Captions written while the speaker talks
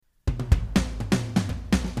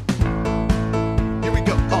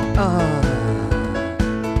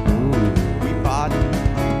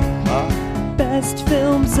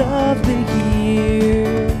films of the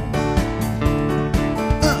year.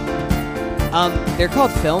 They're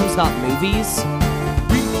called films, not movies.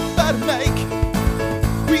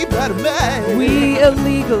 We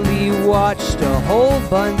illegally watched a whole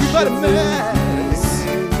bunch of movies.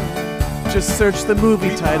 Just search the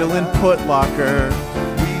movie title in Putlocker,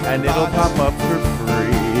 and it'll pop up for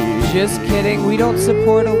free. Just kidding. We don't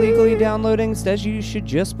support illegally downloading. Instead, you should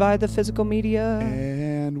just buy the physical media.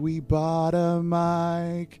 And we bought a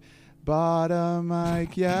mic.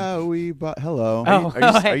 Yeah, we bought. Hello.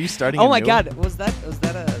 Are you starting? Oh my anew? God, was that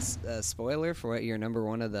a spoiler for what your number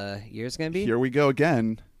one of the year is going to be? Here we go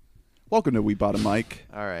again. Welcome to We Bought a Mic.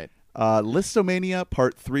 All right. Listomania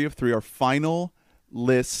Part 3 of 3, our final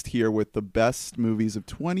list here with the best movies of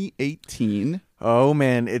 2018. Oh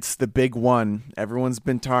man, it's the big one. Everyone's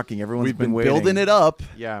been talking. We've been waiting. building it up.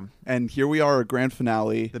 Yeah. And here we are, our grand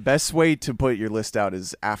finale. The best way to put your list out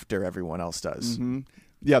is after everyone else does. Mm-hmm.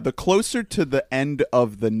 Yeah, the closer to the end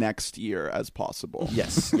of the next year as possible.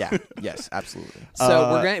 Yes. Yeah. Yes. Absolutely.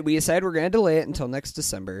 So we decided we're gonna delay it until next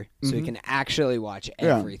December, so we can actually watch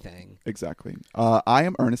everything. Exactly. I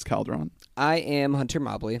am Ernest Calderon. I am Hunter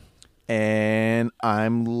Mobley. And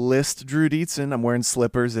I'm List Drew Dietzen. I'm wearing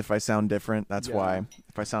slippers. If I sound different, that's why.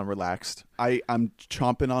 If I sound relaxed, I'm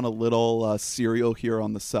chomping on a little cereal here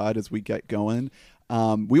on the side as we get going.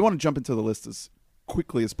 We want to jump into the list as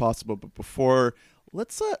quickly as possible, but before.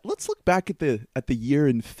 Let's look back at the year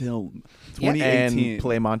in film, 2018, and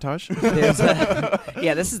play montage.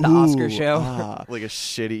 This is the Oscar show. Like a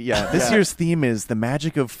shitty. Yeah, this year's theme is the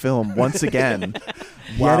magic of film once again.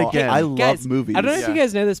 Wow. Yet again, I love Guys, movies. I don't know if you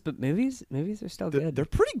guys know this, but movies are still good. They're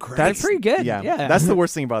pretty great. They're pretty good. Yeah, that's the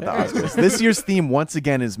worst thing about the Oscars. This year's theme once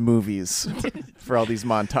again is movies for all these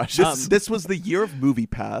montages. This was the year of Movie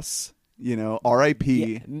Pass. You know,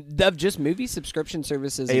 R.I.P. Of just movie subscription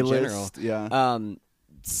services in general. Yeah.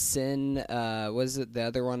 Was it the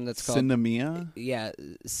other one that's called Cinemia? Yeah,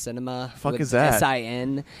 Cinema. Fuck with is that?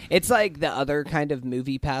 SIN. It's like the other kind of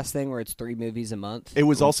movie pass thing where it's 3 movies a month. It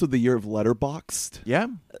was also the year of Letterboxd. Yeah.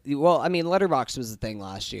 Well, I mean, Letterboxd was the thing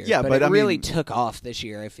last year. Yeah, but it I really mean- took off this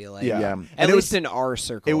year, I feel like. Yeah. And At it least was- in our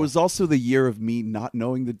circle. It was also the year of me not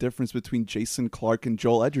knowing the difference between Jason Clarke and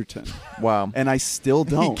Joel Edgerton. Wow. And I still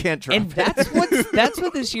You don't. can't drop And it. that's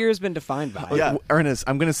what this year has been defined by. Yeah. Ernest,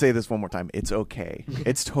 I'm going to say this one more time. It's okay.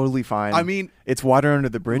 It's totally fine. I mean, it's water under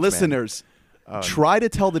the bridge. Listeners, try to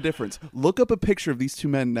tell the difference. Look up a picture of these two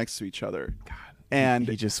men next to each other. God, and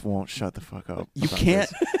he just won't shut the fuck up. you about can't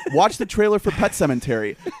this. watch the trailer for Pet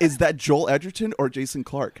Sematary. Is that Joel Edgerton or Jason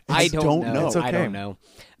Clarke? I don't know. It's okay. I don't know.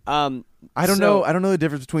 I don't know. I don't know the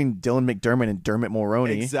difference between Dylan McDermott and Dermot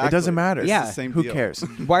Mulroney. Exactly. It doesn't matter. Yeah. the same Who deal. cares?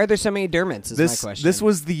 Why are there so many Dermots is my question. This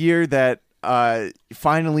was the year that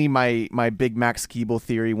finally my big Max Keeble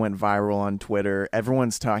theory went viral on Twitter.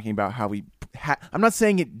 Everyone's talking about how I'm not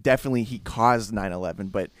saying he caused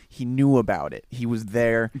 9/11, but he knew about it. He was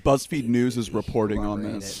there. BuzzFeed News is reporting on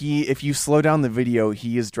Corroborated this. If you slow down the video,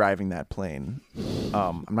 he is driving that plane.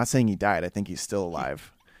 I'm not saying he died. I think he's still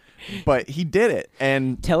alive. But he did it.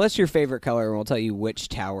 And Tell us your favorite color, and we'll tell you which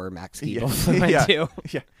tower Max Keeble flew into.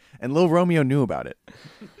 Yeah. And Lil Romeo knew about it.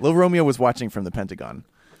 Lil Romeo was watching from the Pentagon.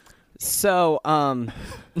 So,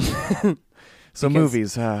 So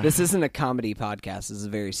movies. this isn't a comedy podcast. This is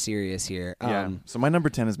very serious here. Yeah. So my number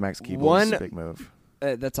 10 is Max Keeble. It's a big move.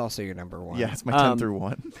 That's also your number one. Yeah, it's my 10 through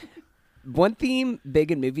 1. One theme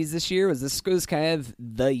big in movies this year was kind of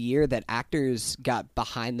the year that actors got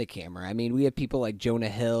behind the camera. I mean, we have people like Jonah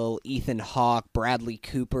Hill, Ethan Hawke, Bradley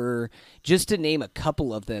Cooper, just to name a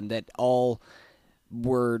couple of them that all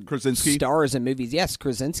were Krasinski? stars in movies. Yes,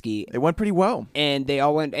 Krasinski. It went pretty well. And they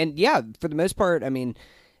all went, and yeah, for the most part, I mean,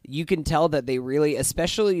 you can tell that they really,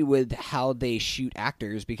 especially with how they shoot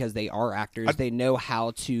actors, because they are actors, they know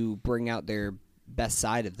how to bring out their best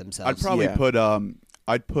side of themselves. I'd probably Yeah.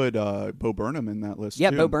 I'd put Bo Burnham in that list. Yeah,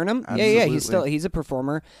 too. Bo Burnham. Absolutely. Yeah, he's a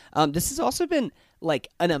performer. This has also been like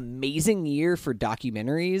an amazing year for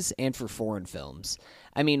documentaries and for foreign films.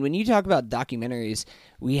 I mean, when you talk about documentaries,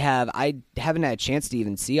 I haven't had a chance to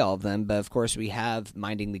even see all of them, but of course we have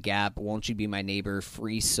Minding the Gap, Won't You Be My Neighbor,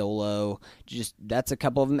 Free Solo, that's a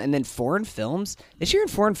couple of them. And then foreign films, this year in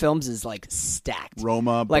foreign films is like stacked.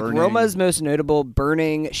 Roma, like Burning. Roma's most notable,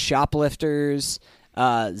 Burning, Shoplifters,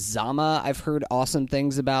 Zama, I've heard awesome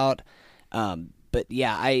things about. But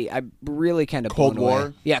yeah, I really kind of Cold blown away.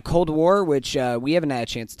 War? Yeah, Cold War, which we haven't had a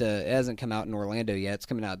chance to. It hasn't come out in Orlando yet. It's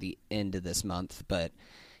coming out at the end of this month. But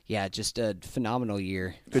yeah, just a phenomenal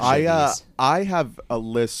year. I have a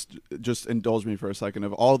list. Just indulge me for a second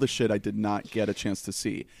of all the shit I did not get a chance to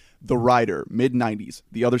see. The Rider, mid-90s,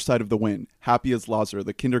 The Other Side of the Wind, Happy as Lazar,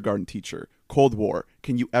 The Kindergarten Teacher, Cold War,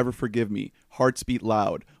 Can You Ever Forgive Me, Hearts Beat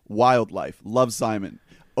Loud, Wildlife, Love, Simon,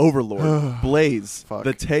 Overlord, Blaze, Fuck.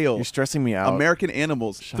 The Tale. You're stressing me out. American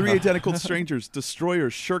Animals, Three Identical Strangers,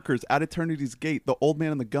 Destroyers, Shirkers, At Eternity's Gate, The Old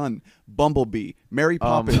Man and the Gun, Bumblebee, Mary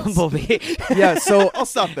Poppins. Bumblebee. Yeah, so I'll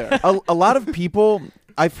stop there. a lot of people,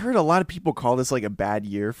 I've heard a lot of people call this like a bad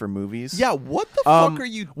year for movies. Yeah, what the fuck are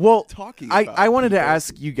you talking about? I wanted to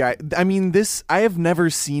ask you guys, I mean, I have never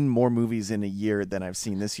seen more movies in a year than I've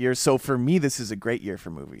seen this year. So for me, this is a great year for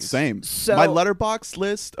movies. Same. So- my Letterboxd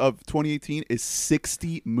list of 2018 is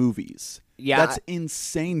 60 movies. Yeah, That's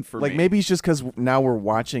insane for Like me. maybe it's just because now we're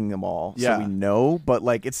watching them all, Yeah. so we know. But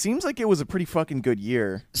like, it seems like it was a pretty fucking good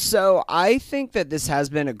year. So I think that this has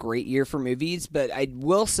been a great year for movies, but I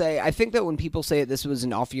will say I think that when people say that this was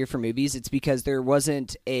an off year for movies, it's because there was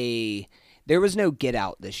no Get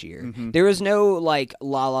Out this year. Mm-hmm. There was no like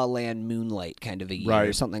La La Land, Moonlight kind of a year or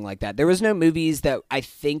Right. something like that. There was no movies that I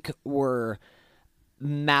think were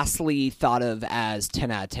massively thought of as 10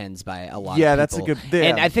 out of 10s by a lot of people. Yeah, that's a good- yeah,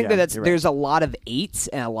 and I think yeah, that you're right. there's a lot of 8s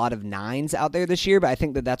and a lot of 9s out there this year, but I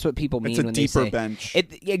think that that's what people mean It's a when deeper they say bench.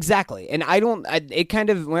 Exactly. And it kind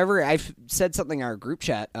of, whenever I've said something in our group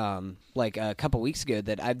chat like a couple weeks ago,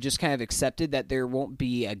 that I've just kind of accepted that there won't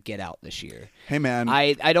be a Get Out this year. Hey, man.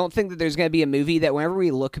 I don't think that there's going to be a movie that whenever we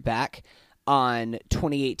look back on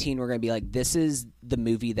 2018, we're going to be like, this is the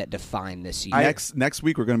movie that defined this year. Next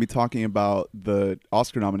week we're going to be talking about the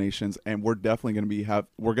Oscar nominations, and we're definitely going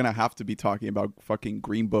to have to be talking about fucking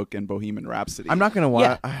Green Book and Bohemian Rhapsody. I'm not gonna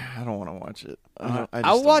watch. Yeah. I don't want to watch it. I just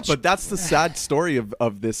I'll don't. watch- But that's the sad story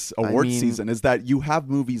of this award mean- season, is that you have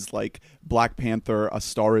movies like Black Panther, A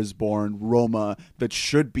Star Is Born, Roma, that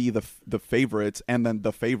should be the favorites, and then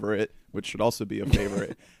The Favorite, which should also be a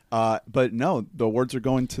favorite. But no, the awards are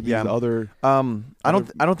going to these Yeah. other. I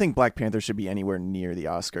don't think Black Panther should be anywhere near the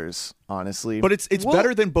Oscars, honestly. But it's Well,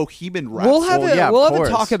 better than Bohemian Rhapsody. We'll have yeah, of we'll have a course.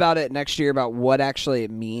 talk about it next year about what actually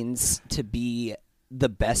it means to be the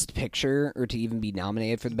best picture or to even be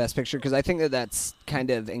nominated for the best picture, because I think that that's kind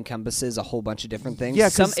of encompasses a whole bunch of different things. Yeah,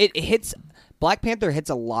 'cause- it hits Black Panther hits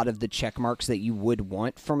a lot of the check marks that you would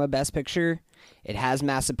want from a best picture. It has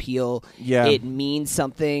mass appeal. Yeah. It means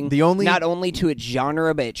something. Not only to its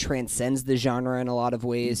genre, but it transcends the genre in a lot of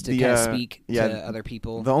ways to kind of speak to other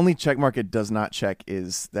people. The only check mark it does not check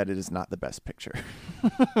is that it is not the best picture.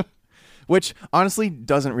 Which honestly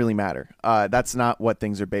doesn't really matter. That's not what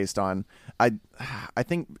things are based on. I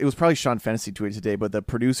think it was probably Sean Fennessy tweeted today, but the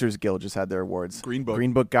Producers Guild just had their awards. Green Book.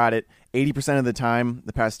 Green Book got it 80% of the time.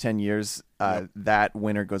 The past 10 years, that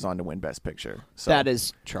winner goes on to win Best Picture. So That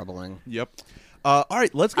is troubling. Yep. All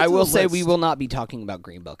right, let's get I to will the say list. we will not be talking about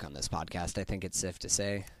Green Book on this podcast. I think it's safe to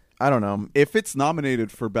say. I don't know. If it's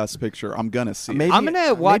nominated for Best Picture, I'm gonna see Maybe- it. I'm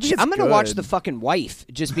gonna watch. maybe it's I'm gonna watch good. The Fucking Wife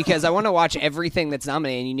just because I want to watch everything that's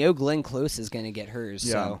nominated. And you know, Glenn Close is gonna get hers.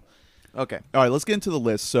 Yeah. So Okay. All right, let's get into the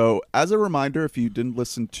list. So, as a reminder, if you didn't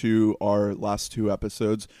listen to our last two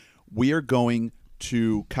episodes, we are going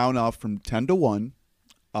to count off from 10 to 1,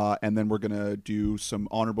 and then we're going to do some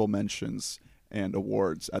honorable mentions and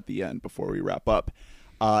awards at the end before we wrap up.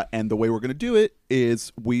 And the way we're going to do it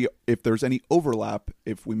is if there's any overlap,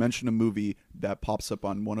 if we mention a movie that pops up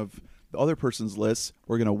on one of the other person's lists,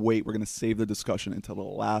 we're going to wait. We're going to save the discussion until the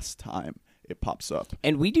last time it pops up.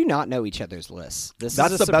 and we do not know each other's lists. This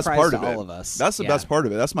That's is a the best surprise part to of it. all of us. That's the Yeah. best part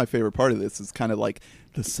of it. That's my favorite part of this. It's kind of like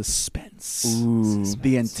the suspense.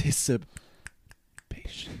 The anticipation.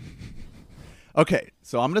 Okay,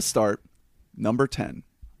 so I'm going to start number 10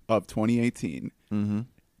 of 2018. Mm-hmm.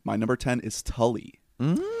 My number 10 is Tully.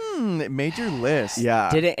 It made your list.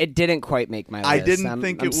 Yeah. It didn't quite make my list. I didn't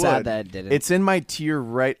think I'm it sad would. that it didn't. It's in my tier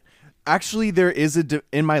right. Actually, there is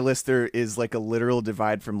in my list. There is like a literal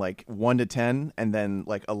divide from like 1 to 10, and then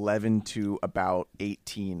like 11 to about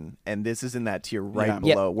 18. And this is in that tier right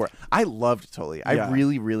Yeah. below. Where I loved Tully. I Yeah.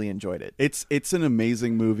 really, really enjoyed it. It's an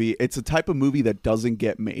amazing movie. It's a type of movie that doesn't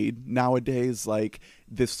get made nowadays. Like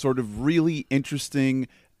this sort of really interesting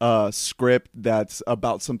script that's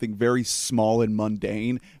about something very small and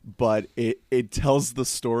mundane, but it tells the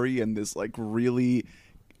story in this like really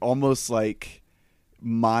almost like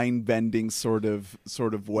mind-bending sort of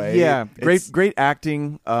way. Yeah, It's- great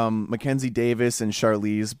acting. Mackenzie Davis and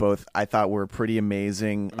Charlize both I thought were pretty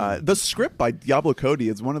amazing. The script by Diablo Cody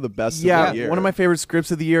is one of the best of Yeah, the year. one of my favorite scripts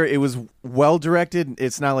of the year. It was well directed.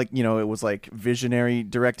 It's not like it was like visionary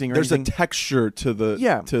directing or There's anything. a texture to the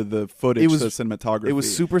Yeah. to the footage, It was- to the cinematography. It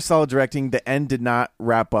was super solid directing. The end did not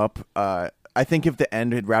wrap up I think if the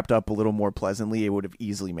end had wrapped up a little more pleasantly, it would have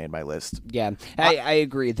easily made my list. Yeah, I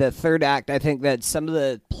agree. The third act, I think that some of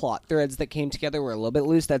the plot threads that came together were a little bit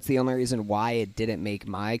loose. That's the only reason why it didn't make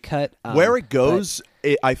my cut. Where it goes,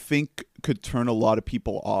 I think could turn a lot of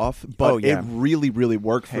people off, but it really, really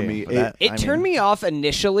worked for me. It turned me off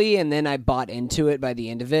initially, and then I bought into it by the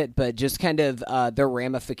end of it, but just kind of the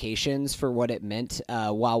ramifications for what it meant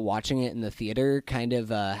while watching it in the theater kind of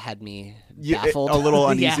had me baffled. A little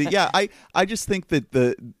uneasy. Yeah, I just think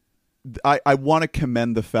that I want to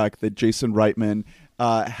commend the fact that Jason Reitman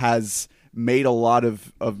has made a lot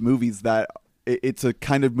of movies that it's a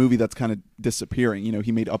kind of movie that's kind of disappearing. You know,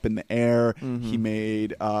 he made Up in the Air. He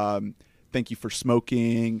made Thank You for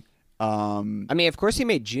Smoking. I mean, of course, he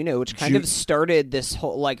made Juno, which kind of started this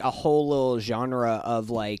whole a whole little genre of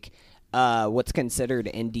what's considered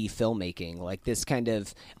indie filmmaking, like this kind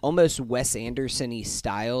of almost Wes Anderson-y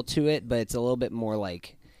style to it, but it's a little bit more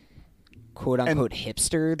like quote unquote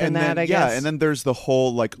hipster than that. I guess. Yeah, and then there's the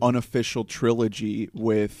whole unofficial trilogy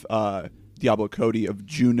with Diablo Cody of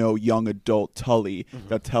Juno, young adult Tully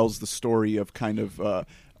that tells the story of kind of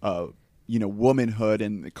womanhood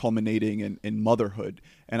and culminating in motherhood.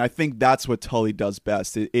 And I think that's what Tully does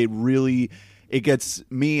best. It really gets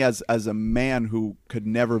me as a man who could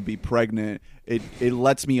never be pregnant. It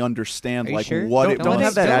lets me understand sure? what don't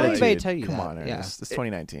have that attitude. Tell you Come that. on, Ernest. It's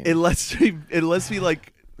 2019. It lets me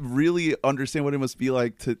really understand what it must be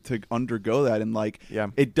like to undergo that, and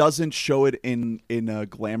it doesn't show it in a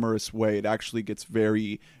glamorous way. It actually gets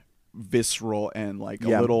very visceral and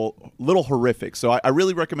a little horrific. So I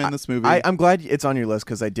really recommend this movie. I'm glad it's on your list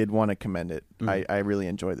because I did want to commend it. I really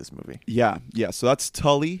enjoyed this movie. Yeah. So that's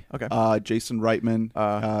Tully. Okay. Jason Reitman.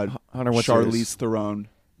 Hunter, what's Charlize yours? Theron.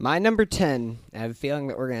 My number 10, I have a feeling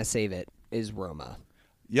that we're going to save it, is Roma.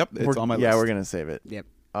 Yep, it's on my list. Yeah, we're gonna save it. Yep.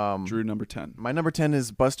 Drew, number 10. My number 10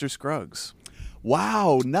 is Buster Scruggs.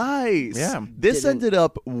 Wow, nice. Yeah. This ended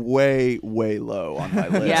up way, way low on my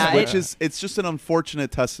list. Yeah, it's just an unfortunate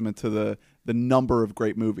testament to the number of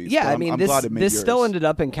great movies. Yeah, But I mean, I'm this glad it made yours. still ended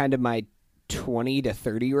up in kind of my 20 to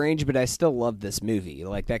 30 range, but I still love this movie.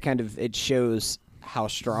 Like that kind of it shows how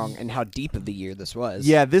strong and how deep of the year this was.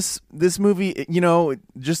 Yeah, this movie,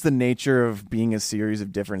 just the nature of being a series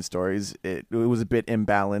of different stories, it was a bit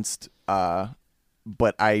imbalanced.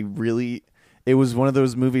 But it was one of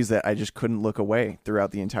those movies that I just couldn't look away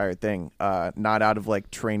throughout the entire thing. Not out of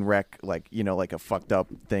train wreck, a fucked up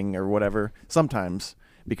thing or whatever. Sometimes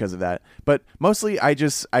because of that, but mostly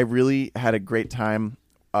I really had a great time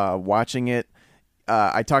watching it.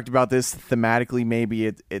 I talked about this thematically. Maybe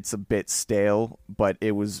it's a bit stale, but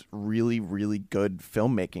it was really, really good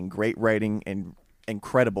filmmaking, great writing, and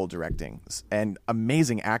incredible directing and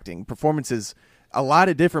amazing acting performances. A lot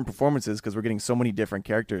of different performances because we're getting so many different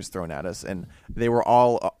characters thrown at us, and they were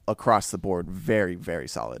all across the board very, very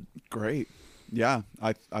solid. Great. Yeah,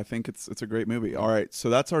 I think it's a great movie. All right, so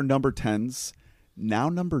that's our number 10s. Now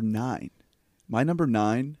number 9. My number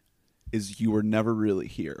 9 is You Were Never Really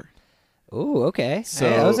Here. Ooh, okay. So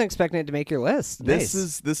I wasn't expecting it to make your list. This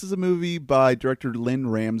is a movie by director Lynn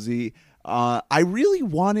Ramsey. I really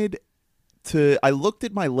wanted to. I looked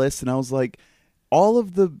at my list and I was like, all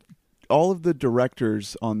of the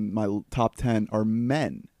directors on my top 10 are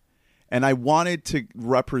men, and I wanted to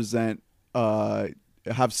represent, have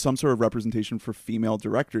some sort of representation for female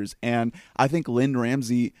directors, and I think Lynn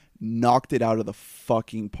Ramsey knocked it out of the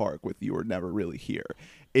fucking park with You Were Never Really Here.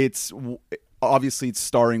 It's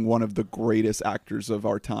starring one of the greatest actors of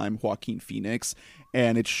our time, Joaquin Phoenix,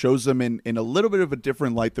 and it shows him in a little bit of a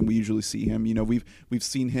different light than we usually see him. We've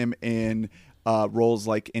seen him in roles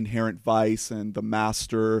like Inherent Vice and The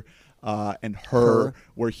Master. And her,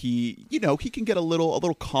 where he can get a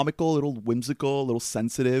little comical, a little whimsical, a little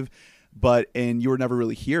sensitive, but in You Were Never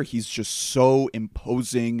Really Here, he's just so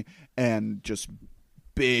imposing and just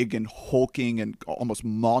big and hulking and almost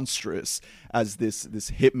monstrous as this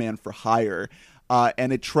hitman for hire.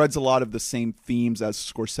 And it treads a lot of the same themes as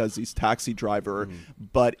Scorsese's Taxi Driver,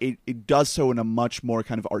 but it does so in a much more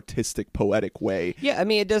kind of artistic, poetic way. Yeah, I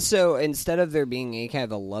mean, it does so instead of there being any kind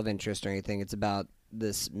of a love interest or anything, it's about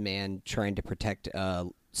this man trying to protect a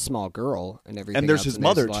small girl and everything. And there's else, his and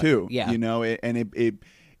mother there's too. Yeah,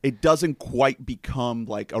 It doesn't quite become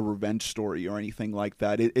like a revenge story or anything like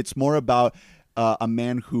that. It's more about a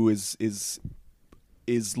man who is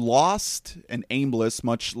lost and aimless,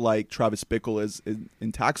 much like Travis Bickle is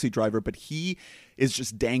in Taxi Driver, but he is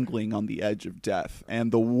just dangling on the edge of death.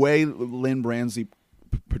 And the way Lynn Ramsey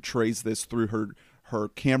portrays this through her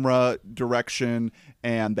camera direction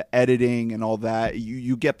and the editing and all that,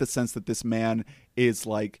 you get the sense that this man is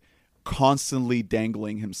like constantly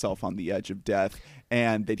dangling himself on the edge of death,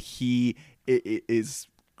 and that he is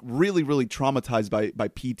really, really traumatized by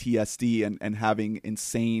PTSD and having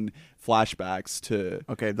insane flashbacks to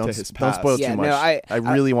his don't past. spoil Yeah, too much. no, I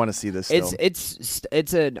really want to see this. Still.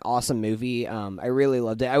 It's an awesome movie. I really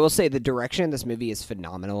loved it. I will say the direction in this movie is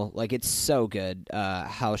phenomenal. Like, it's so good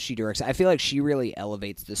how she directs. I feel like she really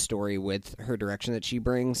elevates the story with her direction that she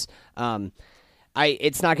brings.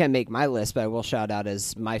 It's not going to make my list, but I will shout out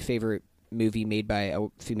as my favorite movie made by a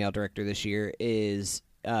female director this year is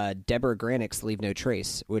Deborah Granick's Leave No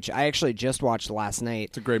Trace, which I actually just watched last night.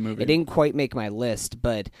 It's a great movie. It didn't quite make my list,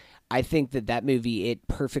 but I think that movie, it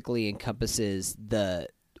perfectly encompasses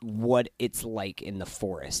what it's like in the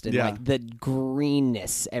forest and like the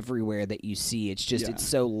greenness everywhere that you see. It's just it's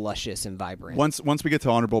so luscious and vibrant. Once we get to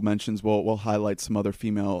honorable mentions, we'll highlight some other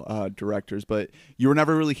female directors. But You Were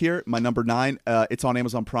Never Really Here, my number 9. It's on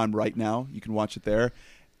Amazon Prime right now. You can watch it there.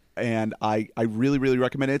 And I really, really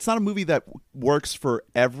recommend it. It's not a movie that works for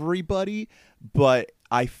everybody, but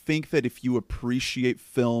I think that if you appreciate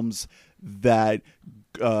films that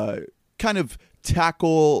kind of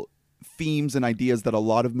tackle themes and ideas that a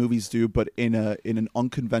lot of movies do, but in an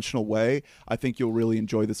unconventional way, I think you'll really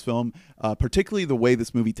enjoy this film, particularly the way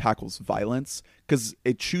this movie tackles violence, because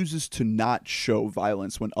it chooses to not show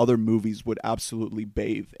violence when other movies would absolutely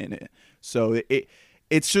bathe in it. So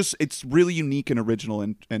it's really unique and original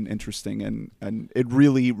and interesting, and it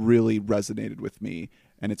really, really resonated with me,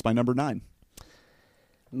 and it's my number 9.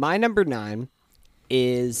 My number 9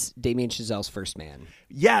 is Damien Chazelle's First Man.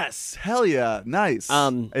 Yes, hell yeah, nice.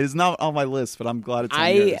 It is not on my list, but I'm glad it's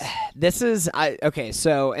on yours. Okay,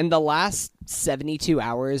 so in the last 72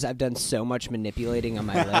 hours, I've done so much manipulating on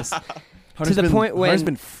my list. To the point when Hunter's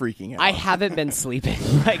been freaking out. I haven't been sleeping.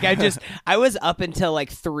 Like I was up until like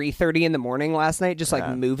 3:30 in the morning last night, just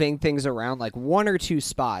like moving things around, like one or two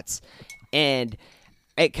spots, and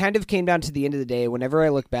it kind of came down to the end of the day. Whenever I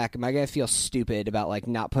look back, am I gonna feel stupid about like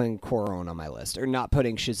not putting Cuarón on my list or not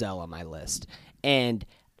putting Chazelle on my list? And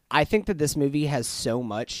I think that this movie has so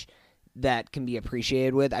much that can be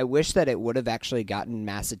appreciated with. I wish that it would have actually gotten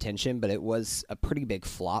mass attention, but it was a pretty big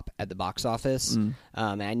flop at the box office. And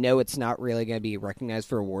I know it's not really going to be recognized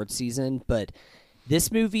for award season, but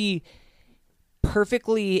this movie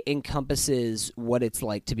perfectly encompasses what it's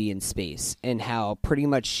like to be in space and how pretty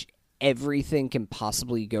much everything can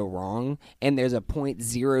possibly go wrong, and there's a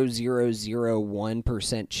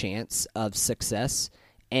 0.0001% chance of success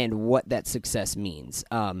and what that success means.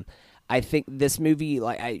 I think this movie,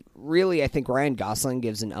 I think Ryan Gosling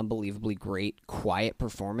gives an unbelievably great, quiet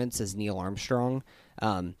performance as Neil Armstrong.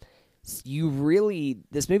 This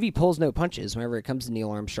movie pulls no punches whenever it comes to Neil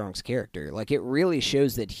Armstrong's character. Like, it really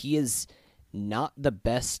shows that he is not the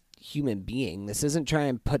best human being. This isn't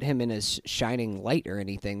trying to put him in a shining light or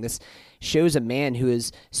anything. This shows a man who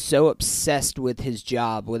is so obsessed with his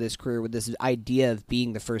job, with his career, with this idea of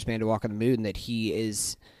being the first man to walk on the moon that he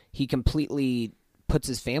completely puts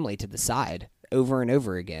his family to the side over and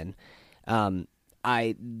over again.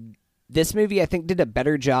 This movie, I think, did a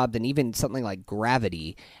better job than even something like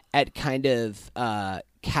Gravity at kind of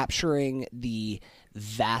capturing the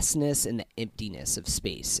vastness and the emptiness of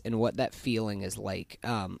space and what that feeling is like.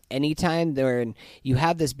 Anytime you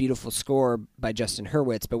have this beautiful score by Justin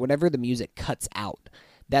Hurwitz, but whenever the music cuts out,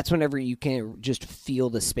 that's whenever you can just feel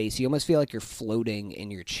the space. You almost feel like you're floating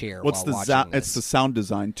in your chair while watching this. It's the sound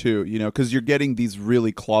design, too, because you're getting these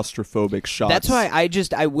really claustrophobic shots. That's why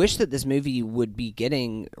I wish that this movie would be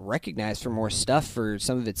getting recognized for more stuff for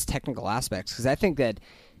some of its technical aspects, because I think that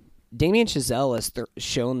Damien Chazelle has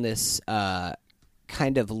shown this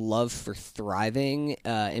kind of love for thriving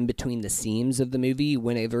in between the seams of the movie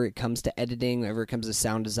whenever it comes to editing, whenever it comes to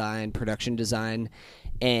sound design, production design.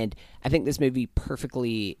 And I think this movie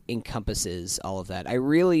perfectly encompasses all of that. I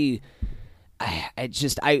was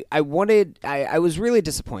really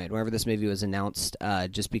disappointed whenever this movie was announced,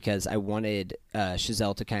 just because I wanted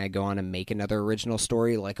Chazelle to kind of go on and make another original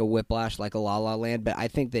story like a Whiplash, like a La La Land, but I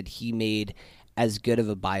think that he made as good of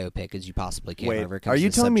a biopic as you possibly can. Wait, whenever it comes are you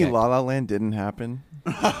to telling me subject. La La Land didn't happen?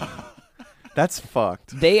 That's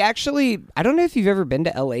fucked. They actually, I don't know if you've ever been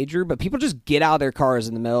to LA, Drew, but people just get out of their cars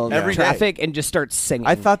in the middle of Every traffic and just start singing.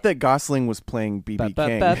 I thought that Gosling was playing B.B.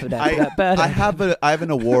 King. I have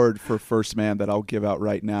an award for First Man that I'll give out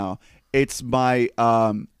right now. It's my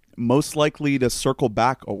most likely to circle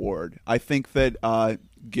back award. I think that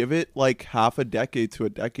give it like half a decade to a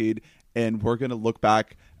decade, and we're gonna look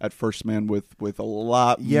back at First Man with a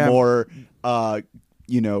lot more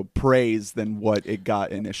praise than what it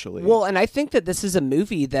got initially. Well, and I think that this is a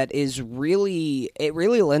movie that is really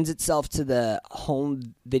lends itself to the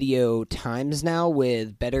home video times now,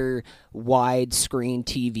 with better widescreen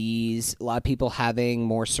TVs, a lot of people having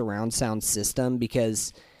more surround sound system,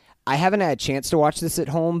 because I haven't had a chance to watch this at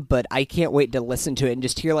home, but I can't wait to listen to it and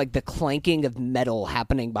just hear like the clanking of metal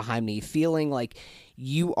happening behind me, feeling like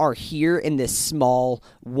you are here in this small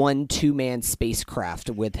 1-2-man spacecraft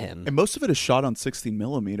with him. And most of it is shot on 16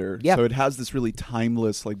 millimeter, Yeah. so it has this really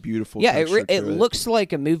timeless, like beautiful. Yeah, texture to it looks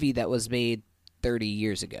like a movie that was made 30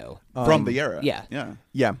 years ago. from the era. yeah.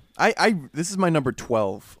 Yeah, I this is my number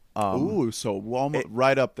 12. Ooh, so almost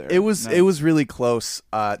right up there. It was Nice. it was really close.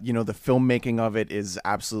 The filmmaking of it is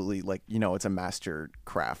absolutely it's a master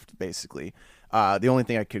craft basically. The only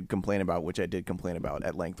thing I could complain about, which I did complain about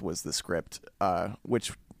at length, was the script,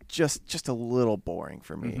 which just a little boring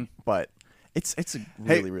for me. But it's a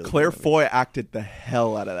really really Claire good movie. Foy acted the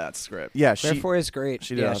hell out of that script. Yeah, Claire Foy is great.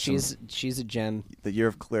 she did Yeah, awesome. she's a gem. The Year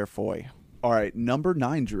of Claire Foy. All right, number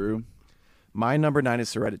 9, Drew. My number 9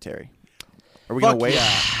 is Hereditary. Are we gonna Fuck wait?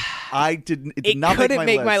 yeah. I didn't. It did It not couldn't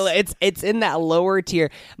make my list. It's in that lower tier.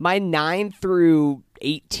 My 9 through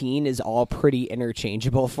 18 is all pretty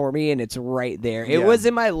interchangeable for me, and it's right there. It Yeah. was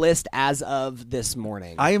in my list as of this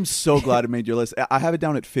morning. I am so glad it made your list. I have it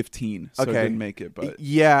down at 15, so Okay. I didn't make it, but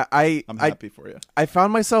Yeah, I'm happy for you. I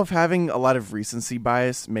found myself having a lot of recency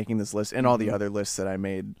bias making this list and all the other lists that I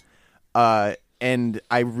made. And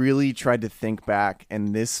I really tried to think back,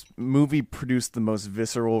 and this movie produced the most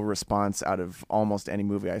visceral response out of almost any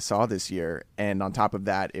movie I saw this year. And on top of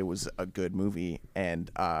that, it was a good movie. And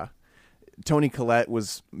Toni Collette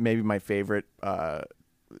was maybe my favorite,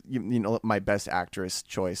 my best actress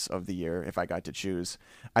choice of the year if I got to choose.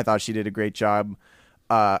 I thought she did a great job.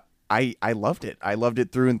 I loved it. I loved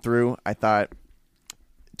it through and through. I thought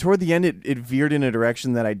toward the end it veered in a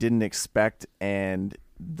direction that I didn't expect, and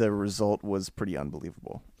the result was pretty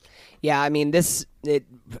unbelievable. Yeah, I mean, we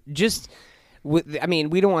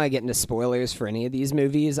don't want to get into spoilers for any of these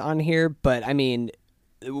movies on here, but I mean,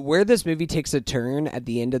 where this movie takes a turn at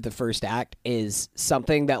the end of the first act is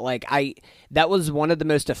something that that was one of the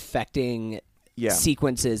most affecting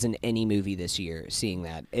sequences in any movie this year. Seeing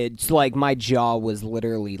that, it's like my jaw was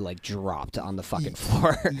literally like dropped on the fucking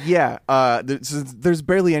floor. Yeah, there's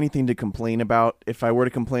barely anything to complain about. If I were to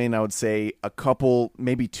complain, I would say a couple,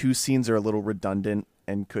 maybe 2 scenes are a little redundant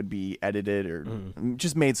and could be edited or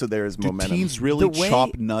just made so there is Do momentum. teens really The way-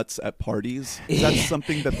 chop nuts at parties? Is that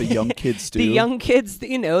something that the young kids do? The young kids,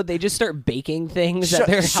 they just start baking things at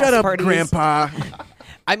their Shut house up, parties. Grandpa.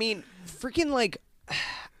 I mean, freaking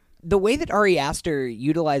the way that Ari Aster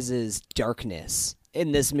utilizes darkness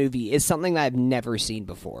in this movie is something that I've never seen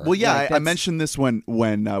before. Well, yeah, I that's- mentioned this when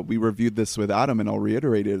we reviewed this with Adam, and I'll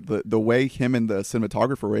reiterate it. The way him and the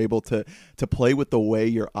cinematographer were able to play with the way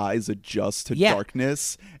your eyes adjust to Yeah.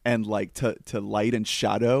 darkness and like to light and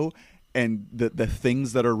shadow, and the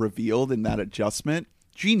things that are revealed in that adjustment.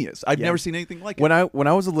 Genius. I've never seen anything like it. When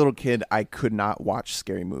I was a little kid, I could not watch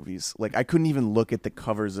scary movies. Like I couldn't even look at the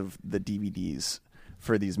covers of the DVDs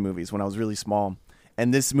for these movies when I was really small.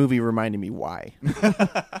 And this movie reminded me why.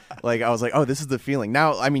 Like I was like, oh, this is the feeling.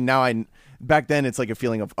 Now back then it's like a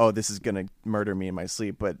feeling of, oh, this is gonna murder me in my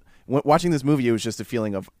sleep. But watching this movie, it was just a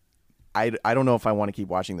feeling of, I don't know if I want to keep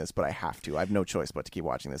watching this, but I have to. I have no choice but to keep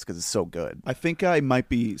watching this because it's so good. I think I might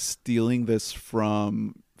be stealing this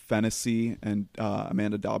from Fennessy and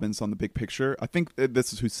Amanda Dobbins on The Big Picture. I think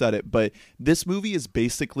this is who said it, but this movie is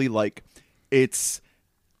basically like it's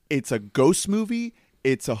a ghost movie,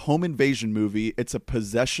 it's a home invasion movie, it's a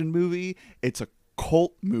possession movie, it's a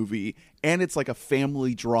cult movie, and it's like a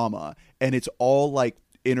family drama, and it's all like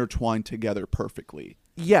intertwined together perfectly.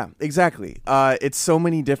 Yeah, exactly. It's so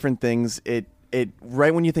many different things. It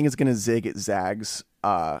right when you think it's gonna zig, it zags.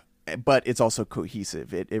 But it's also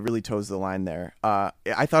cohesive. It really toes the line there.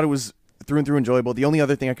 I thought it was through and through enjoyable. The only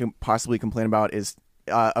other thing I can possibly complain about is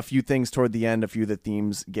a few things toward the end. A few of the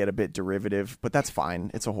themes get a bit derivative, but that's fine.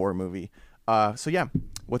 It's a horror movie. So yeah,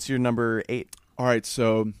 what's your number 8? All right,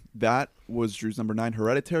 so that was Drew's number 9,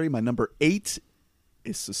 Hereditary. My number 8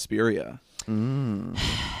 is Suspiria.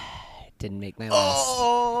 Didn't make my list.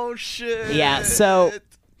 Oh shit! Yeah, so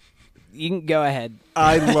you can go ahead.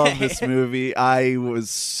 I love this movie. I was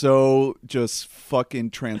so just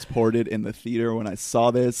fucking transported in the theater when I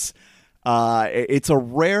saw this. It's a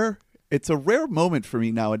rare moment for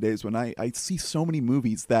me nowadays when I see so many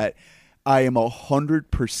movies that I am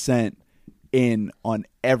 100% in on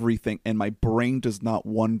everything, and my brain does not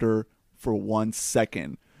wonder for 1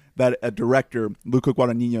 second that a director, Luca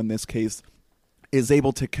Guadagnino in this case, is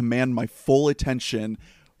able to command my full attention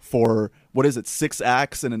for what is it, 6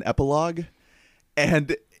 acts and an epilogue,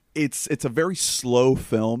 and it's a very slow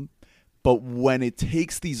film, but when it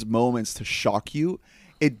takes these moments to shock you,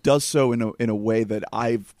 it does so in a way that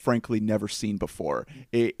I've frankly never seen before.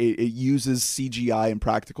 It uses CGI and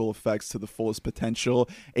practical effects to the fullest potential.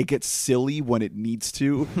 It gets silly when it needs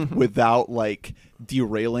to without like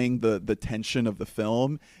derailing the tension of the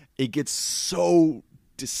film. It gets so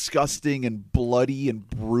disgusting and bloody and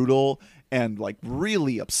brutal and like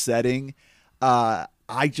really upsetting. I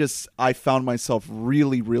found myself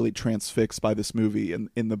really, really transfixed by this movie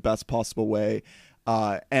in the best possible way.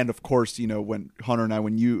 And of course, you know, when Hunter and I,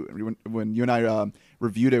 when you and I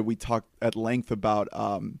reviewed it, we talked at length about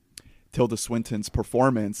Tilda Swinton's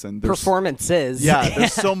performance and performances. Yeah,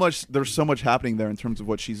 there's so much happening there in terms of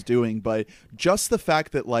what she's doing, but just the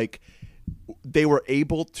fact that like they were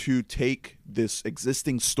able to take this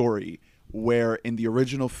existing story where in the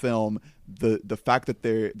original film the fact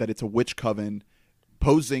that it's a witch coven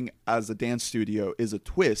posing as a dance studio is a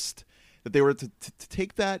twist, that they were to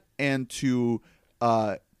take that and to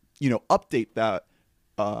update that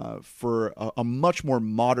for a much more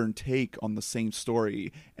modern take on the same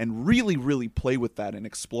story and really, really play with that and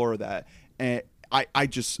explore that. And I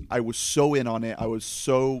was so in on it. I was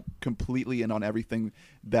so completely in on everything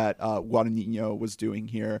that Guadagnino was doing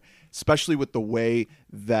here, especially with the way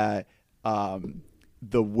that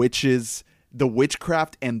the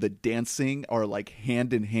witchcraft and the dancing are like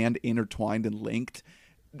hand in hand, intertwined and linked.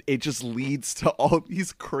 It just leads to all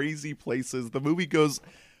these crazy places. The movie goes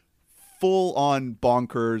full on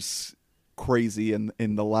bonkers crazy in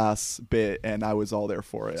the last bit, and I was all there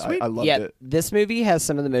for it. I loved it. This movie has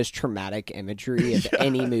some of the most traumatic imagery of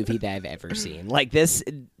any movie that I've ever seen. Like this,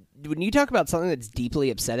 when you talk about something that's deeply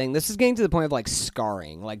upsetting, this is getting to the point of like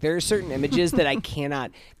scarring. Like there are certain images that I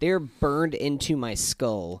cannot, they're burned into my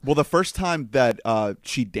skull. Well, the first time that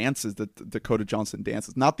she dances, that Dakota Johnson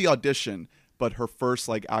dances, not the audition, but her first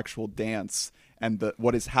like actual dance, and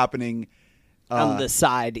what is happening on the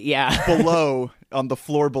side, below, on the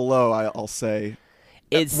floor below, I'll say,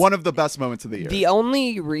 it's one of the best moments of the year. The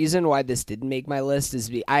only reason why this didn't make my list is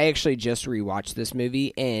I actually just rewatched this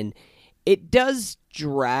movie, and it does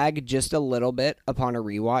drag just a little bit upon a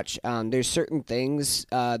rewatch. There's certain things.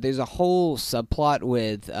 There's a whole subplot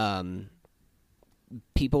with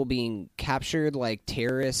people being captured, like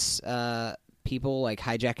terrorists. People like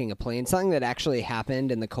hijacking a plane, something that actually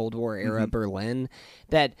happened in the Cold War era Berlin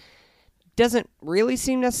that doesn't really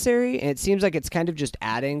seem necessary, and it seems like it's kind of just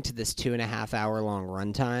adding to this 2.5 hour long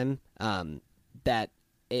runtime. That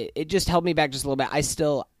it just held me back just a little bit. I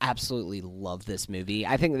still absolutely love this movie.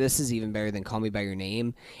 I think this is even better than Call Me by Your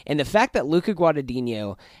Name. And the fact that Luca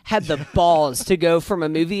Guadagnino had the balls to go from a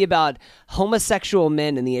movie about homosexual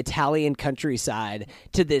men in the Italian countryside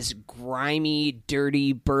to this grimy,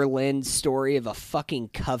 dirty Berlin story of a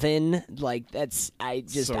fucking coven, like I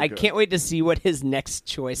can't wait to see what his next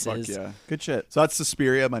choice is. Yeah, good shit. So that's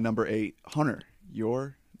Suspiria, my number 8. Hunter,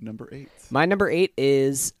 your number 8. My number 8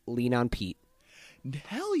 is Lean on Pete.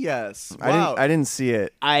 Hell yes! Wow. I didn't see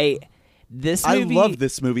it. I love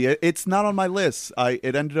this movie. It's not on my list.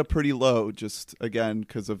 It ended up pretty low, just again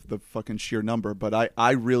because of the fucking sheer number. But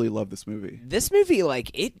I really love this movie. This movie,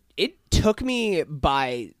 like it took me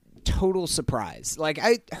by total surprise. Like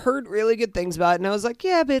I heard really good things about it, and I was like,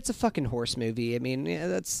 yeah, but it's a fucking horse movie. I mean, yeah,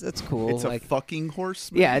 that's cool. It's like, a fucking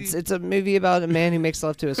horse movie. Yeah, it's a movie about a man who makes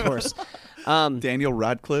love to his horse. Daniel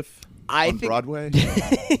Radcliffe on Broadway.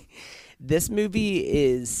 This movie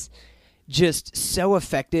is just so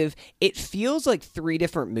effective. It feels like 3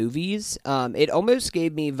 different movies. It almost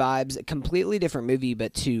gave me vibes, a completely different movie,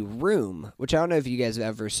 but to Room, which I don't know if you guys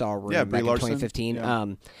ever saw Room back in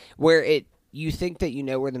 2015, where you think that you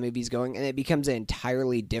know where the movie's going, and it becomes an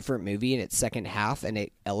entirely different movie in its second half, and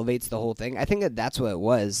it elevates the whole thing. I think that's what it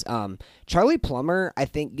was. Charlie Plummer, I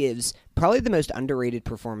think, gives probably the most underrated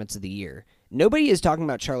performance of the year. Nobody is talking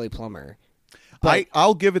about Charlie Plummer. But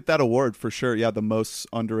I'll give it that award for sure. Yeah, the most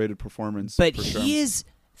underrated performance. But he is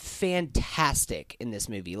fantastic in this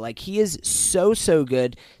movie. Like, he is so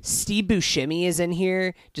good. Steve Buscemi is in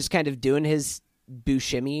here, just kind of doing his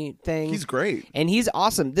Buscemi thing. He's great. And he's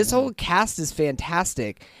awesome. This whole cast is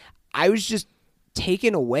fantastic. I was just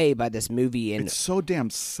taken away by this movie, and it's so damn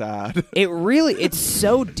sad. It's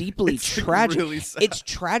so deeply tragic. Really sad. It's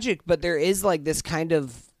tragic, but there is like this kind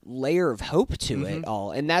of layer of hope to it all,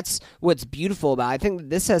 and that's what's beautiful about it. I think that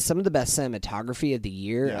this has some of the best cinematography of the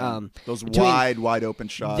year. Those wide open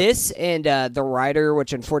shots. This and The Rider,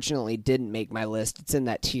 which unfortunately didn't make my list. It's in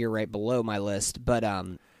that tier right below my list, but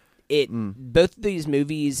both of these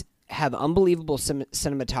movies have unbelievable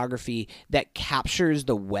cinematography that captures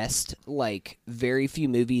the West like very few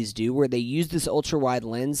movies do, where they use this ultra wide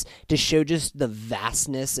lens to show just the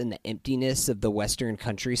vastness and the emptiness of the Western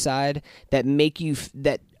countryside that make you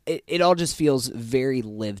it all just feels very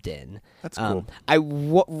lived in. That's cool. I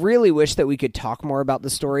really wish that we could talk more about the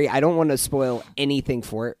story. I don't want to spoil anything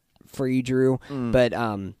for you, Drew, but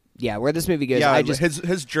yeah, where this movie goes, Yeah,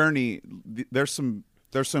 his journey. There's some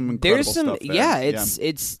incredible stuff there. Yeah,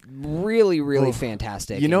 it's really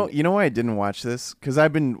fantastic. You know why I didn't watch this? Because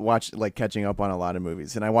I've been catching up on a lot of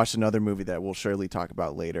movies, and I watched another movie that we'll surely talk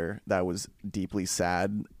about later that was deeply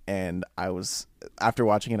sad, and after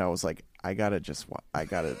watching it, I was like, I gotta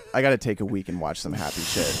take a week and watch some happy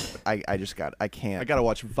shit. I can't. I gotta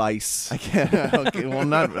watch Vice. I can't. Okay, well,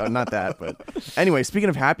 not that, but anyway. Speaking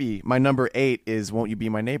of happy, my number 8 is "Won't You Be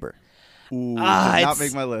My Neighbor." Ooh, did not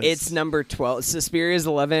make my list. It's number 12. Suspiria's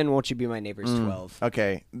 11. Won't You Be My Neighbor's 12.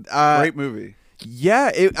 Okay, great movie.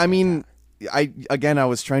 Yeah, I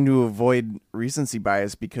was trying to avoid recency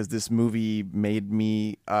bias because this movie made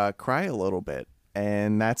me cry a little bit.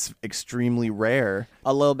 And that's extremely rare.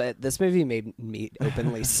 A little bit. This movie made me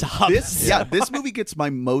openly sob. This movie gets my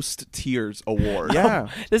most tears award. Yeah.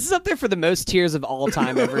 This is up there for the most tears of all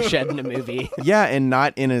time ever shed in a movie. Yeah, and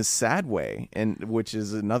not in a sad way, and which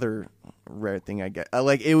is another rare thing I get.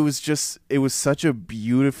 It was such a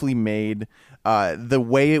beautifully made, the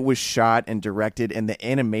way it was shot and directed, and the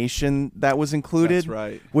animation that was included. That's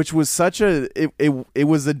right. Which was it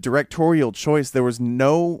was a directorial choice. There was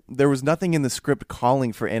nothing in the script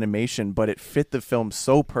calling for animation, but it fit the film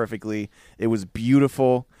so perfectly. It was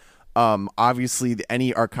beautiful. Obviously,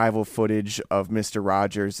 any archival footage of Mr.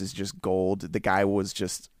 Rogers is just gold. The guy was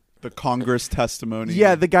just the Congress testimony.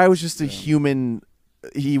 Yeah, the guy was just a human.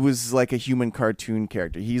 He was like a human cartoon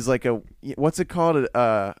character. He's like what's it called?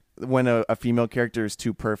 When a female character is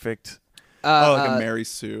too perfect. Like a Mary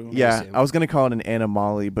Sue. Yeah, Mary Sue. I was gonna call it an Anna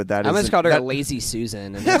Molly, but that I almost called her a Lazy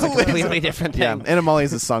Susan, and that's a completely different thing. Yeah, Anna Molly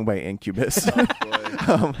is a song by Incubus.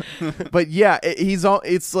 But yeah,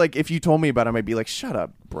 it's like if you told me about him, I'd be like, "Shut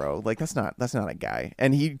up, bro! Like that's not a guy."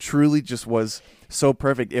 And he truly just was so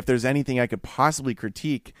perfect. If there's anything I could possibly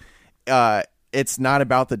critique, it's not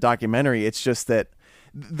about the documentary. It's just that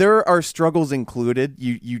there are struggles included.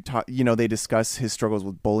 They discuss his struggles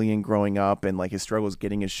with bullying growing up and like his struggles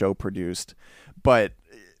getting his show produced. But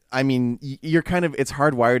I mean, it's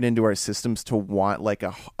hardwired into our systems to want like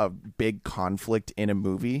a big conflict in a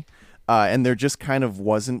movie. And there just kind of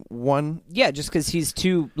wasn't one. Yeah, just because he's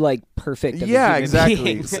too like perfect. Yeah,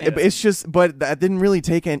 exactly. It's just, but that didn't really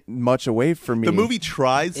take much away from me. The movie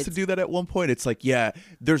tries to do that at one point. It's like, yeah,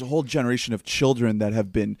 there's a whole generation of children that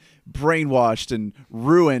have been brainwashed and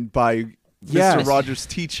ruined by Mr. Rogers'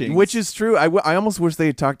 teaching, which is true. I almost wish they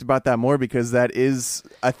had talked about that more because that is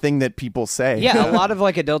a thing that people say. Yeah, a lot of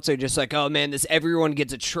like adults are just like, oh man, everyone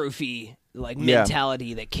gets a trophy. Like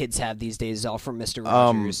mentality that kids have these days is all from Mr.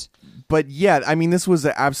 Rogers. But yeah, I mean, this was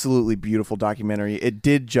an absolutely beautiful documentary. It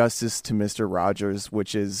did justice to Mr. Rogers,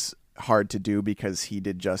 which is hard to do because he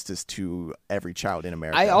did justice to every child in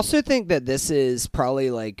America. I also think that this is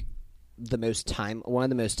probably like one of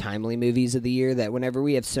the most timely movies of the year, that whenever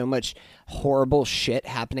we have so much horrible shit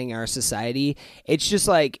happening in our society, it's just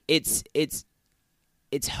like it's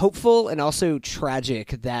hopeful and also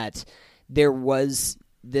tragic that there was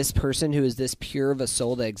this person who is this pure of a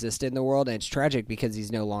soul that existed in the world, and it's tragic because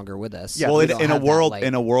he's no longer with us. Yeah. Well, in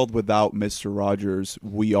a world without Mr. Rogers,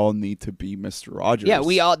 we all need to be Mr. Rogers. Yeah,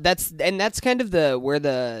 we all. That's kind of where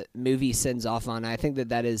the movie sends off on. I think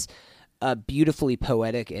that is a beautifully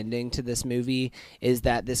poetic ending to this movie. Is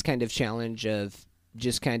that this kind of challenge of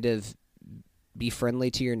just kind of be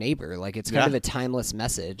friendly to your neighbor? Like it's kind of a timeless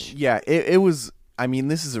message. Yeah, it was. I mean,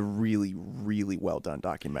 this is a really, really well done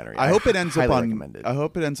documentary. I hope it ends up on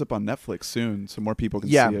Netflix soon, so more people can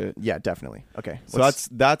see it. Yeah, definitely. Okay, so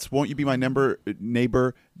that's Won't You Be My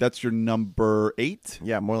Neighbor? That's your number 8.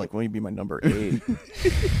 Yeah, more like Won't You Be My number 8?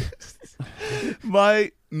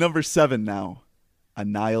 My number 7 now.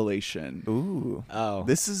 Annihilation. Ooh. Oh.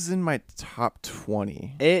 This is in my top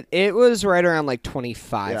 20. It was right around like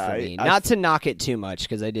 25 for me. Not to knock it too much,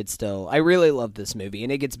 because I really love this movie,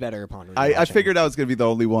 and it gets better upon rewatching. I figured I was going to be the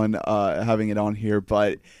only one having it on here,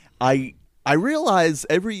 but I realize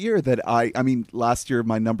every year that I mean, last year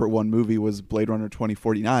my number 1 movie was Blade Runner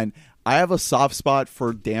 2049. I have a soft spot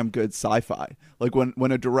for damn good sci-fi. Like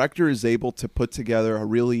when a director is able to put together a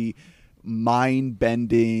really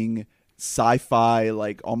mind-bending sci-fi,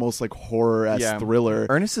 like almost like horror-esque thriller.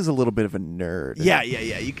 Ernest is a little bit of a nerd. Yeah.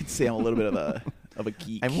 You could say I'm a little bit of a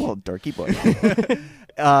geek. I'm a little dorky boy.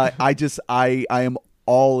 I am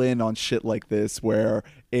all in on shit like this, where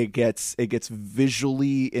it gets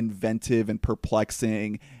visually inventive and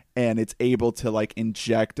perplexing, and it's able to like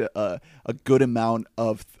inject a good amount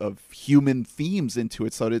of human themes into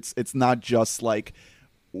it, so it's not just like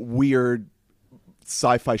weird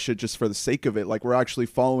sci-fi shit just for the sake of it. Like, we're actually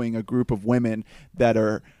following a group of women that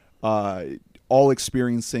are all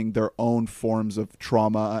experiencing their own forms of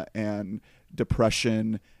trauma and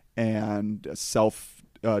depression and self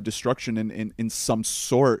destruction in some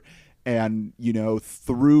sort. And, you know,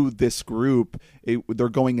 through this group, they're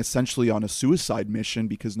going essentially on a suicide mission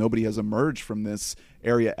because nobody has emerged from this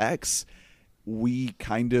Area X. We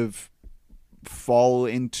kind of fall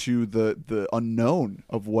into the unknown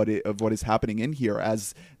of what is happening in here,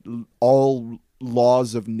 as all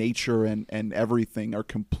laws of nature and everything are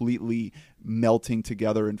completely melting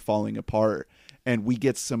together and falling apart. And we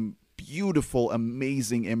get some beautiful,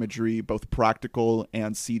 amazing imagery, both practical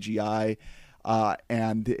and CGI.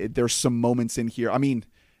 And there's some moments in here. I mean,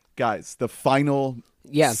 guys, the final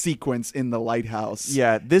sequence in the lighthouse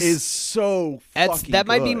this is so fucking that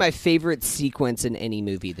might be good. my favorite sequence in any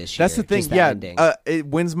movie this year. That's the thing. just that ending. It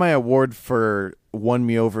wins my award for won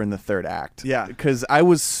me over in the third act. Yeah. Because I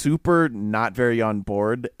was super not very on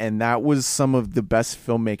board, and that was some of the best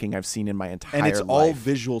filmmaking I've seen in my entire and it's life. all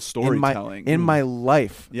visual storytelling in my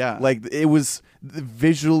life. Yeah. Like, it was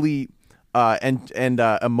visually and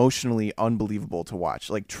emotionally unbelievable to watch.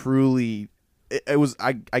 Like, truly, it was.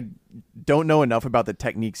 I don't know enough about the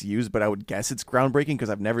techniques used, but I would guess it's groundbreaking because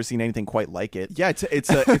I've never seen anything quite like it. Yeah,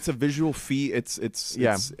 it's a visual feat. It's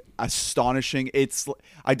astonishing.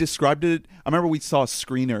 I described it. I remember we saw a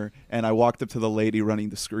screener, and I walked up to the lady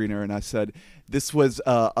running the screener, and I said, "This was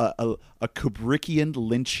a Kubrickian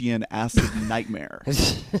Lynchian acid nightmare."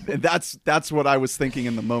 And that's what I was thinking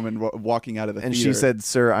in the moment walking out of the And theater. she said,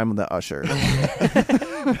 "Sir, I'm the usher.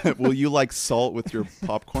 "Will you like salt with your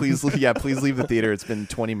popcorn?" Please leave the theater. It's been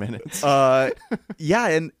 20 minutes." You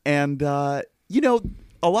know,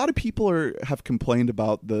 a lot of people have complained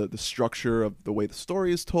about the structure of the way the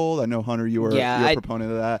story is told. I know, Hunter, you're a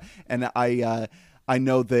proponent of that, and I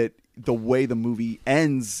know that the way the movie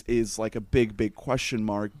ends is like a big question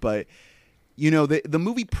mark, but you know, the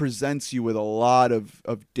movie presents you with a lot of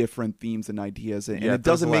different themes and ideas, and it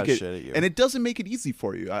doesn't make it easy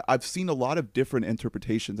for you. I've seen a lot of different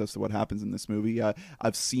interpretations as to what happens in this movie.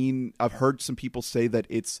 I've heard some people say that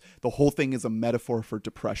the whole thing is a metaphor for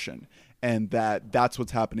depression, and that's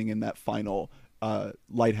what's happening in that final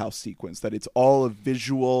lighthouse sequence. That it's all a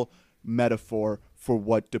visual metaphor for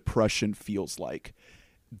what depression feels like.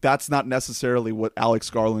 That's not necessarily what Alex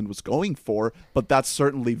Garland was going for, but that's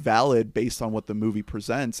certainly valid based on what the movie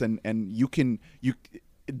presents. And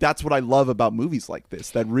that's what I love about movies like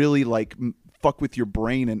this, that really like fuck with your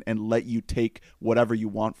brain and let you take whatever you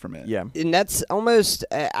want from it. Yeah. And that's almost,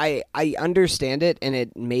 I understand it, and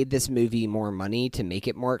it made this movie more money to make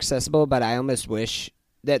it more accessible, but I almost wish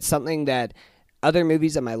that something that other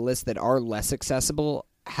movies on my list that are less accessible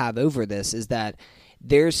have over this is that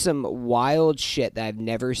there's some wild shit that I've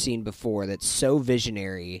never seen before that's so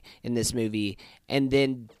visionary in this movie, and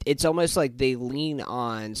then it's almost like they lean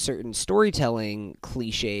on certain storytelling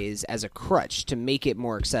cliches as a crutch to make it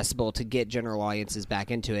more accessible, to get general audiences back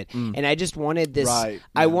into it. And I just wanted this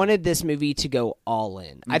I wanted this movie to go all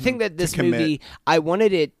in. I think that this movie, I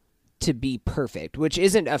wanted it to be perfect, which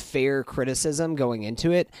isn't a fair criticism going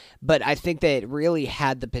into it, but I think that it really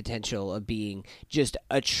had the potential of being just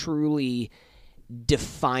a truly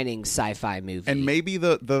defining sci-fi movie. And maybe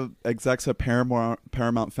the execs at Paramount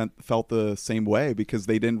felt the same way, because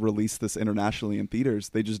they didn't release this internationally in theaters.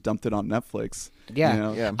 They just dumped it on Netflix. Yeah. You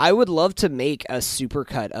know? Yeah. I would love to make a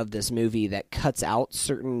supercut of this movie that cuts out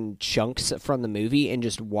certain chunks from the movie and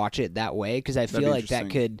just watch it that way, because I feel like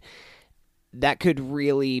that could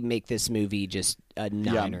really make this movie just a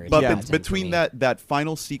 9 or a 10. But between that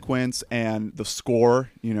final sequence and the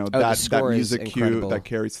score, you know, that music cue that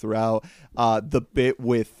carries throughout, the bit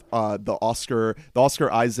with the Oscar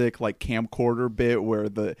Isaac like camcorder bit where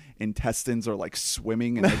the intestines are like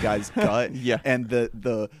swimming in the guy's gut, and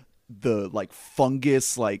the like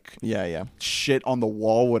fungus like shit on the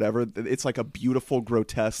wall, whatever, it's like a beautiful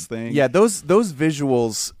grotesque thing. Those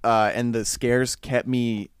visuals and the scares kept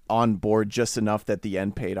me on board just enough that the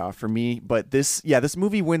end paid off for me. But this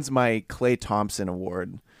movie wins my Klay Thompson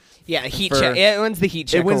award. Yeah, heat check. It wins the heat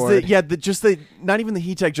check. It wins award. not even the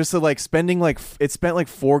heat check, just the like spending like it spent like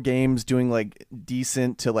 4 games doing like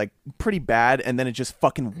decent to like pretty bad, and then it just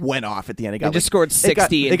fucking went off at the end. It just scored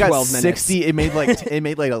 60 in 12 minutes. 60. It made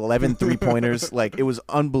like 11 3-pointers. Like, it was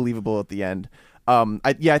unbelievable at the end.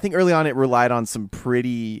 I think early on it relied on some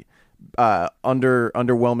pretty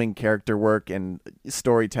underwhelming character work and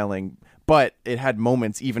storytelling, but it had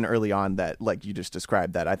moments even early on that, like you just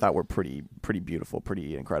described, that I thought were pretty beautiful,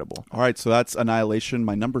 pretty incredible. All right, so that's Annihilation,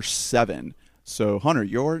 my number 7. So Hunter,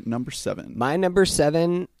 your number 7. My number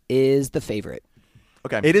 7 is The Favorite.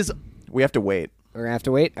 Okay, It is we have to wait. We're gonna have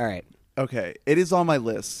to wait. All right. okay. It is on my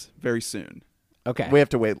list very soon. Okay. We have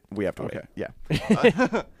to wait. We have to Okay. wait.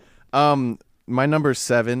 Yeah. My number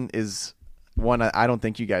 7 is one I don't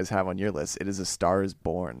think you guys have on your list. It is A Star Is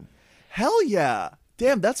Born. Hell yeah!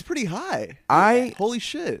 Damn, that's pretty high. Holy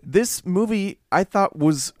shit. This movie I thought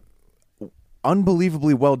was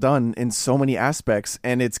unbelievably well done in so many aspects,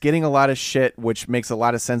 and it's getting a lot of shit, which makes a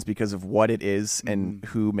lot of sense because of what it is and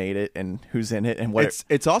who made it and who's in it and what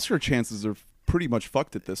Its Oscar chances are pretty much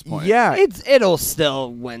fucked at this point. Yeah. It'll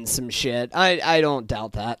still win some shit. I don't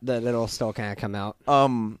doubt that it'll still kind of come out.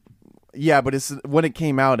 Yeah, but it's when it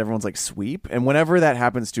came out, everyone's like sweep, and whenever that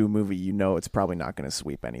happens to a movie, you know it's probably not going to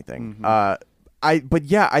sweep anything. But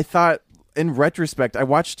yeah, I thought in retrospect,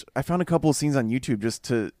 I found a couple of scenes on YouTube just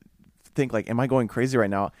to think like, am I going crazy right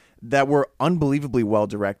now? That were unbelievably well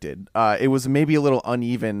directed. It was maybe a little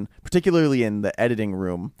uneven, particularly in the editing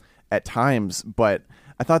room at times, but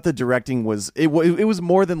I thought the directing was it was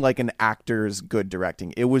more than like an actor's good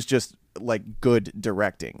directing. It was just like good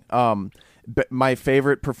directing. But my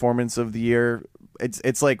favorite performance of the year,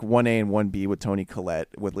 it's like 1A and 1B with Toni Collette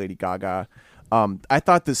with Lady Gaga. I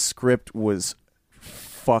thought the script was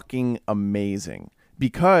fucking amazing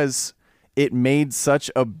because it made such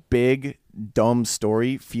a big dumb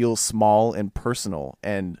story feel small and personal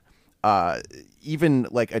and even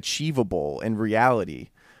like achievable in reality,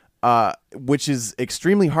 which is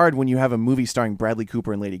extremely hard when you have a movie starring Bradley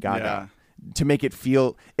Cooper and Lady Gaga. To make it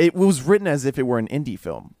feel, it was written as if it were an indie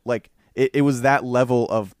film. Like it was that level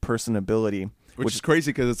of personability, which is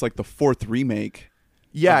crazy because it's like the 4th remake.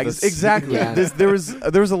 Yeah, of this- exactly. Yeah. There was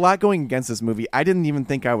a lot going against this movie. I didn't even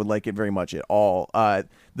think I would like it very much at all.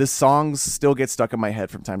 The songs still get stuck in my head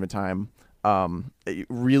from time to time.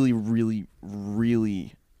 Really, really,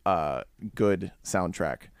 really good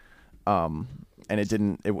soundtrack.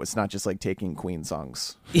 And it was not just like taking Queen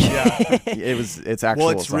songs. Yeah. It's actual Well,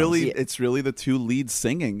 it's songs. it's really the two leads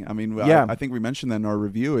singing. I mean, Yeah. I think we mentioned that in our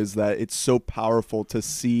review is that it's so powerful to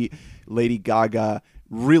see Lady Gaga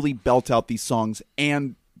really belt out these songs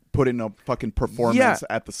and put in a fucking performance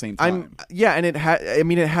at the same time. And it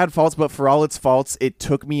had faults, but for all its faults, it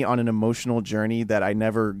took me on an emotional journey that I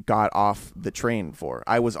never got off the train for.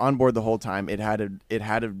 I was on board the whole time. It had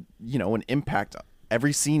an impact.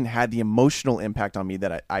 Every scene had the emotional impact on me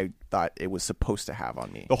that I thought it was supposed to have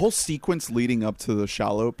on me. The whole sequence leading up to the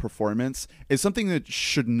Shallow performance is something that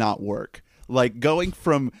should not work. Like going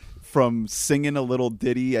from singing a little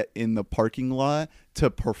ditty in the parking lot to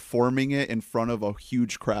performing it in front of a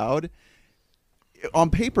huge crowd. On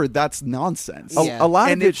paper, that's nonsense. Yeah. A lot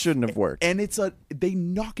And of it shouldn't have worked. And they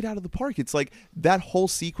knock it out of the park. It's like that whole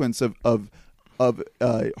sequence of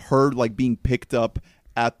her like being picked up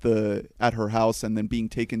at her house and then being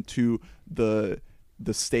taken to the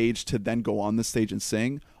stage to then go on the stage and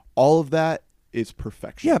sing. All of that is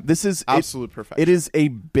perfection. Yeah, this is absolute perfection. It is a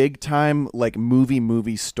big time like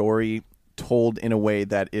movie story told in a way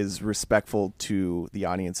that is respectful to the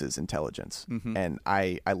audience's intelligence, and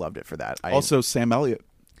I loved it for that. Also, Sam Elliott.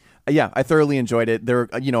 Yeah, I thoroughly enjoyed it. There were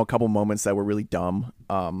a couple moments that were really dumb,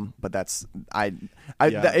 but that's the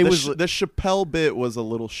Chappelle bit was a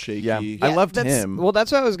little shaky. Yeah. I loved him. Well,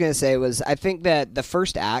 that's what I was going to say was I think that the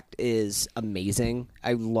first act is amazing.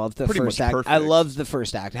 I love the Pretty first much act. perfect. I love the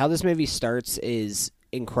first act. How this movie starts is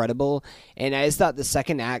incredible, and I just thought the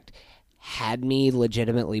second act had me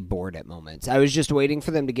legitimately bored at moments. I was just waiting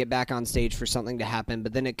for them to get back on stage for something to happen,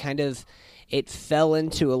 but then it fell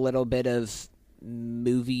into a little bit of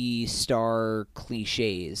movie star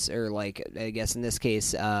cliches, or like I guess in this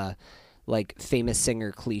case like famous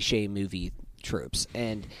singer cliche movie tropes,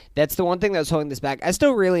 and that's the one thing that was holding this back. I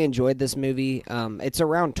still really enjoyed this movie. It's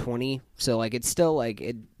around 20, so like it's still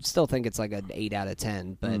like still think it's like an 8 out of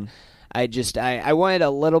 10, but I wanted a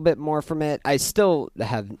little bit more from it.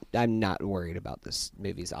 I'm not worried about this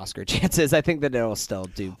movie's Oscar chances. I think that it'll still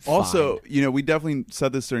do fine. Also, we definitely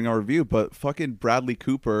said this during our review, but fucking Bradley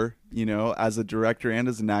Cooper, as a director and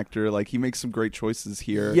as an actor, like he makes some great choices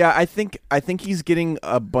here. Yeah, I think he's getting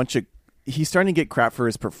a bunch of he's starting to get crap for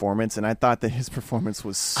his performance, and I thought that his performance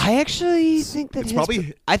was. I actually think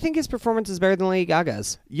that I think his performance is better than Lady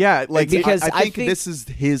Gaga's. Yeah, like because I think this is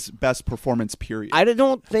his best performance. Period. I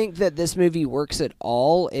don't think that this movie works at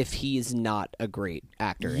all if he's not a great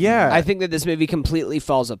actor. Yeah. I think that this movie completely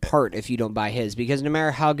falls apart if you don't buy his, because no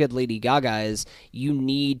matter how good Lady Gaga is, you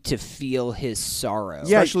need to feel his sorrow.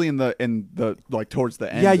 Yeah. Especially in the like towards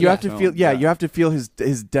the end. Yeah, of you the have to film. feel. Yeah, you have to feel his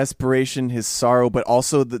desperation, his sorrow, but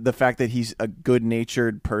also the fact that he's a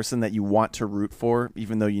good-natured person that you want to root for,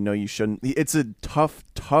 even though you know you shouldn't. It's a tough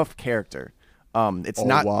character. It's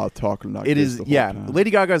not. Wow, talking like It this is. the whole Yeah, time.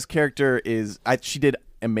 Lady Gaga's character is. She did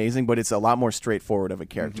amazing, but it's a lot more straightforward of a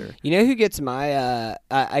character. You know who gets my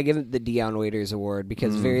I give it the Dion Waiters Award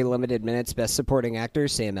because very limited minutes, best supporting actor,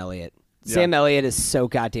 Sam Elliott. Yeah. Sam Elliott is so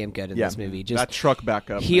goddamn good in Yeah. this movie. Just that truck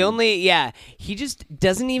back up. he man. he just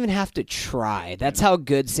doesn't even have to try. That's how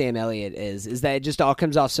good Sam Elliott is that it just all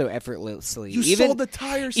comes off so effortlessly. You even, sold the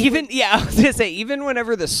tires. Even I was gonna say, even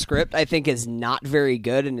whenever the script I think is not very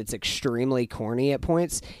good and it's extremely corny at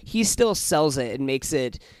points, he still sells it and makes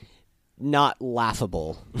it not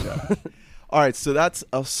laughable. All right, so that's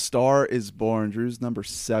A Star Is Born. Drew's number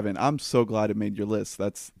 7. I'm so glad it made your list.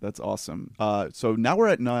 That's awesome. So now we're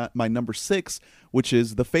at my number 6, which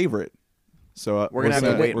is The Favorite. So We're gonna have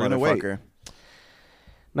to wait, We're gonna wait. motherfucker.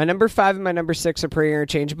 My number 5 and my number 6 are pretty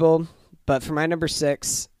interchangeable, but for my number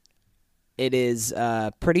 6, it is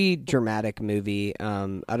a pretty dramatic movie. I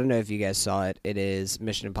don't know if you guys saw it. It is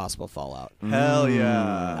Mission Impossible Fallout. Hell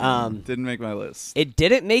yeah. Um, Didn't make my list. It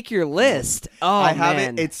didn't make your list. Oh, I have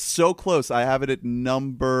man. it. It's so close. I have it at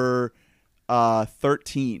number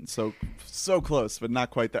 13. So close, but not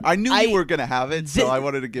quite there. I knew you were gonna have it, so I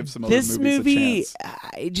wanted to give some other This movies movie, a chance.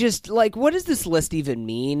 I just like, what does this list even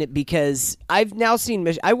mean? Because I've now seen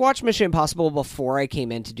I watched Mission Impossible before I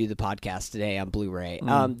came in to do the podcast today on Blu-ray.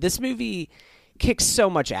 This movie kicks so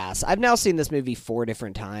much ass. I've now seen this movie 4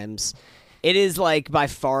 different times. It is like by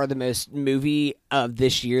far the most movie of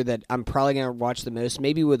this year that I'm probably going to watch the most,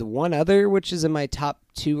 maybe with one other, which is in my top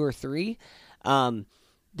 2 or 3.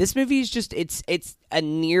 This movie is just, it's a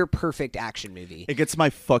near perfect action movie. It gets my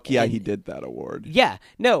fuck yeah, he did that award. Yeah,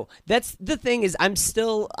 no, that's the thing is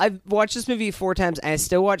I've watched this movie 4 times and I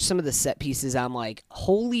still watch some of the set pieces. I'm like,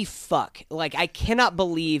 holy fuck. Like, I cannot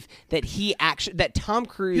believe that that Tom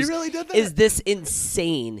Cruise He really did that? is this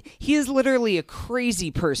insane. He is literally a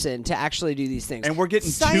crazy person to actually do these things. And we're getting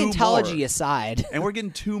 2 Scientology more. aside. And we're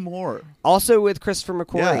getting 2 more. Also with Christopher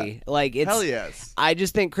McQuarrie. Yeah. Like, it's Hell yes. I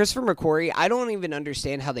just think Christopher McQuarrie, I don't even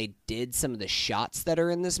understand how they did some of the shots that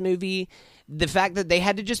are in this movie. The fact that they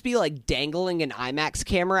had to just be like dangling an IMAX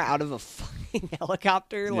camera out of a fucking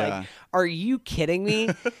helicopter. Yeah. Like, are you kidding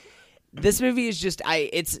me? This movie is just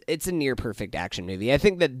it's a near perfect action movie. I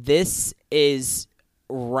think that this is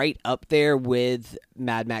right up there with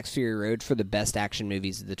Mad Max Fury Road for the best action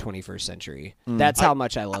movies of the 21st century. That's how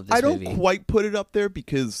much I love this movie. I don't quite put it up there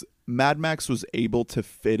because Mad Max was able to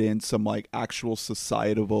fit in some like actual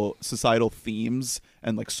societal themes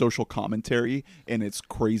and like social commentary in its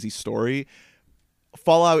crazy story.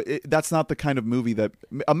 Fallout, that's not the kind of movie that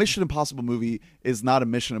a Mission Impossible movie is. Not a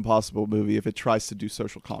Mission Impossible movie if it tries to do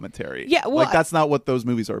social commentary. Yeah, well, like that's not what those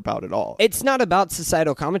movies are about at all. It's not about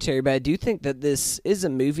societal commentary, but I do think that this is a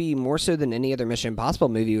movie more so than any other Mission Impossible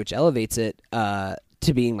movie, which elevates it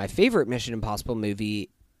to being my favorite Mission Impossible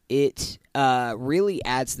movie. It really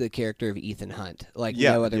adds to the character of Ethan Hunt like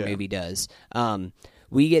no other movie does.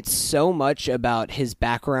 We get so much about his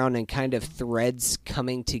background and kind of threads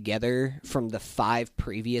coming together from the 5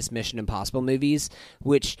 previous Mission Impossible movies,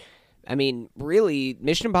 which, I mean, really,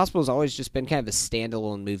 Mission Impossible has always just been kind of a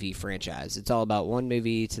standalone movie franchise. It's all about one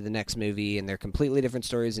movie to the next movie, and they're completely different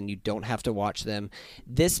stories, and you don't have to watch them.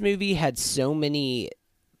 This movie had so many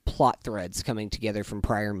plot threads coming together from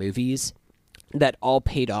prior movies that all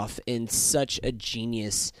paid off in such a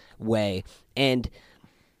genius way. And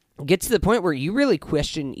gets to the point where you really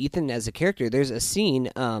question Ethan as a character. There's a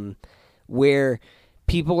scene where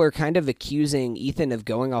people are kind of accusing Ethan of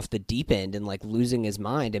going off the deep end and like losing his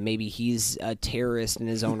mind, and maybe he's a terrorist in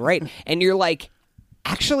his own right. And you're like,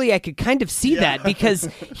 actually, I could kind of see that because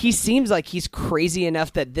he seems like he's crazy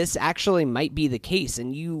enough that this actually might be the case.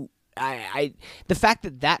 And the fact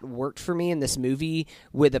that worked for me in this movie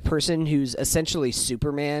with a person who's essentially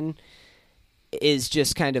Superman is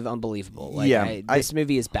just kind of unbelievable. Like, this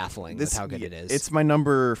movie is baffling with how good it is. It's my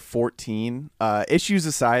number 14. Issues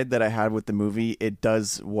aside that I had with the movie, it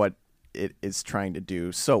does what it is trying to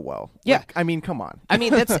do so well. Yeah. Like, I mean, come on. I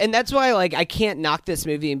mean, that's why like I can't knock this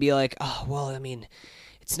movie and be like, oh well, I mean,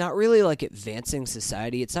 it's not really like advancing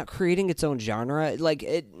society. It's not creating its own genre. Like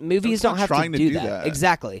movies It's not don't have trying to to do do that. that.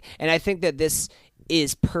 Exactly. And I think that this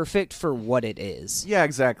is perfect for what it is. Yeah,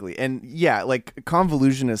 exactly. And yeah, like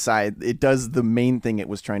convolution aside, it does the main thing it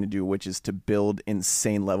was trying to do, which is to build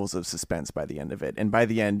insane levels of suspense by the end of it. And by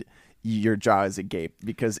the end, your jaw is agape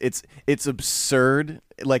because it's absurd.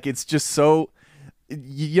 Like it's just so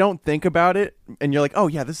you don't think about it and you're like, oh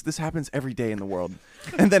yeah, this happens every day in the world.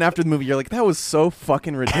 And then after the movie, you're like, that was so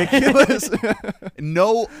fucking ridiculous. In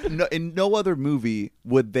no other movie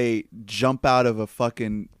would they jump out of a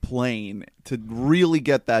fucking plane to really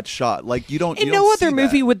get that shot. Like you don't. In you no don't other see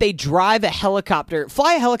movie that. would they fly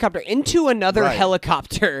a helicopter into another Right.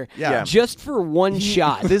 helicopter Yeah. just for one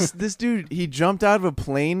shot. This dude, he jumped out of a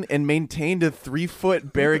plane and maintained a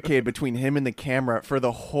 3-foot barricade between him and the camera for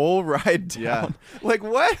the whole ride down. Yeah. Like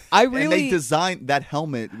what? I And they really designed that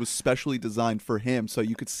helmet was specially designed for him, so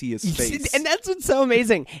you could see his face. And that's what's so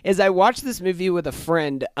amazing is I watched this movie with a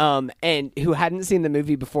friend and who hadn't seen the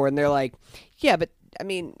movie before, and they're like, yeah, but I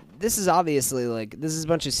mean, this is obviously like this is a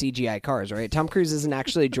bunch of CGI cars, right? Tom Cruise isn't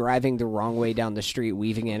actually driving the wrong way down the street,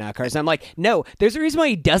 weaving in and out cars. And I'm like, no, there's a reason why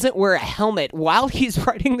he doesn't wear a helmet while he's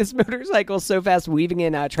riding this motorcycle so fast, weaving in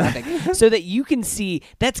and out of traffic, so that you can see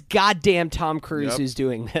that's goddamn Tom Cruise Yep. who's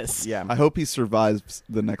doing this. Yeah. I hope he survives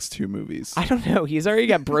the next 2 movies. I don't know. He's already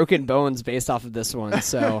got broken bones based off of this one,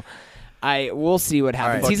 so we'll see what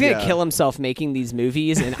happens. right. He's gonna Yeah. kill himself making these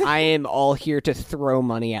movies, and I am all here to throw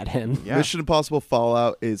money at him. Yeah. Mission Impossible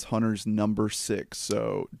Fallout is Hunter's number 6.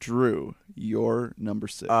 So, Drew, your number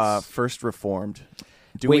 6. First Reformed.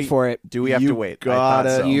 Wait for it. Do we have You to wait? I Gotta,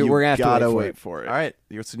 thought so. we're gonna have to gotta wait for wait it. for it. All right.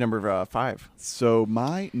 What's number 5? So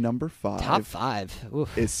my number 5 Top 5.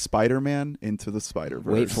 Oof. is Spider-Man Into the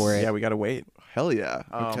Spider-Verse. Wait for it. Yeah, we got to wait. Hell yeah.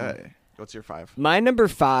 Okay. What's your 5? My number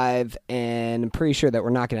 5, and I'm pretty sure that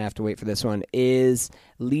we're not gonna have to wait for this one, is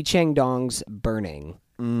Lee Chang-dong's Burning.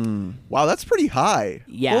 Wow, that's pretty high.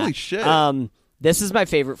 Yeah. Holy shit. This is my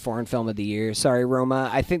favorite foreign film of the year. Sorry,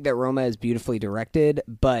 Roma. I think that Roma is beautifully directed,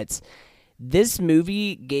 but this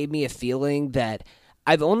movie gave me a feeling that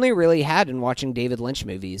I've only really had in watching David Lynch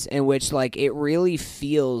movies, in which like it really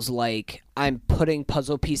feels like I'm putting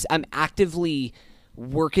puzzle pieces. I'm actively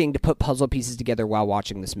working to put puzzle pieces together while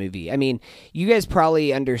watching this movie. I mean, you guys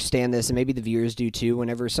probably understand this, and maybe the viewers do too.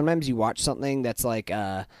 Whenever sometimes you watch something that's like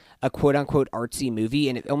a quote unquote artsy movie,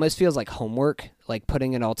 and it almost feels like homework, like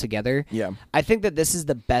putting it all together. Yeah. I think that this is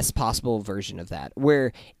the best possible version of that,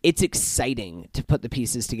 where it's exciting to put the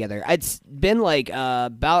pieces together. It's been like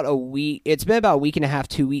about a week. It's been about a week and a half,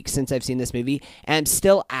 2 weeks since I've seen this movie, and I'm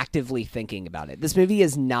still actively thinking about it. This movie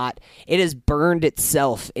is not. It has burned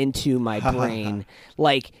itself into my brain,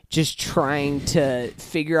 like just trying to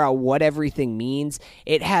figure out what everything means.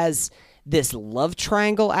 It has this love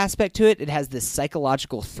triangle aspect to it. It has this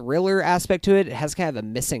psychological thriller aspect to it. It has kind of a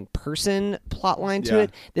missing person plot line to Yeah.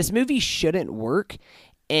 it. This movie shouldn't work,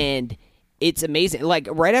 and it's amazing. Like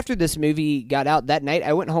right after this movie got out that night,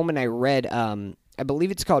 I went home and I read I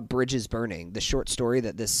believe it's called Bridges Burning, the short story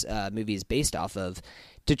that this movie is based off of,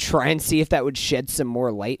 to try and see if that would shed some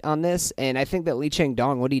more light on this. And I think that Lee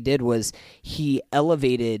Chang-dong, what he did was he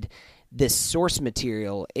elevated this source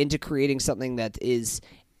material into creating something that is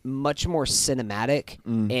much more cinematic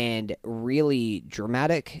and really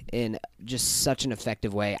dramatic in just such an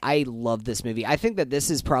effective way. I love this movie. I think that this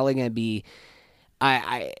is probably going to be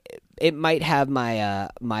it might have my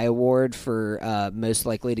my award for most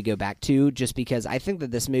likely to go back to, just because I think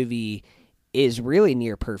that this movie is really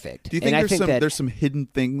near perfect. Do you think And there's I think there's some hidden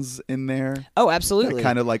things in there oh, that absolutely.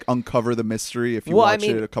 kind of like uncover the mystery if you Well, I watch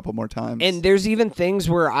mean, it a couple more times? And there's even things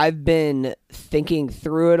where I've been thinking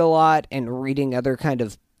through it a lot and reading other kind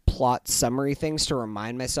of plot summary things to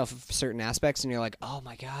remind myself of certain aspects, and you're like, oh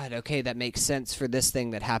my god, okay, that makes sense for this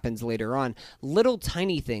thing that happens later on. Little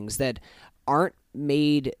tiny things that aren't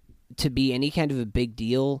made to be any kind of a big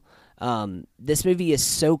deal. This movie is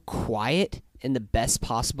so quiet in the best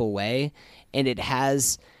possible way, and it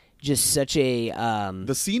has just such a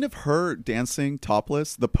the scene of her dancing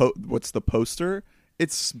topless, what's the poster?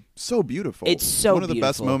 It's so beautiful. It's so one of the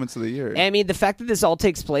best beautiful. moments of the year. I mean, the fact that this all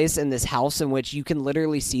takes place in this house in which you can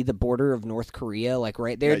literally see the border of North Korea, like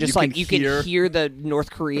right there, Yeah, just you like can you hear- can hear the North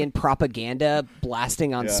Korean propaganda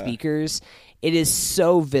blasting on Yeah. speakers. It is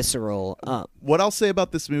so visceral. What I'll say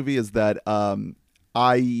about this movie is that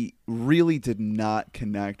I really did not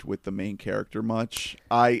connect with the main character much.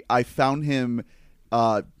 I found him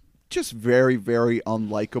just very, very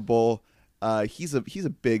unlikable. He's a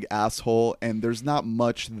big asshole, and there's not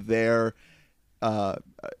much there,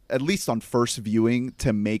 at least on first viewing,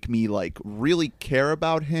 to make me like really care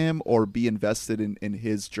about him or be invested in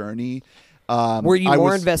his journey. Were you I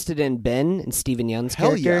more was- invested in Ben and Stephen Yeun's Hell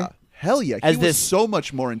character? yeah. Hell yeah. As He was this- so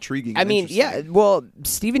much more intriguing. I and mean, interesting. yeah. Well,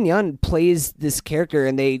 Stephen Yeun plays this character,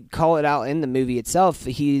 and they call it out in the movie itself.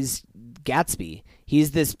 He's Gatsby.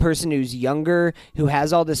 He's this person who's younger, who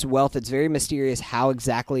has all this wealth. It's very mysterious how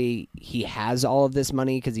exactly he has all of this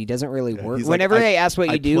money because he doesn't really work. he's like, Whenever they ask what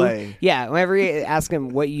I you do, play. yeah. Whenever you ask him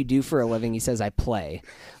what you do for a living, he says, "I play."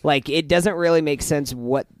 Like it doesn't really make sense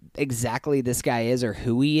what exactly this guy is or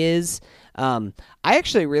who he is. I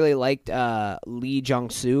actually really liked Lee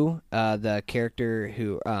Jong-soo, the character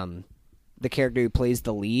who plays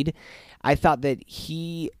the lead. I thought that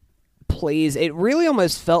he plays it really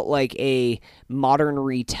almost felt like a modern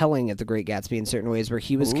retelling of The Great Gatsby in certain ways, where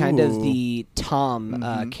he was kind of Ooh. the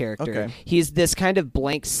Tom character. Okay. He's this kind of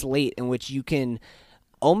blank slate in which you can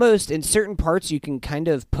almost in certain parts you can kind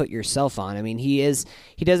of put yourself on. I mean, he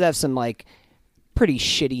does have some like pretty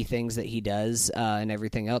shitty things that he does and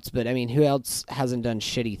everything else, but I mean, who else hasn't done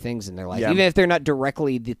shitty things in their life, Yeah. even if they're not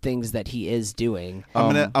directly the things that he is doing?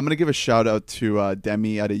 I'm gonna give a shout out to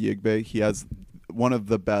Demi Adeyigbe. He has one of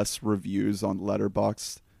the best reviews on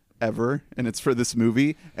Letterboxd ever, and it's for this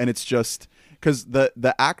movie. And it's just because the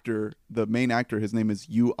main actor, his name is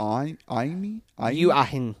Yu Ahin,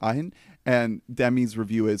 and Demi's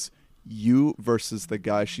review is you versus the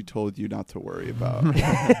guy she told you not to worry about,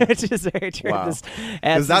 Which is very true. Wow.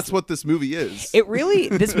 because that's what this movie is.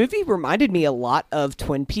 This movie reminded me a lot of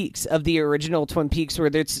Twin Peaks, of the original Twin Peaks, where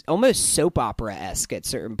it's almost soap opera-esque at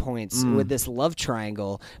certain points with this love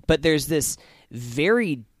triangle, but there's this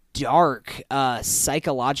very dark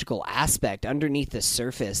psychological aspect underneath the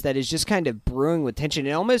surface that is just kind of brewing with tension.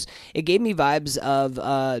 It gave me vibes of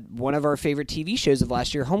one of our favorite TV shows of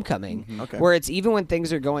last year, Homecoming, Okay. where it's even when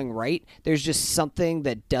things are going right, there's just something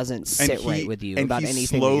that doesn't sit right with you and about he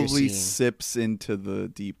anything that you're slowly seeing. sips into the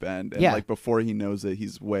deep end, and Yeah. like before he knows it,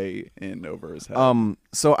 he's way in over his head.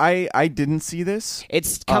 So I didn't see this.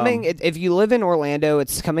 It's coming. If you live in Orlando,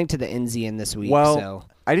 it's coming to the Enzian this week. Well, so.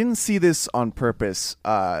 I didn't see this on purpose,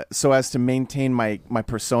 so as to maintain my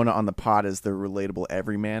persona on the pod as the relatable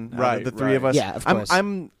everyman. Right, the three right. of us. Yeah, of course.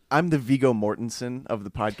 I'm the Viggo Mortensen of the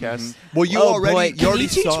podcast. Well, you Oh, already boy. you Can already you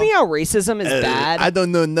teach saw me how racism is bad? I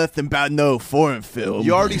don't know nothing about no foreign film.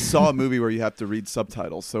 you already saw a movie where you have to read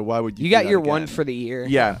subtitles, so why would you? You do got that your again? one for the year.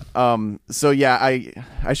 Yeah. So yeah,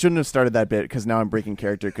 I shouldn't have started that bit because now I'm breaking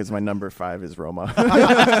character because my number 5 is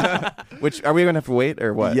Roma. Which are we gonna have to wait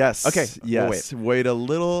or what? Yes. Okay. We'll Yes. Wait a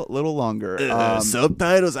little longer.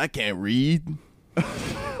 subtitles. I can't read.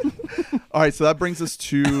 All right. So that brings us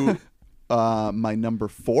to my number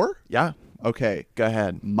 4. Yeah. Okay. Go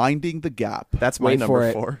ahead. Minding the Gap. That's my Wait number for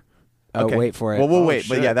it. 4. Oh, Okay. wait for it. Well, we'll Oh, wait.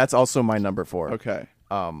 But shit. yeah, that's also my number 4. Okay.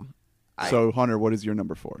 Um. So Hunter, what is your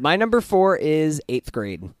number 4? My number 4 is 8th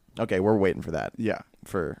grade. Okay, we're waiting for that. Yeah.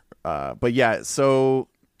 But yeah, so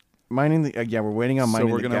minding the yeah, we're waiting on So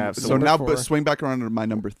minding we're the gonna. gap. So number now, 4. swing back around to my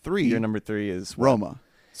number 3. your number 3 is what? Roma.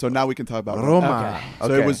 So now we can talk about Roma. Okay.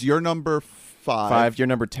 So it was your number 5. 5. Your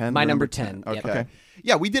number 10. My number 10. Okay. Yep. Okay.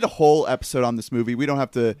 Yeah, we did a whole episode on this movie. We don't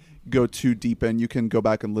have to go too deep in. You can go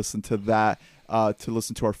back and listen to that to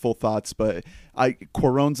listen to our full thoughts. But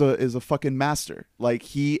Cuarón's is a fucking master. Like,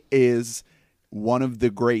 he is one of the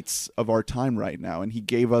greats of our time right now, and he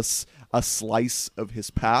gave us a slice of his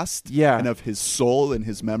past, Yeah. and of his soul and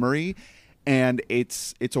his memory. And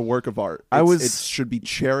it's a work of art. It should be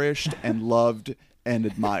cherished and loved and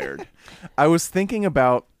admired. I was thinking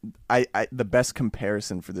about the best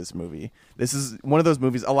comparison for this movie. This is one of those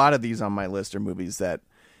movies. A lot of these on my list are movies that,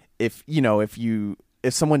 if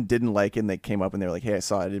someone didn't like it and they came up and they're like, "Hey, I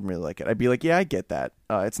saw it, I didn't really like it," I'd be like, "Yeah, I get that.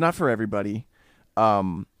 It's not for everybody."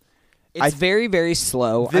 It's very, very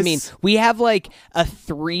slow. I mean, we have like a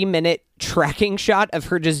 3-minute tracking shot of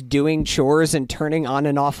her just doing chores and turning on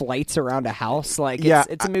and off lights around a house. Like,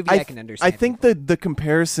 it's a movie I can understand. I think the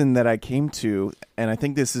comparison that I came to, and I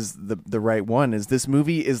think this is the right one, is this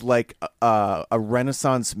movie is like a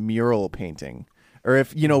Renaissance mural painting. Or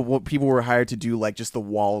if what people were hired to do, like just the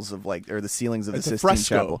walls of or the ceilings of It's the a Sistine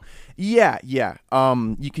fresco. Chapel. Yeah.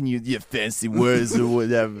 You can use your fancy words or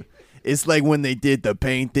whatever. It's like when they did the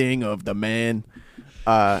painting of the man.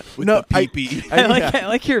 With the pee-pee. I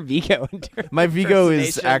like your Vigo. My Vigo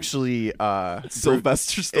is impersonation. actually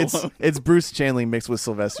Sylvester Stallone. It's Bruce Chanley mixed with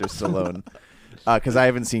Sylvester Stallone. Because I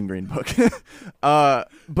haven't seen Green Book.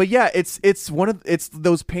 But yeah, it's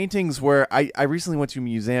those paintings where I recently went to a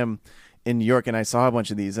museum in New York and I saw a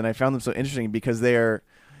bunch of these and I found them so interesting because they're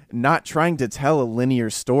not trying to tell a linear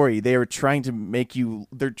story. They are trying to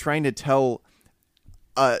they're trying to tell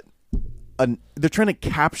they're trying to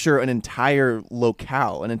capture an entire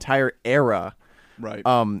locale, an entire era Right.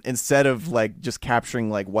 Instead of like just capturing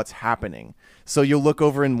like what's happening. So you'll look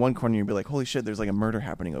over in one corner and you'll be like, holy shit, there's like a murder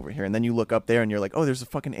happening over here. And then you look up there and you're like, oh, there's a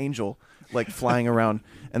fucking angel like flying around.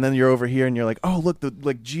 And then you're over here and you're like, oh, look,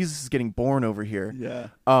 like Jesus is getting born over here. Yeah.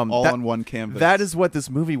 All on one canvas. That is what this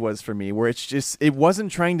movie was for me, where it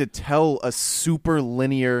wasn't trying to tell a super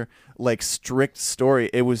linear, like strict story.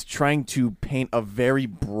 It was trying to paint a very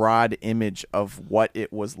broad image of what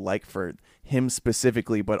it was like for him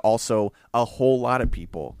specifically, but also a whole lot of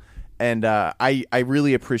people. And I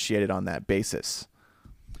really appreciate it on that basis.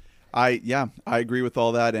 I agree with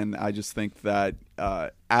all that, and I just think that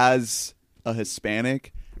as a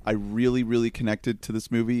Hispanic, I really, really connected to this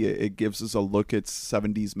movie. It gives us a look at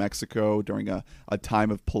 70s Mexico during a time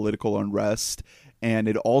of political unrest, and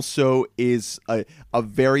it also is a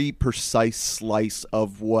very precise slice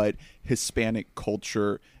of what Hispanic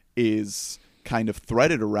culture is kind of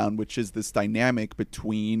threaded around, which is this dynamic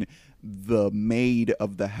between the maid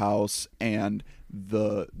of the house and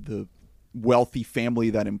the wealthy family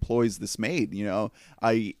that employs this maid. You know,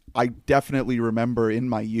 I definitely remember in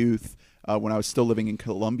my youth when I was still living in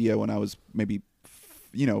Colombia, when I was maybe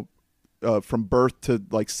from birth to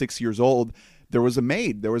like 6 years old, there was a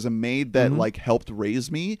maid that like helped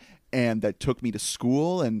raise me and that took me to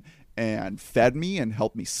school and fed me and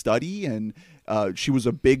helped me study, and she was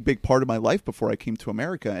a big part of my life before I came to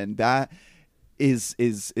America, and that is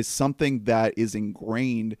something that is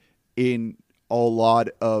ingrained in a lot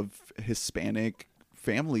of Hispanic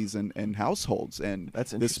families and households. And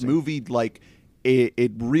that's this movie, like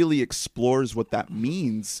it really explores what that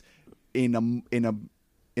means in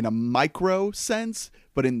a micro sense,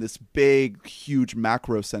 but in this big, huge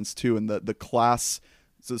macro sense too, and the class,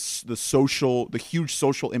 the huge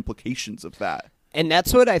social implications of that. And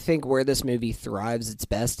that's what I think where this movie thrives its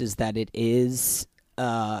best, is that it is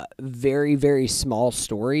a very, very small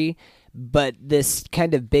story, but this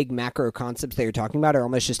kind of big macro concepts that you're talking about are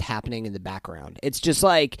almost just happening in the background. It's just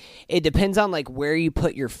like, it depends on like where you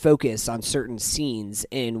put your focus on certain scenes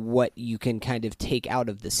and what you can kind of take out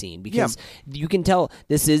of the scene, because you can tell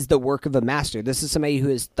this is the work of a master. This is somebody who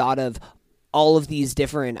has thought of all of these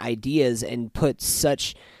different ideas and put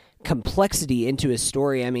such complexity into his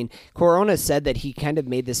story. I mean, Corona said that he kind of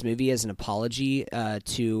made this movie as an apology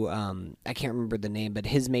to I can't remember the name, but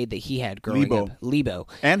his maid that he had growing up, Lebo,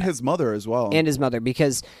 and his mother as well,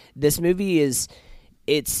 because this movie is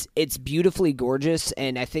it's beautifully gorgeous,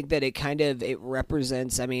 and I think that it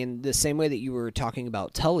represents, I mean, the same way that you were talking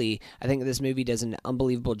about Tully. I think this movie does an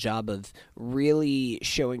unbelievable job of really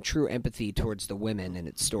showing true empathy towards the women in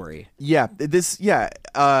its story. It's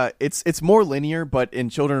more linear, but in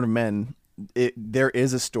Children of Men, there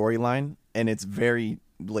is a storyline, and it's very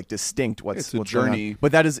like distinct what's journey.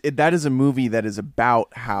 But that is a movie that is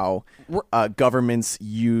about how governments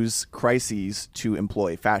use crises to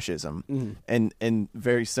employ fascism. And in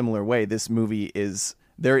very similar way, this movie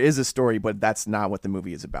there is a story, but that's not what the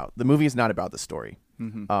movie is about. The movie is not about the story.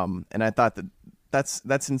 And I thought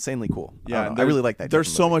that's insanely cool. Yeah, I really like that.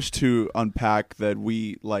 There's so much to unpack that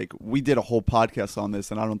we did a whole podcast on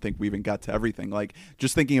this, and I don't think we even got to everything. Like,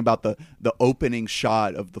 just thinking about the opening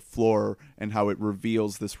shot of the floor and how it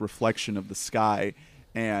reveals this reflection of the sky,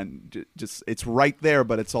 and just it's right there,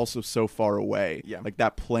 but it's also so far away. Yeah, like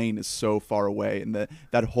that plane is so far away, and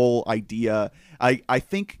that whole idea. I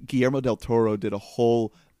think Guillermo del Toro did a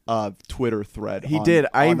whole Twitter thread. He did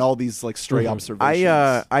on all these like stray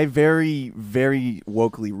observations. I very, very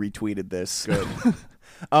wokely retweeted this. Good.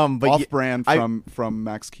 But off-brand from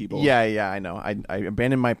Max Keeble. Yeah, I know. I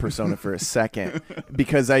abandoned my persona for a second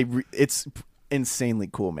because it's insanely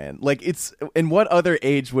cool, man. Like, it's in what other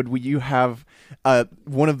age would you have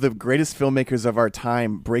one of the greatest filmmakers of our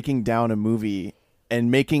time breaking down a movie and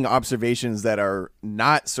making observations that are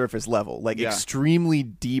not surface level, like extremely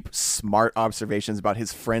deep, smart observations about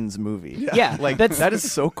his friend's movie. Yeah, like that is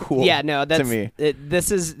so cool. Yeah, no, that's to me.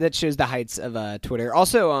 That shows the heights of Twitter.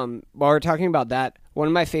 Also, while we're talking about that, one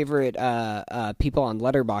of my favorite people on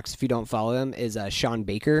Letterboxd, if you don't follow him, is Sean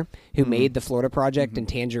Baker, who made the Florida Project and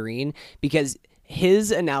Tangerine, because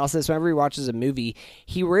his analysis, whenever he watches a movie,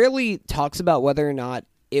 he rarely talks about whether or not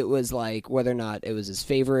it was his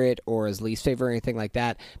favorite or his least favorite or anything like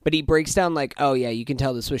that. But he breaks down like, oh yeah, you can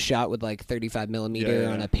tell this was shot with like 35 millimeter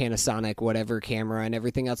on a Panasonic whatever camera and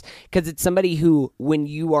everything else. Because it's somebody who, when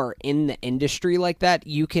you are in the industry like that,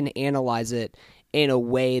 you can analyze it in a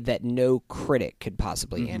way that no critic could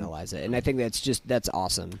possibly analyze it. And I think that's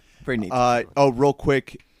awesome. Very neat. Real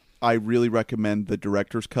quick, I really recommend the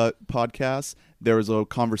Director's Cut podcast. There was a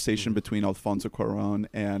conversation between Alfonso Cuarón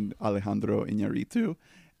and Alejandro Iñárritu,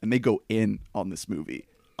 and they go in on this movie.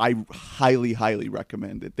 I highly, highly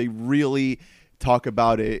recommend it. They really talk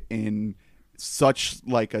about it in such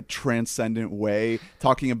like a transcendent way,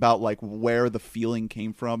 talking about like where the feeling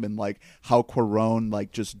came from and like how Cuarón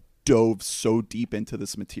like just dove so deep into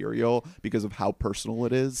this material because of how personal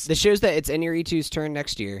it is. This shows that it's Iñárritu's turn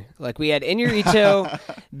next year. Like we had Iñárritu,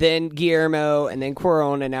 then Guillermo, and then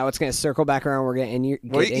Cuarón, and now it's going to circle back around. We're going to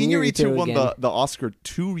Iñárritu won again. the Oscar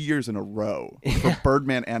 2 years in a row for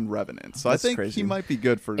Birdman and Revenant, so That's I think crazy. he might be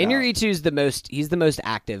good for now. Iñárritu's he's the most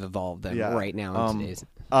active of all of them right now in today's.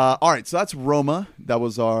 All right, so that's Roma. That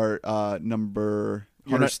was our number.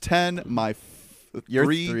 Hunter's 10. My Your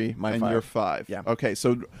 3, 3, my and 5. your 5. Yeah. Okay,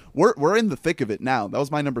 so we're in the thick of it now. That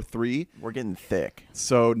was my number 3. We're getting thick.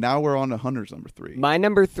 So now we're on to Hunter's number 3. My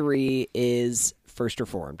number 3 is First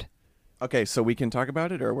Reformed. Okay, so we can talk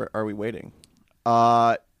about it, or are we waiting?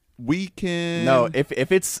 We can No,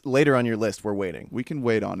 if it's later on your list, we're waiting. we can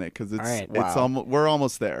wait on it because it's All right. it's we're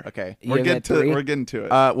almost there. Okay. You We're have getting that 3? we're getting to it.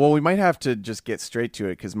 Well, we might have to just get straight to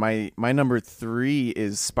it because my number 3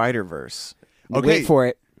 is Spider-Verse. Okay. Wait for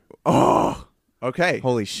it. Oh, Okay.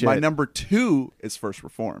 Holy shit. My number 2 is First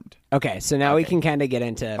Reformed. Okay, so now we can kind of get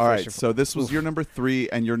into All right. First So this was your number 3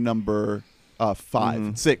 and your number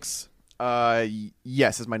 5. 6.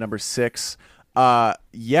 yes, is my number 6.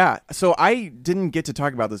 Yeah. So I didn't get to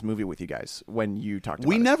talk about this movie with you guys when you talked about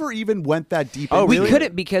We it. never even went that deep. Oh, into We really? it.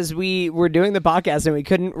 couldn't because we were doing the podcast and we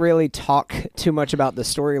couldn't really talk too much about the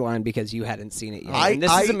storyline because you hadn't seen it yet. And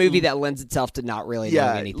this is a movie that lends itself to not really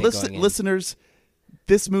knowing anything going in. Listeners,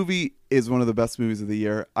 this movie is one of the best movies of the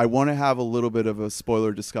year. I want to have a little bit of a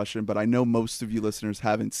spoiler discussion, but I know most of you listeners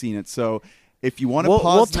haven't seen it. So if you want to We'll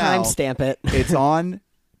pause now, timestamp it. it's on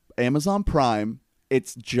Amazon Prime.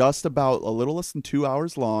 It's just about a little less than 2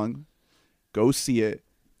 hours long. Go see it.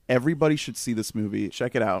 Everybody should see this movie.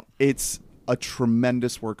 Check it out. It's a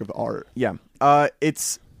tremendous work of art. Yeah. Okay,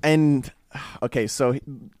 so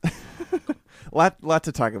lot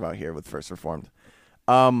to talk about here with First Reformed.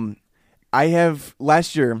 Last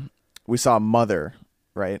year we saw Mother,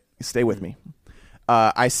 right? Stay with me.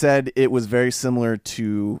 I said it was very similar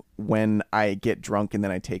to when I get drunk and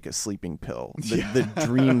then I take a sleeping pill. The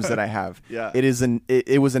dreams that I have. Yeah.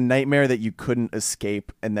 It was a nightmare that you couldn't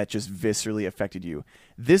escape and that just viscerally affected you.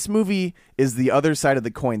 This movie is the other side of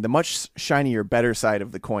the coin, the much shinier, better side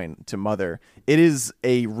of the coin to Mother. It is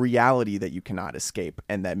a reality that you cannot escape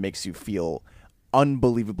and that makes you feel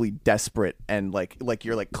unbelievably desperate and like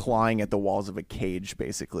you're like clawing at the walls of a cage,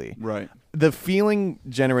 basically. Right. The feeling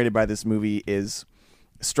generated by this movie is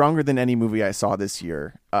stronger than any movie I saw this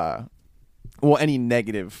year. Any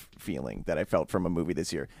negative feeling that I felt from a movie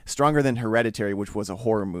this year. Stronger than Hereditary, which was a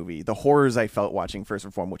horror movie. The horrors I felt watching First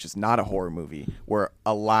Reform, which is not a horror movie, were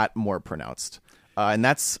a lot more pronounced. And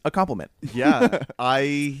that's a compliment. Yeah.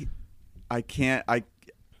 I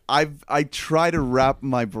try to wrap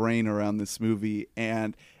my brain around this movie,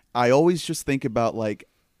 and I always just think about like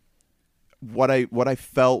what I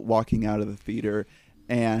felt walking out of the theater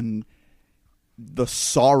and the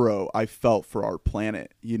sorrow I felt for our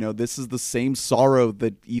planet. You know, this is the same sorrow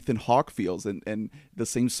that Ethan Hawke feels and the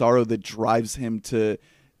same sorrow that drives him to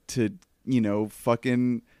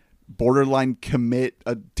fucking borderline commit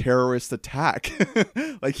a terrorist attack.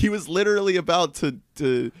 Like he was literally about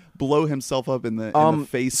to blow himself up in the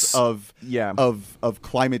face of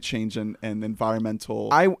climate change and environmental.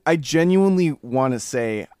 I genuinely want to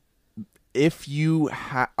say, if you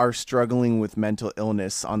are struggling with mental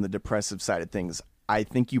illness on the depressive side of things, I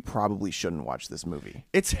think you probably shouldn't watch this movie.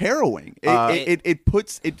 It's harrowing. It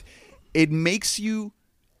makes you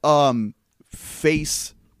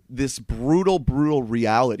face this brutal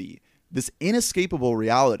reality, this inescapable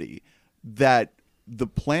reality that the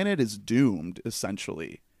planet is doomed,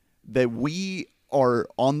 essentially, that we are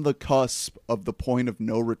on the cusp of the point of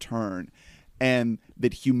no return, and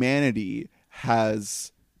that humanity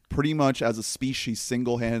has pretty much as a species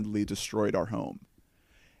single-handedly destroyed our home.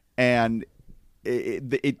 And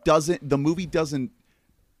the movie doesn't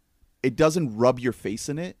rub your face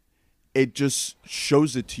in it. It just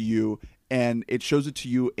shows it to you, and it shows it to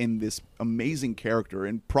you in this amazing character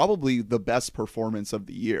and probably the best performance of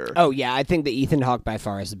the year. Oh yeah, I think that Ethan Hawke by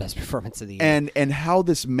far is the best performance of the year. And how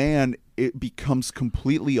this man it becomes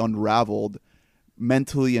completely unraveled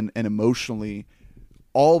mentally and emotionally,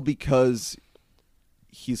 all because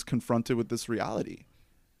he's confronted with this reality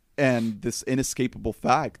and this inescapable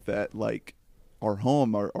fact that like our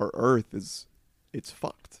home, our earth it's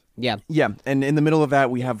fucked. Yeah. Yeah, and in the middle of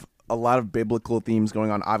that, we have a lot of biblical themes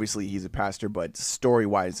going on. Obviously, he's a pastor, but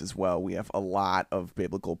story-wise as well, we have a lot of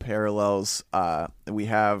biblical parallels. We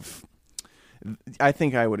have, I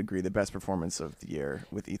think I would agree, the best performance of the year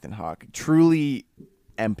with Ethan Hawke. Truly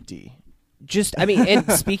empty just, I mean,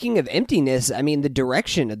 and speaking of emptiness, I mean, the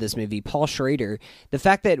direction of this movie, Paul Schrader, the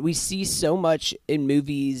fact that we see so much in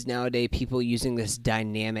movies nowadays, people using this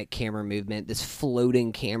dynamic camera movement, this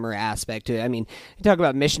floating camera aspect to it. I mean, you talk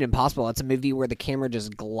about Mission Impossible, it's a movie where the camera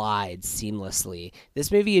just glides seamlessly.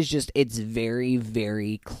 This movie is just, it's very,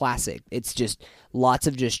 very classic. It's just lots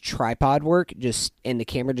of just tripod work, and the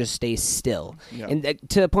camera just stays still. Yeah. And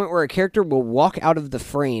to the point where a character will walk out of the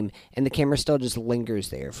frame and the camera still just lingers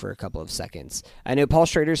there for a couple of seconds. I know Paul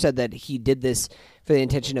Schrader said that he did this for the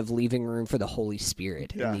intention of leaving room for the Holy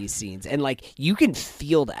Spirit in these scenes. And like, you can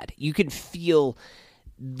feel that. You can feel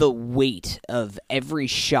the weight of every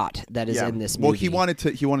shot that is in this movie. Well,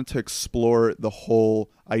 he wanted to explore the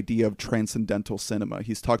whole idea of transcendental cinema.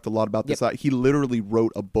 He's talked a lot about this. He literally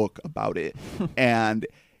wrote a book about it. And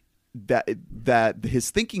that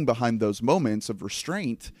his thinking behind those moments of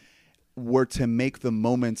restraint were to make the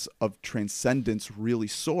moments of transcendence really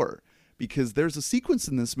soar. Because there's a sequence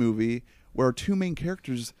in this movie where our two main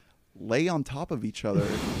characters lay on top of each other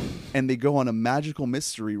and they go on a magical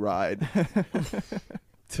mystery ride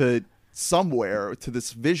to somewhere, to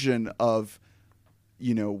this vision of,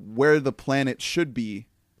 you know, where the planet should be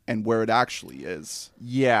and where it actually is.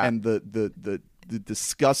 Yeah. And the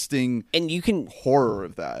disgusting and you can horror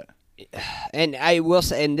of that. And I will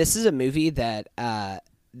say, and this is a movie that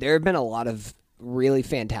there have been a lot of really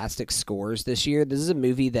fantastic scores this year. This is a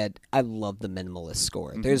movie that I love the minimalist score.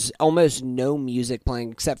 Mm-hmm. There's almost no music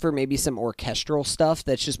playing except for maybe some orchestral stuff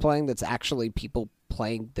that's just playing that's actually people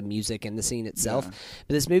playing the music in the scene itself. Yeah.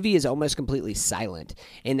 But this movie is almost completely silent.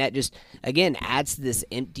 And that just, again, adds to this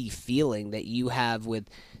empty feeling that you have with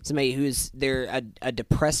somebody who's a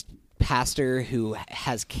depressed pastor who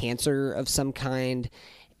has cancer of some kind,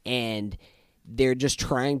 and they're just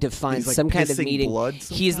trying to find some kind of meeting.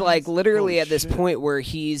 He's like literally at this point where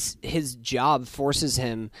his job forces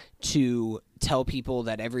him to tell people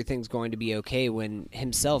that everything's going to be okay when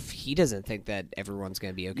himself, he doesn't think that everyone's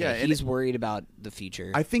going to be okay. Yeah, he's worried about the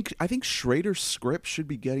future. I think Schrader's script should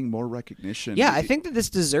be getting more recognition. Yeah, I think that this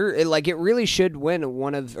it really should win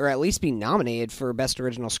or at least be nominated for Best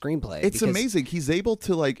Original Screenplay. It's amazing. He's able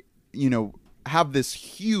to have this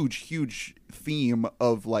huge theme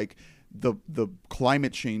of like the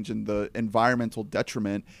climate change and the environmental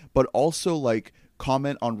detriment, but also like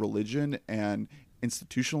comment on religion and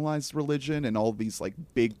institutionalized religion and all these like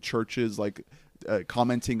big churches like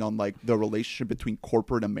commenting on like the relationship between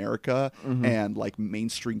corporate America and like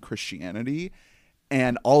mainstream Christianity,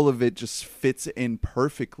 and all of it just fits in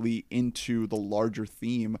perfectly into the larger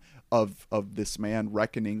theme of this man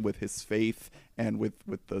reckoning with his faith and with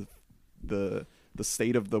the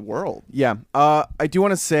state of the world. Yeah. I do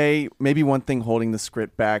want to say maybe one thing holding the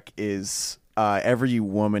script back is every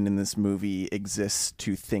woman in this movie exists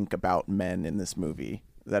to think about men in this movie.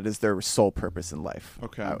 That is their sole purpose in life.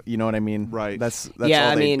 Okay. You know what I mean? Right. That's yeah,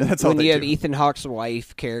 all I mean, that's all when they you have do. Ethan Hawke's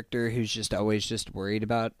wife character who's just always just worried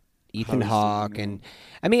about Ethan Hawke, and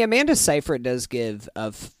I mean Amanda Seyfried does give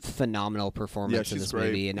a phenomenal performance in this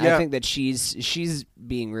movie, and I think that she's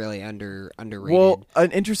being really underrated. Well,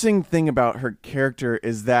 an interesting thing about her character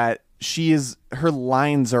is that her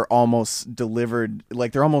lines are almost delivered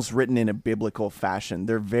like they're almost written in a biblical fashion.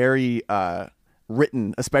 They're very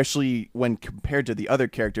written, especially when compared to the other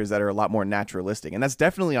characters that are a lot more naturalistic, and that's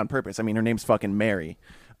definitely on purpose. I mean, her name's fucking Mary.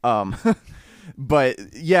 But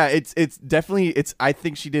yeah, it's definitely I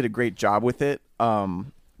think she did a great job with it.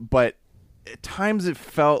 But at times it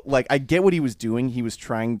felt like I get what he was doing. He was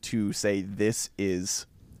trying to say this is,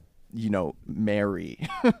 Mary.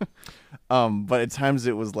 But at times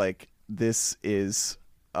it was like this is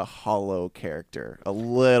a hollow character a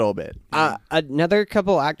little bit. Another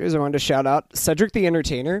couple actors I wanted to shout out. Cedric the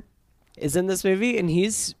Entertainer is in this movie, and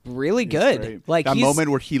he's really good. Great. Like that moment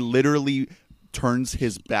where he literally turns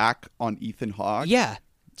his back on Ethan Hawke. Yeah.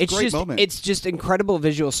 It's a great moment. It's just incredible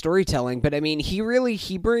visual storytelling, but I mean,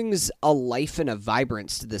 he brings a life and a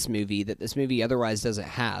vibrance to this movie that this movie otherwise doesn't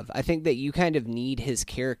have. I think that you kind of need his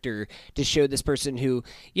character to show this person who,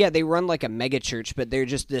 they run like a mega church, but they're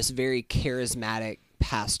just this very charismatic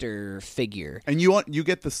pastor figure. And you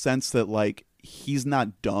get the sense that like he's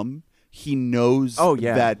not dumb. He knows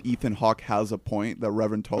that Ethan Hawke has a point, that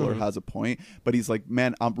Reverend Toller has a point, but he's like,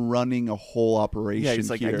 man, I'm running a whole operation he's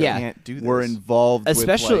like, here. I can't do this. We're involved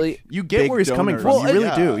especially, with, like, you get where he's coming from. Well, you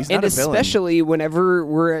really do. He's not a villain. Especially whenever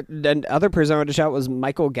we're at another person I wanted to shout was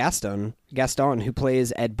Michael Gaston, who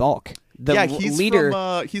plays Ed Balk. He's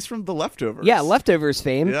leader. He's from The Leftovers. Yeah, Leftovers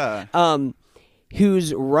fame. Yeah.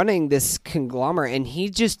 who's running this conglomerate, and he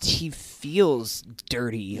feels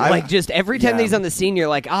dirty. Like, just every time that he's on the scene, you're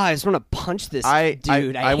like, I just want to punch this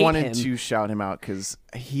dude. I hate wanted him. to shout him out because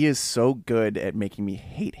he is so good at making me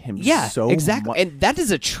hate him so exactly. much. And that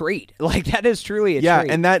is a trait. Like, that is truly a trait. Yeah,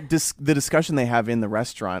 and that the discussion they have in the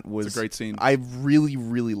restaurant was a great scene. I really,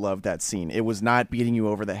 really loved that scene. It was not beating you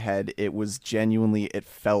over the head. It was genuinely, it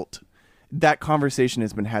felt... That conversation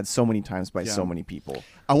has been had so many times by so many people.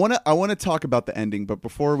 I want to talk about the ending, but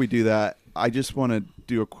before we do that, I just want to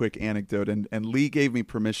do a quick anecdote. And Lee gave me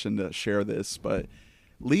permission to share this, but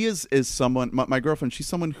Lee is someone, my girlfriend. She's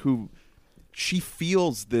someone who she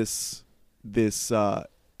feels this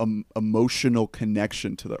emotional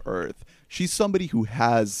connection to the earth. She's somebody who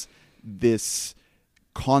has this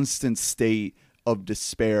constant state of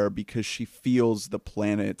despair because she feels the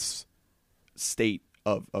planet's state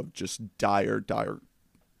of just dire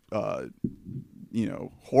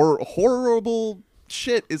horrible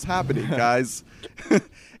shit is happening, guys.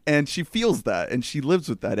 And she feels that, and she lives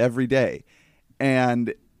with that every day.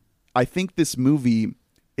 And I think this movie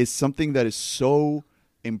is something that is so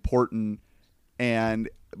important, and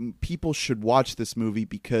people should watch this movie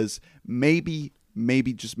because maybe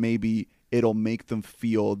just maybe it'll make them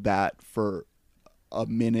feel that for a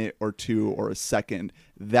minute or two or a second,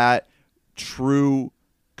 that true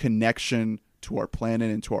connection to our planet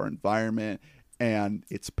and to our environment and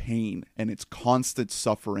its pain and its constant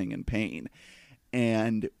suffering and pain.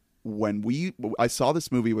 And when I saw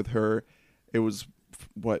this movie with her, it was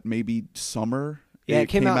maybe summer. Yeah, it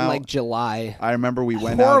came out in like July. I remember we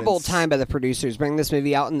went horrible out time by the producers bringing this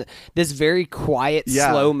movie out in this very quiet,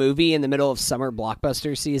 slow movie in the middle of summer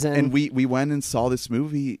blockbuster season. And we went and saw this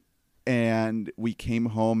movie. And we came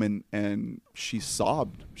home and she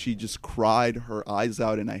sobbed. She just cried her eyes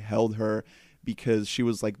out, and I held her because she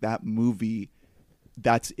was like, that movie,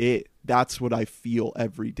 that's it. That's what I feel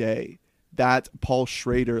every day. That Paul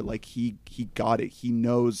Schrader, like he got it. He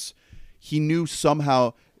knew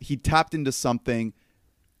somehow he tapped into something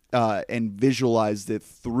and visualized it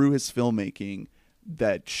through his filmmaking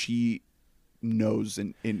that she knows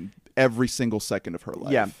in every single second of her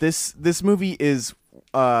life. Yeah, this movie is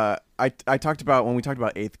I talked about when we talked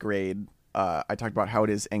about 8th grade, I talked about how it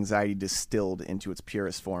is anxiety distilled into its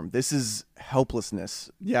purest form. This is helplessness,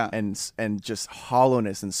 and just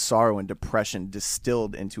hollowness and sorrow and depression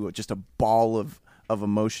distilled into just a ball of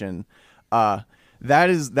emotion.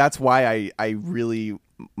 That's why I really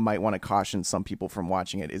might want to caution some people from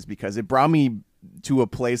watching it, is because it brought me to a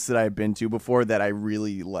place that I've been to before that I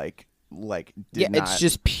really it's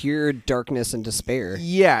just pure darkness and despair.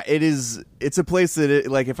 Yeah, it is. It's a place that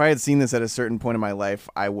if I had seen this at a certain point in my life,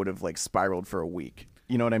 I would have spiraled for a week.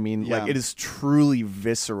 You know what I mean? Yeah. It is truly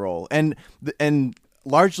visceral, and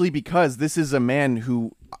largely because this is a man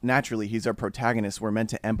who naturally he's our protagonist. We're meant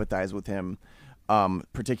to empathize with him,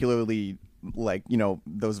 particularly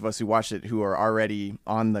those of us who watched it who are already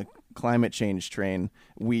on the climate change train.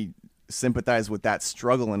 We sympathize with that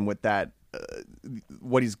struggle and with that.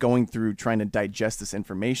 What he's going through trying to digest this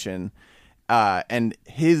information, and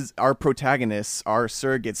our protagonist, our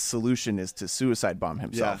surrogate's solution is to suicide bomb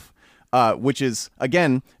himself, which is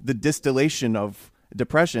again the distillation of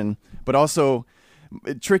depression, but also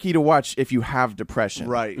tricky to watch if you have depression.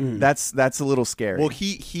 Right. That's a little scary. Well,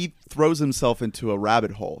 he throws himself into a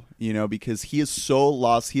rabbit hole, because he is so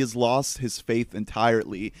lost. He has lost his faith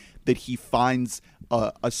entirely that he finds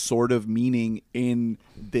a sort of meaning in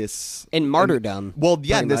this martyrdom.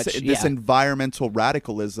 This environmental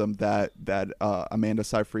radicalism that Amanda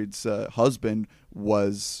Seyfried's husband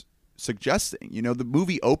was suggesting. The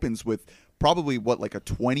movie opens with probably a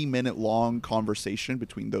 20-minute long conversation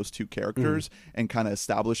between those two characters and kind of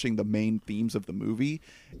establishing the main themes of the movie,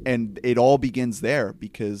 and it all begins there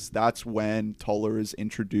because that's when Tuller is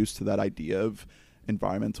introduced to that idea of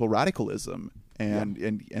environmental radicalism, and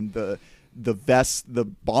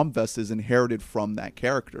the bomb vest is inherited from that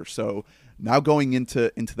character. So now going into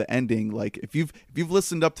the ending, if you've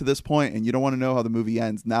listened up to this point and you don't want to know how the movie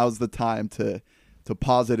ends, now's the time to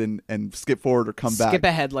pause it and skip forward or come back. Skip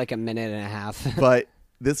ahead like a minute and a half. But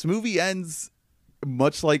this movie ends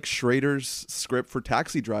much like Schrader's script for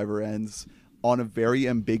Taxi Driver ends, on a very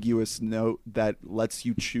ambiguous note that lets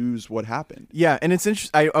you choose what happened. Yeah, and it's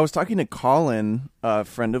interesting. I was talking to Colin, a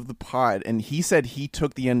friend of the pod, and he said he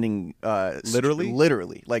took the ending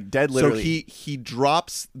literally, like dead literally. So he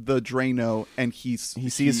drops the Drano and he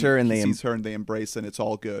sees her and they embrace, and it's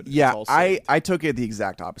all good. Yeah, all I took it the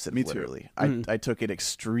exact opposite. Me of literally. too. I took it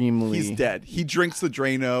extremely. He's dead. He drinks the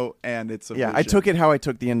Drano and it's a vision. I took it how I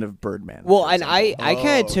took the end of Birdman. Well, and I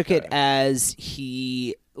kind of took it as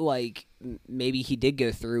he maybe he did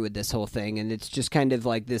go through with this whole thing, and it's just kind of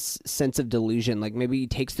like this sense of delusion. Like maybe he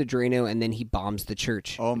takes the Drano and then he bombs the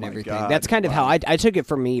church Oh and my everything. God. That's kind of how I took it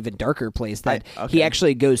from an even darker place, that he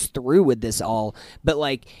actually goes through with this all, but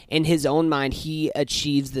like in his own mind, he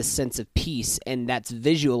achieves this sense of peace, and that's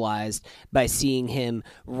visualized by seeing him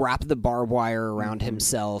wrap the barbed wire around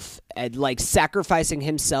himself and like sacrificing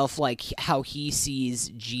himself, like how he sees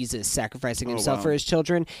Jesus sacrificing himself for his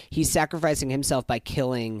children. He's sacrificing himself by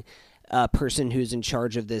killing a person who's in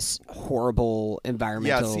charge of this horrible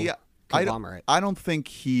environmental conglomerate. I don't think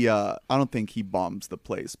he bombs the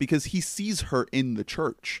place, because he sees her in the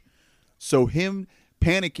church. So him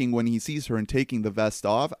panicking when he sees her and taking the vest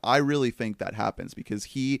off, I really think that happens because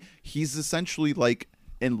he's essentially like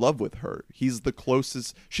in love with her. She's the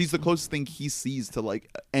closest thing he sees to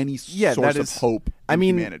like any source of hope in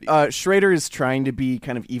humanity. Schrader is trying to be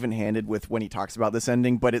kind of even-handed with when he talks about this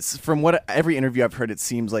ending, but it's from what every interview I've heard, it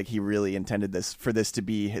seems like he really intended this to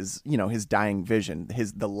be his dying vision.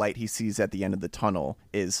 The light he sees at the end of the tunnel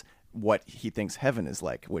is what he thinks heaven is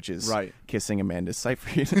like, which is kissing Amanda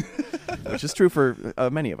Seyfried, which is true for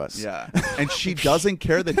many of us. Yeah, and she doesn't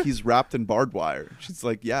care that he's wrapped in barbed wire. She's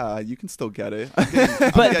like, yeah, you can still get it.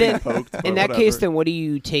 But then, poked, in that case, then what do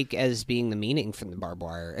you take as being the meaning from the barbed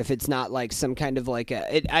wire? If it's not like some kind of like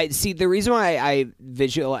I see the reason why I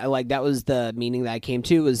like that was the meaning that I came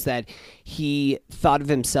to, was that he thought of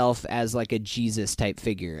himself as like a Jesus type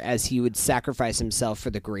figure, as he would sacrifice himself for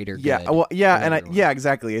the greater good.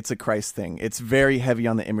 Exactly. It's a Christ thing. It's very heavy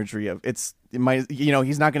on the imagery of he's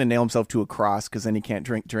not going to nail himself to a cross, because then he can't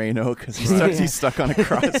drink Drano because he's stuck on a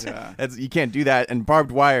cross. You can't do that. And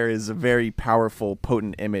barbed wire is a very powerful,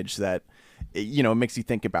 potent image that makes you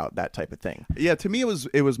think about that type of thing. Yeah, to me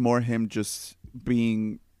it was more him just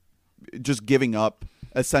giving up,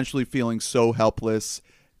 essentially feeling so helpless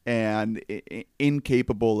and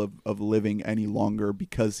incapable of living any longer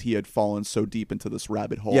because he had fallen so deep into this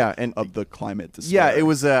rabbit hole of the climate despair. Yeah, it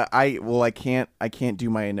was I can't do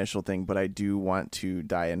my initial thing, but I do want to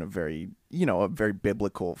die in a very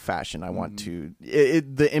biblical fashion. I want to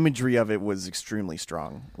the imagery of it was extremely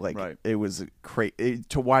strong. It was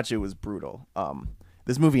to watch. It was brutal.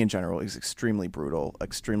 This movie in general is extremely brutal,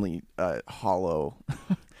 extremely hollow.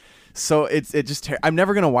 So I'm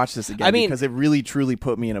never gonna watch this again, because it really truly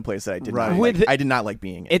put me in a place that I did not like. I did not like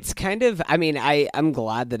being in. It's kind of, I'm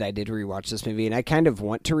glad that I did rewatch this movie, and I kind of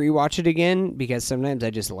want to rewatch it again, because sometimes I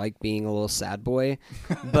just like being a little sad boy.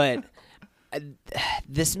 But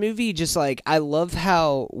this movie, just like, I love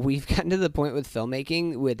how we've gotten to the point with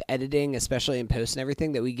filmmaking, with editing, especially in post and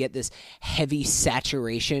everything, that we get this heavy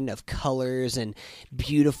saturation of colors and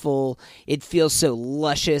beautiful. It feels so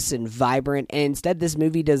luscious and vibrant, and instead this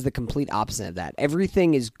movie does the complete opposite of that.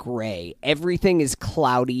 Everything is gray. Everything is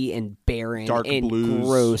cloudy and barren, dark and blues.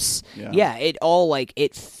 Gross. Yeah, it all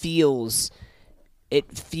it feels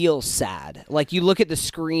sad. Like, you look at the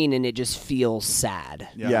screen and it just feels sad.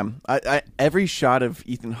 Yeah. Every shot of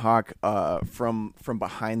Ethan Hawke from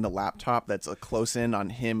behind the laptop, that's a close in on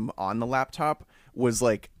him on the laptop, was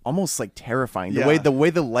like almost like terrifying. The way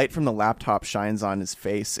the light from the laptop shines on his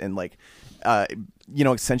face and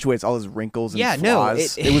accentuates all his wrinkles and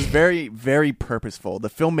flaws. It was very, very purposeful. The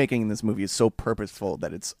filmmaking in this movie is so purposeful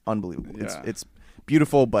that it's unbelievable. Yeah. It's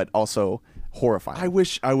beautiful, but also horrifying. I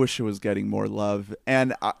wish it was getting more love.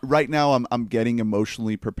 And right now I'm getting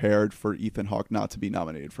emotionally prepared for Ethan Hawke not to be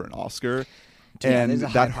nominated for an Oscar. And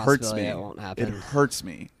that hurts me. It hurts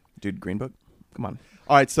me. Dude, Green Book? Come on.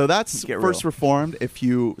 All right, so that's First Reformed. If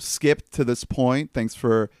you skipped to this point, thanks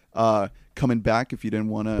for coming back if you didn't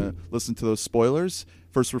want to listen to those spoilers.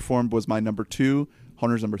 First Reformed was my number 2,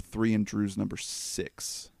 Hunter's number 3, and Drew's number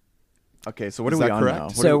 6. Okay, so what are we on now?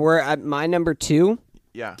 So we're at my number 2.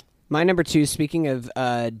 Yeah. My number 2, speaking of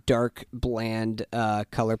dark, bland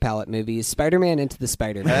color palette movies, Spider-Man Into the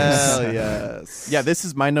Spider-Verse. Hell yes. Yeah, this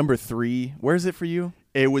is my number 3. Where is it for you?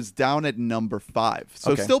 It was down at number 5.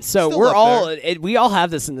 So okay. still we're all there. we all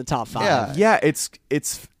have this in the top 5. Yeah, it's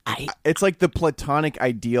like the platonic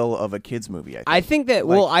ideal of a kids movie. I think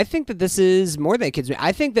that this is more than a kids movie.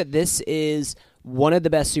 I think that this is one of the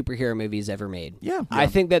best superhero movies ever made. Yeah. I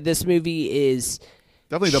think that this movie is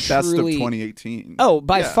definitely the best of 2018. Oh,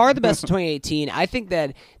 by far the best of 2018. I think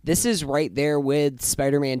that this is right there with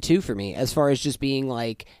Spider-Man 2 for me, as far as just being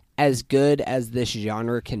like as good as this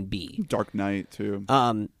genre can be. Dark Knight too.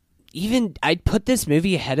 even I'd put this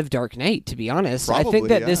movie ahead of Dark Knight, to be honest. I think Probably,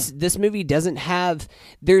 that yeah. this movie doesn't have,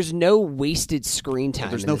 there's no wasted screen time.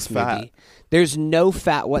 There's in no this fat. movie. There's no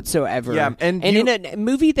fat whatsoever. Yeah, and in a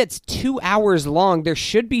movie that's 2 hours long, there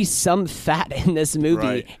should be some fat in this movie,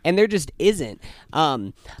 Right. and there just isn't.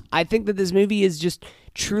 I think that this movie is just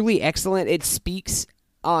truly excellent. It speaks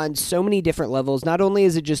on so many different levels. Not only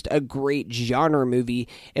is it just a great genre movie,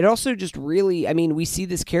 it also just really, I mean, we see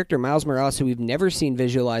this character, Miles Morales, who we've never seen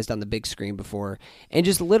visualized on the big screen before, and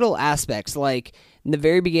just little aspects, like in the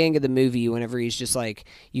very beginning of the movie, whenever he's just like,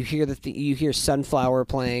 you hear you hear Sunflower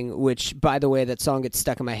playing, which, by the way, that song gets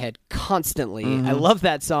stuck in my head constantly. I love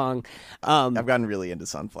that song. I've gotten really into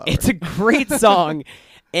Sunflower. It's a great song.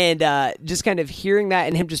 And just kind of hearing that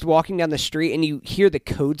and him just walking down the street, and you hear the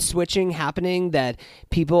code switching happening that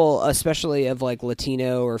people, especially of like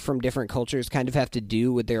Latino or from different cultures, kind of have to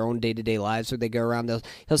do with their own day-to-day lives, where they go around,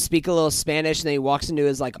 he'll speak a little Spanish, and then he walks into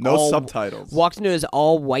his like No subtitles. walks into his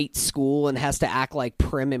all-white school and has to act like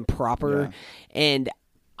prim and proper. And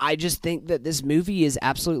I just think that this movie is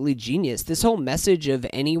absolutely genius. This whole message of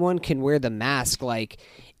anyone can wear the mask, like,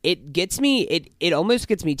 it gets me, it almost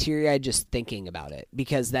gets me teary-eyed just thinking about it,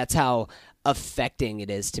 because that's how affecting it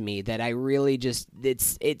is to me, that I really just,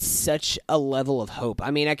 it's such a level of hope.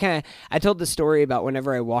 I mean, I told the story about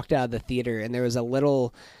whenever I walked out of the theater and there was a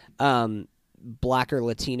little black or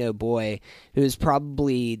Latino boy who was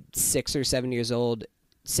probably 6 or 7 years old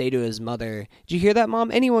say to his mother, "Did you hear that,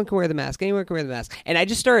 Mom? Anyone can wear the mask. Anyone can wear the mask." And I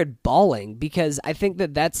just started bawling, because I think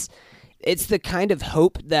that it's the kind of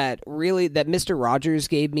hope that Mr. Rogers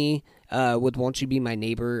gave me with "Won't You Be My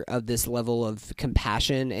Neighbor," of this level of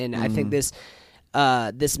compassion. And I think this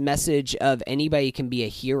message of anybody can be a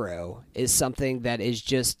hero is something that is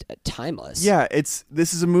just timeless. Yeah,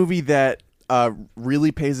 this is a movie that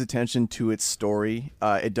really pays attention to its story.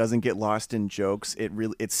 It doesn't get lost in jokes.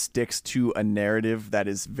 It sticks to a narrative that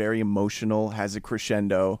is very emotional, has a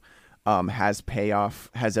crescendo, has payoff,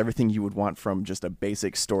 has everything you would want from just a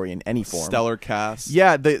basic story in any form. Stellar cast.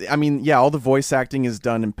 Yeah, all the voice acting is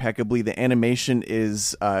done impeccably. The animation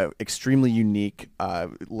is extremely unique,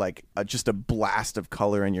 just a blast of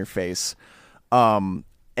color in your face.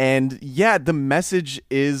 And yeah, the message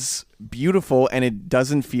is beautiful, and it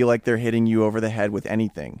doesn't feel like they're hitting you over the head with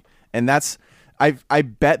anything. And that's, I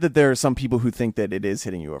bet that there are some people who think that it is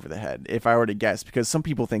hitting you over the head, if I were to guess, because some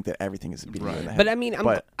people think that everything is beating you in the head. But I mean,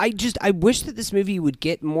 I wish that this movie would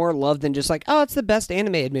get more love than just like, oh, it's the best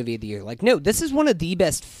animated movie of the year. Like, no, this is one of the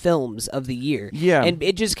best films of the year. Yeah. And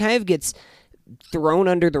it just kind of gets thrown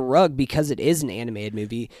under the rug because it is an animated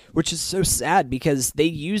movie, which is so sad, because they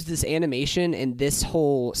use this animation and this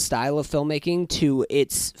whole style of filmmaking to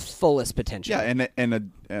its fullest potential. Yeah,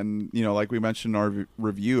 and you know, like we mentioned in our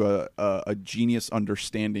review, a genius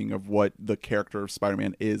understanding of what the character of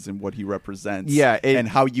Spider-Man is and what he represents. Yeah, and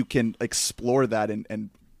how you can explore that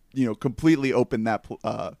and you know, completely open that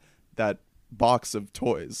that box of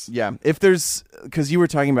toys. Yeah, if there's, because you were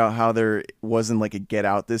talking about how there wasn't like a Get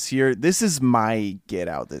Out this year. This is my Get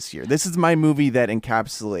Out this year. This is my movie that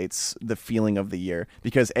encapsulates the feeling of the year,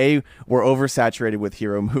 because we're oversaturated with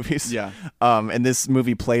hero movies. Yeah. And this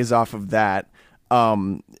movie plays off of that.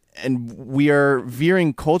 And we are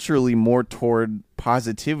veering culturally more toward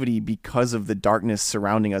positivity because of the darkness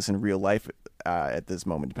surrounding us in real life at this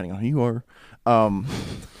moment, depending on who you are.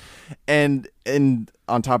 And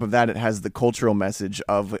on top of that, it has the cultural message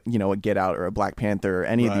of, you know, a Get Out or a Black Panther or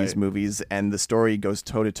any of these movies, and the story goes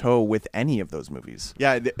toe to toe with any of those movies.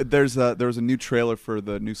 Yeah, there was a new trailer for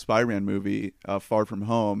the new Spider-Man movie, Far From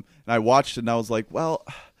Home, and I watched it and I was like, well,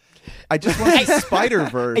 I just want to see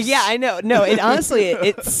Spider-Verse. Yeah, I know. No, it honestly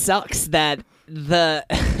it sucks that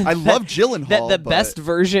I love Gyllenhaal. That the best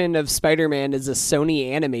version of Spider-Man is a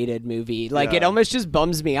Sony animated movie. Like, it almost just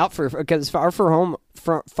bums me out because Far From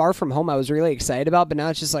Home I was really excited about, but now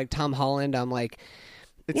it's just like Tom Holland. I'm like,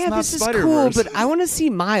 this is cool, but I want to see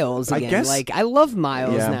Miles again. I guess, like, I love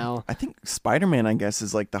Miles now. I think Spider-Man, I guess,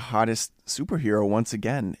 is like the hottest superhero once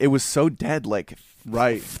again. It was so dead, like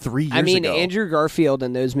 3 years ago. I mean, Andrew Garfield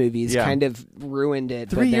in those movies kind of ruined it.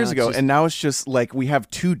 3 years ago, and now it's just like we have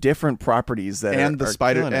two different properties that and are the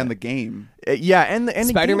Spider killing and it. the game. And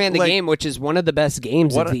Spider-Man the game, which is one of the best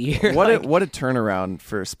games of the year. What a turnaround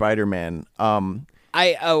for Spider-Man.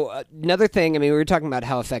 Another thing. I mean, we were talking about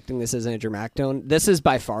how affecting this is in a dramatic tone. This is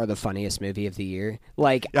by far the funniest movie of the year.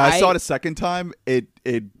 Like, I saw it a second time. It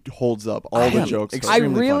holds up. All the jokes. I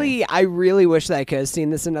really wish that I could have seen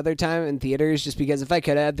this another time in theaters, just because if I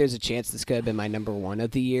could have, there's a chance this could have been my number one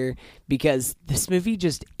of the year, because this movie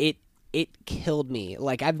just it killed me.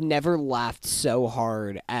 Like, I've never laughed so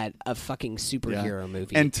hard at a fucking superhero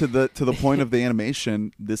movie. And to the point of the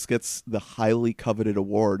animation, this gets the highly coveted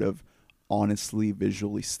award of honestly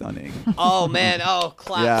visually stunning. oh man,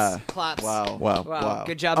 claps, Yeah. claps. Wow.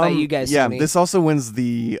 Good job by you guys. Yeah, Sony. this also wins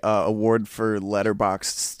the award for Letterboxd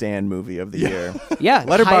Stan Movie of the Year. yeah,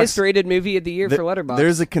 Letterboxd- highest rated movie of the year for Letterboxd.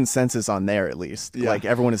 There's a consensus on there at least. Yeah. Like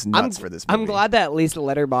everyone is nuts for this movie. I'm glad that at least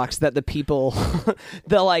Letterboxd, that the people,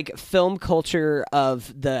 the like film culture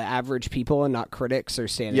of the average people and not critics are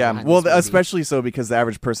standing. Yeah, behind well, this movie. especially so because the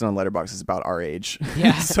average person on Letterboxd is about our age.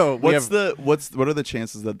 Yeah. so What are the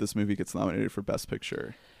chances that this movie gets nominated for Best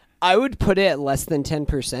Picture? I would put it at less than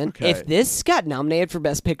 10%. Okay. If this got nominated for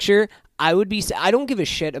Best Picture, I would be. I don't give a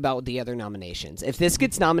shit about the other nominations. If this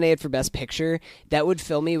gets nominated for Best Picture, that would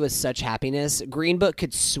fill me with such happiness. Green Book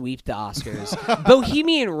could sweep the Oscars.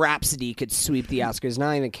 Bohemian Rhapsody could sweep the Oscars. And I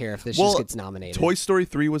don't even care if this just gets nominated. Toy Story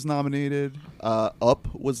 3 was nominated. Up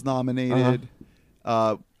was nominated.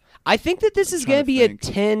 I think that this is Trying going to to be think.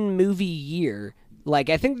 a 10 movie year.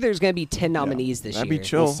 Like, I think there's going to be 10 nominees this That'd year. be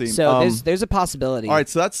chill. We'll see. So there's a possibility. All right,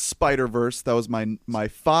 so that's Spider-Verse. That was my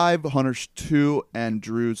 5, Hunter's 2, and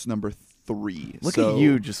Drew's number 3. Look So- at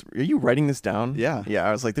you. Just are you writing this down? Yeah. Yeah.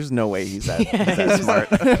 I was like, the's no way he's that smart.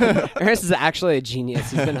 Ernest is actually a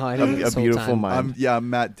genius. He's been hiding A this whole beautiful time. mind. I'm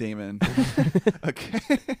Matt Damon.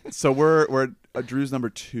 Okay. So we're at Drew's number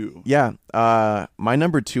 2. Yeah. My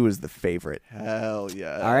number 2 is The Favorite. Hell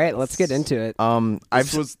yeah. All right, let's get into it.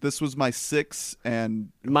 This was my 6 and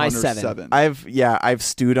My Hunter's 7. I've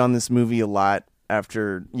stewed on this movie a lot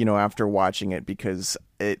after watching it because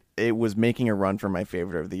it was making a run for my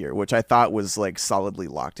favorite of the year, which I thought was like solidly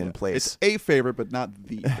locked in place. It's a favorite, but not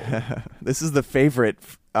the favorite. This is the favorite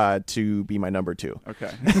to be my number 2.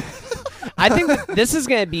 Okay. I think that this is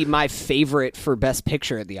going to be my favorite for Best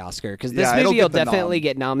Picture at the Oscar because this Yeah, it'll movie will get the definitely nom.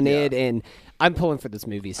 get nominated, and I'm pulling for this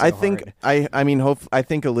movie. So I think hard. I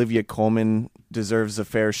think Olivia Colman deserves a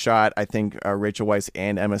fair shot. I think Rachel Weisz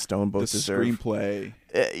and Emma Stone The both deserve. screenplay.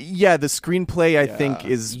 Yeah, the screenplay I think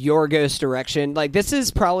is Yorgos direction. Like, this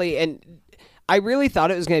is probably, and I really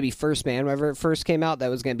thought it was going to be First Man whenever it first came out that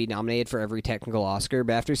was going to be nominated for every technical Oscar,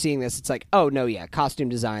 but after seeing this, it's like, oh no, yeah, costume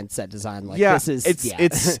design, set design, like this is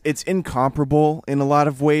it's incomparable in a lot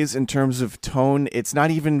of ways in terms of tone. It's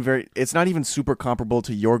not even super comparable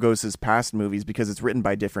to Yorgos's past movies because it's written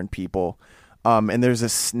by different people, and there's a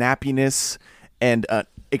snappiness and an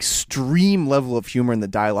extreme level of humor in the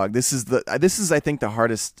dialogue. This is I think the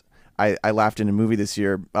hardest I laughed in a movie this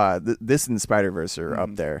year. This and Spider-Verse are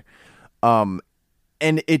up there.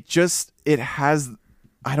 And it has,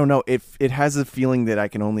 I don't know, it has a feeling that I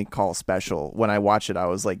can only call special. When I watch it, I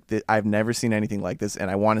was like, I've never seen anything like this, and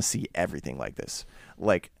I want to see everything like this.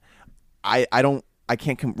 Like, I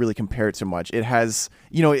can't really compare it to much. It has,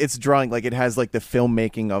 it's drawing, like, it has like the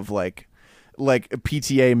filmmaking of like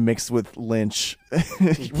PTA mixed with Lynch,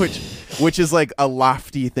 which is like a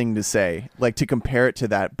lofty thing to say, like to compare it to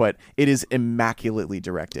that, but it is immaculately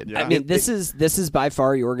directed. Yeah. I mean, this is by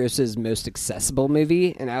far Yorgos's most accessible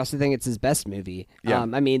movie, and I also think it's his best movie. Yeah.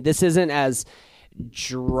 I mean, this isn't as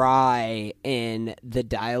dry in the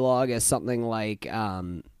dialogue as something like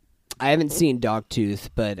I haven't seen Dogtooth,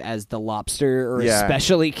 but as The Lobster or Yeah.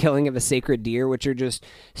 especially Killing of a Sacred Deer, which are just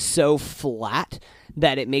so flat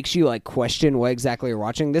that it makes you like question what exactly you're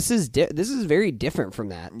watching. This is very different from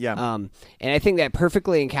that. Yeah. And I think that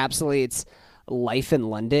perfectly encapsulates life in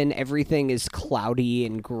London. Everything is cloudy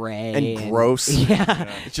and gray and gross. Yeah.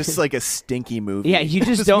 It's just like a stinky movie. Yeah, you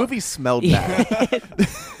just this don't- movie smelled bad.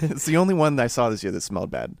 It's the only one that I saw this year that smelled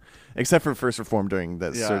bad, except for First Reform during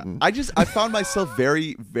that certain. I found myself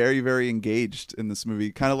very, very, very engaged in this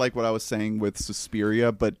movie. Kind of like what I was saying with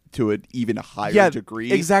Suspiria, but to an even higher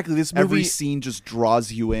degree. Exactly. This movie, Every scene just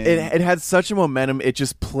draws you in. it had such a momentum. It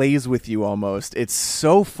just plays with you almost. It's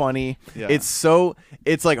so funny. Yeah.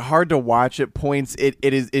 It's like hard to watch at points.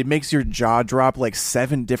 It makes your jaw drop like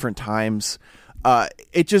 7 different times.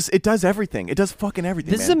 It does everything. It does fucking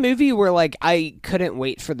everything. This is a movie where like I couldn't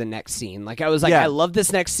wait for the next scene. Like I was like, Yeah. I love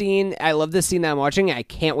this next scene. I love this scene that I'm watching. I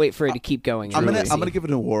can't wait for it to keep going. I'm Really. gonna give it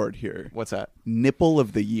an award here. What's that? Nipple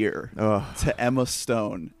of the year to Emma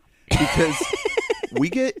Stone, because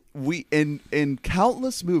we in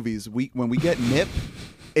countless movies when we get nip,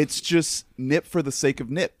 it's just nip for the sake of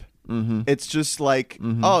nip. Mm-hmm. It's just like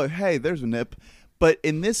oh hey, there's a nip, but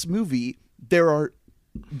in this movie there are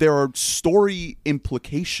story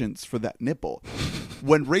implications for that nipple.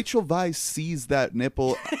 When Rachel Weisz sees that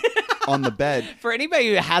nipple on the bed. For anybody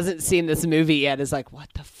who hasn't seen this movie yet, is like, what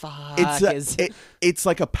the fuck? It's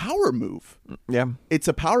like a power move. Yeah. It's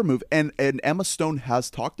a power move, and Emma Stone has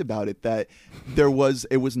talked about it, that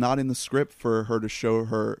it was not in the script for her to show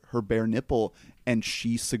her bare nipple, and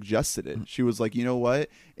she suggested it. She was like, you know what?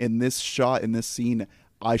 In this shot, in this scene,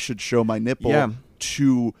 I should show my nipple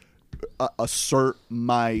to assert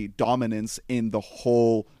my dominance in the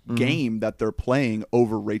whole game that they're playing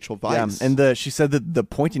over Rachel Weisz. Yeah, and she said that the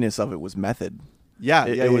pointiness of it was method.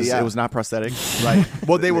 It was not prosthetic. Right.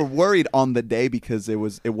 Well, they were worried on the day because it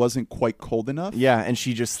wasn't quite cold enough. Yeah, and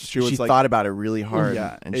she thought about it really hard.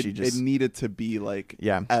 Yeah, and it needed to be like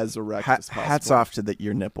as erect as possible. Hats off to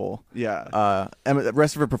your nipple. Yeah. And the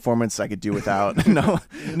rest of her performance I could do without. no.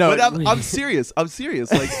 But I'm serious. Like,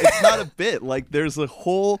 it's not a bit. Like, there's a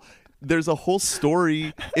whole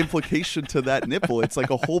story implication to that nipple. It's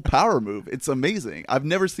like a whole power move. It's amazing. I've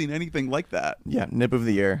never seen anything like that. Yeah, nip of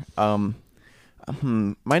the year.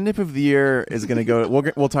 My nip of the year is going to go.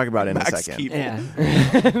 We'll talk about it in Max a second.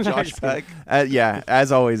 Keeble. Yeah. Josh Peck. Yeah,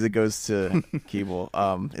 as always, it goes to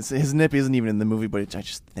Keeble. His nip isn't even in the movie, but I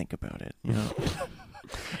just think about it. You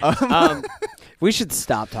know. We should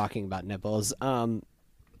stop talking about nipples.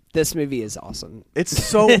 This movie is awesome. It's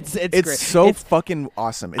so it's great. so fucking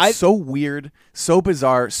awesome. It's so weird, so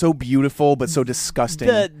bizarre, so beautiful, but so disgusting.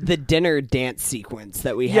 The dinner dance sequence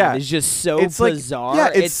that we have is just so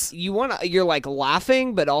bizarre. You're like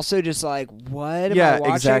laughing, but also just like, what am I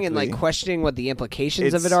watching? Exactly. And like questioning what the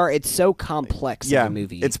implications of it are. It's so complex of a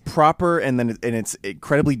movie. It's proper, and it's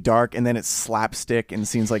incredibly dark, and then it's slapstick and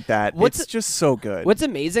scenes like that. It's just so good. What's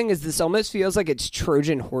amazing is this almost feels like it's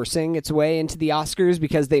Trojan horsing its way into the Oscars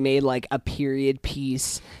because they made like a period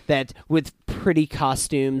piece that with pretty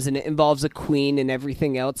costumes and it involves a queen and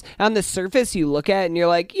everything else. On the surface you look at it and you're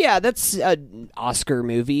like, yeah, that's an Oscar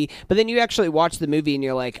movie, but then you actually watch the movie and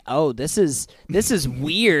you're like, oh, this is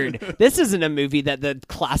weird. This isn't a movie that the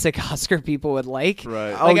classic Oscar people would like.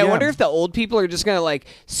 Right. Like, I wonder if the old people are just gonna like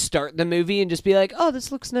start the movie and just be like, oh,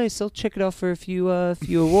 this looks nice, I'll check it out for a few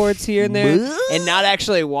awards here and there, and not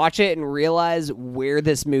actually watch it and realize where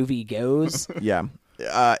this movie goes. Yeah.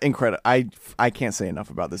 Incredible. I can't say enough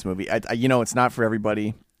about this movie. It's not for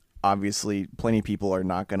everybody. Obviously, plenty of people are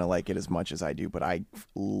not going to like it as much as I do, but I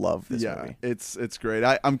love this movie. It's great.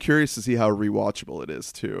 I'm curious to see how rewatchable it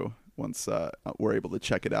is too once we're able to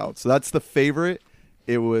check it out. So that's The Favorite.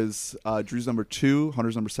 It was Drew's number 2,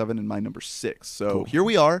 Hunter's number 7, and my number 6. So cool. Here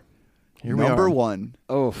we are. Number 1.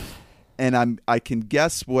 Oh. And I can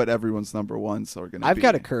guess what everyone's number ones are going to be. I've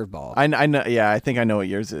got a curveball. I know. Yeah, I think I know what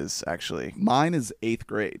yours is, actually. Mine is 8th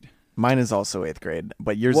grade. Mine is also 8th grade,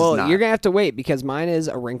 but yours is not. Well, you're going to have to wait because mine is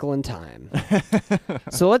A Wrinkle in Time.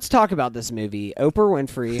 So let's talk about this movie. Oprah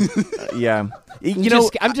Winfrey. Yeah.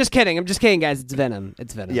 I'm just kidding, guys. It's Venom.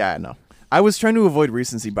 Yeah, no. I was trying to avoid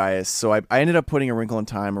recency bias, so I ended up putting A Wrinkle in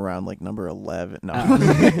Time around like number 11. No,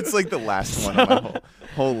 it's like the last one on my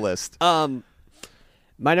whole list.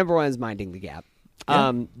 My number 1 is Minding the Gap.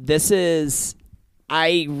 Yeah. This is,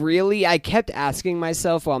 I kept asking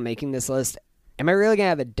myself while making this list, am I really going to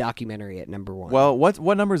have a documentary at number 1? Well,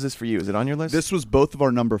 what number is this for you? Is it on your list? This was both of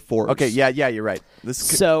our number 4s. Okay, yeah, you're right.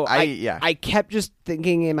 I kept just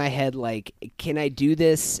thinking in my head, like, can I do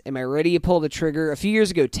this? Am I ready to pull the trigger? A few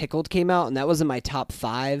years ago, Tickled came out, and that was in my top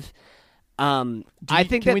 5. Can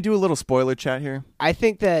we do a little spoiler chat here? I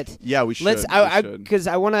think that we should. Because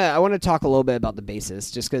I want to talk a little bit about the basis,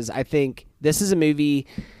 just because I think this is a movie.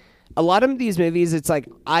 A lot of these movies, it's like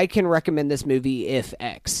I can recommend this movie if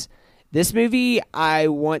X. This movie, I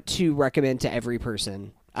want to recommend to every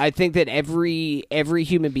person. I think that every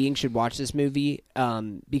human being should watch this movie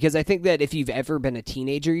because I think that if you've ever been a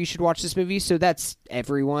teenager, you should watch this movie. So that's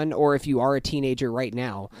everyone, or if you are a teenager right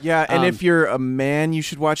now. Yeah, and if you're a man, you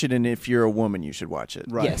should watch it, and if you're a woman, you should watch it.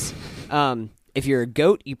 Right. Yes. If you're a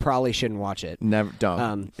goat, you probably shouldn't watch it. Never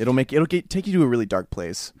don't. It'll take you to a really dark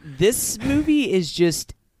place. This movie is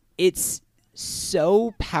it's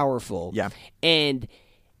so powerful. Yeah. And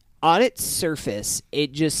on its surface,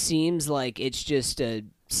 it just seems like it's just a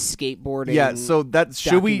skateboarding. Yeah, so that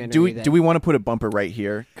should we do we want to put a bumper right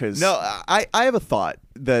here? Because no, I have a thought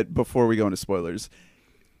that before we go into spoilers.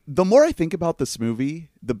 The more I think about this movie,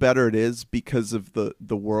 the better it is because of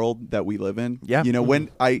the world that we live in. Yeah, when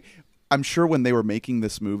I'm sure when they were making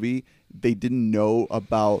this movie, they didn't know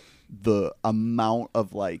about the amount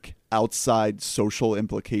of like outside social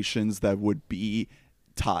implications that would be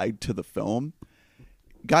tied to the film.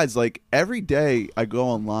 Guys, like every day I go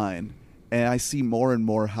online and I see more and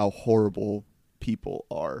more how horrible people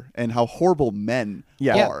are and how horrible men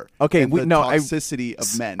Yeah. are. Okay, and the toxicity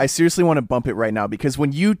of men. I seriously want to bump it right now because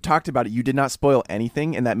when you talked about it, you did not spoil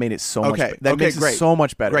anything, and that made it so much. That makes great. it so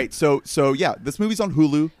much better. Great. So yeah, this movie's on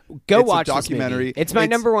Hulu. Go It's watch a this movie. documentary. It's my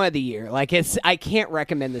number one of the year. Like I can't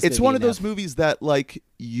recommend this. It's movie one of enough. those movies that like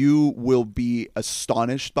you will be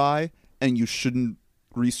astonished by, and you shouldn't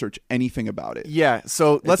research anything about it. Yeah,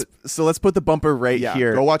 so let's put the bumper right Yeah,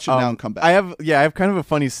 here. go watch it now and come back. I have kind of a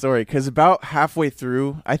funny story because about halfway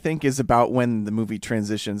through, I think is about when the movie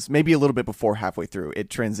transitions. Maybe a little bit before halfway through, it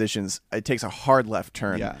transitions. It takes a hard left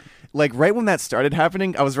turn. Yeah. Like right when that started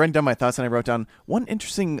happening, I was writing down my thoughts and I wrote down one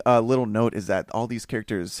interesting little note is that all these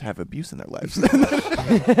characters have abuse in their lives,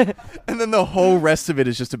 and then the whole rest of it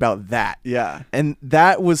is just about that. Yeah. And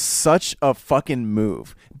that was such a fucking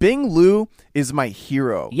move. Bing Liu is my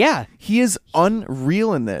hero. Yeah. He is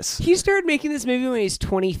unreal in this. He started making this movie when he's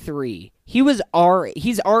 23. He's our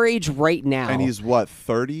age right now. And he's what,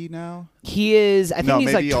 30 now? He is. I think No,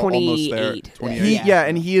 he's like maybe almost there. 28. 28.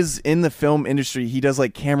 And he is in the film industry. He does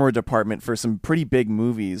like camera department for some pretty big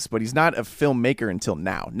movies, but he's not a filmmaker until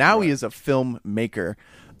now. Now he is a filmmaker.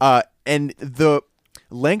 And the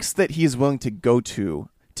lengths that he is willing to go to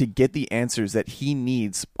get the answers that he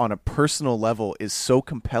needs on a personal level is so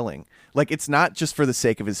compelling. Like, it's not just for the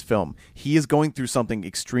sake of his film. He is going through something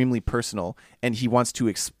extremely personal, and he wants to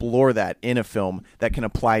explore that in a film that can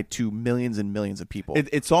apply to millions and millions of people.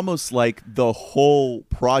 It's almost like the whole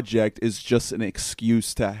project is just an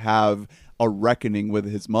excuse to have a reckoning with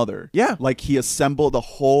his mother. Yeah. Like, he assembled a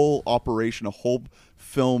whole operation, a whole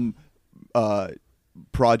film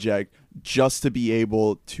project just to be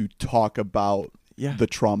able to talk about the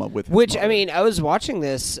trauma with his Which, mother. I mean, I was watching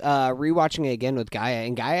this, rewatching it again with Gaia,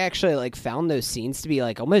 and Gaia actually like found those scenes to be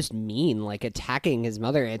like almost mean, like attacking his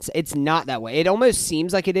mother. It's not that way. It almost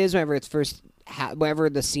seems like it is whenever it's first,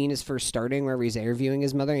 whenever the scene is first starting, wherever he's interviewing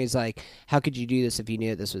his mother, and he's like, "How could you do this if you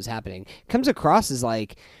knew that this was happening?" Comes across as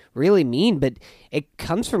like really mean, but it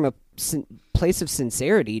comes from a place of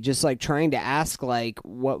sincerity, just like trying to ask like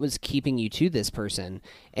what was keeping you to this person,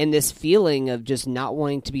 and this feeling of just not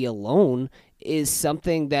wanting to be alone is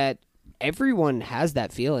something that everyone has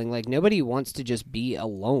that feeling. Like nobody wants to just be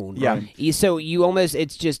alone. Yeah. So you almost,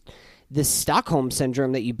 it's just this Stockholm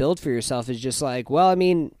syndrome that you build for yourself is just like, well, I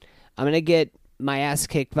mean, I'm going to get my ass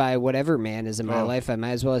kicked by whatever man is in my life. I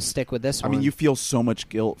might as well stick with this one. I mean, you feel so much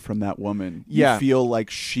guilt from that woman. Yeah. You feel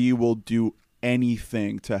like she will do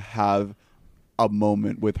anything to have a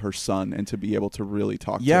moment with her son and to be able to really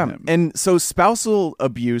talk to him. And so spousal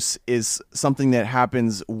abuse is something that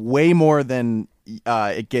happens way more than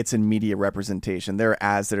it gets in media representation. There are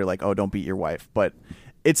ads that are like, oh, don't beat your wife. But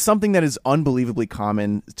it's something that is unbelievably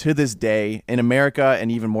common to this day in America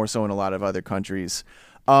and even more so in a lot of other countries.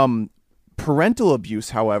 Parental abuse,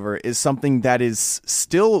 however, is something that is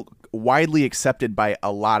still widely accepted by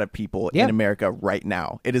a lot of people in America right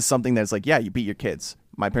now. It is something that's like, yeah, you beat your kids.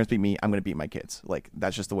 My parents beat me. I'm going to beat my kids. Like,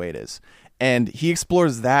 that's just the way it is. And he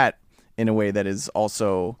explores that in a way that is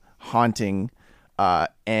also haunting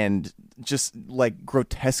and just like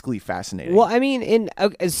grotesquely fascinating. Well, I mean,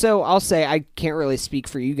 so I'll say I can't really speak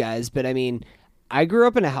for you guys, but I mean, I grew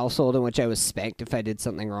up in a household in which I was spanked if I did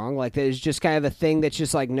something wrong. Like, there's just kind of a thing that's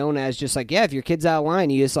just like known as just like, yeah, if your kid's out of line,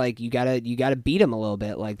 you just like you gotta beat him a little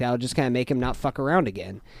bit. Like that'll just kind of make him not fuck around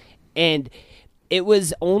again. And it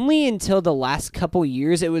was only until the last couple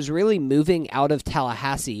years it was really moving out of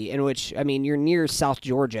Tallahassee, in which, I mean, you're near South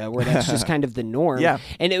Georgia, where that's just kind of the norm. Yeah.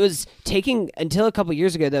 And it was taking until a couple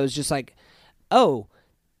years ago that was just like, oh,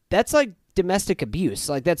 that's like domestic abuse.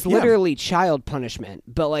 Like that's literally child punishment.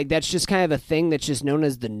 But like that's just kind of a thing that's just known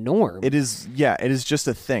as the norm. It is, it is just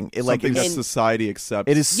a thing. It Something that is, society accepts.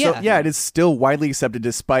 it is it is still widely accepted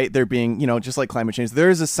despite there being, just like climate change. There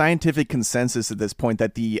is a scientific consensus at this point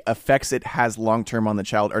that the effects it has long term on the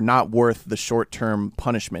child are not worth the short term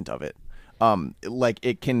punishment of it. Like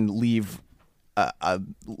it can leave a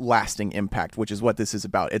lasting impact, which is what this is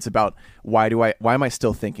about. It's about why am I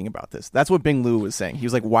still thinking about this? That's what Bing Liu was saying. He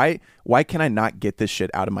was like, why can I not get this shit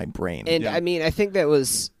out of my brain? And I mean, I think that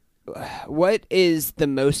was what is the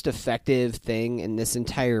most effective thing in this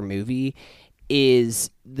entire movie is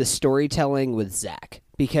the storytelling with Zach.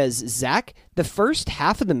 Because Zach, the first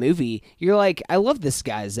half of the movie, you're like, I love this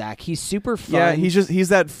guy, Zach. He's super fun. Yeah, he's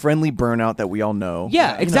that friendly burnout that we all know.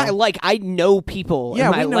 Yeah, exactly. Like I know people in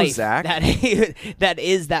my we know life Zach. that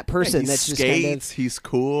is that person he that's just skates, kind of he's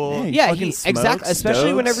cool. He yeah, fucking smokes, exactly. Especially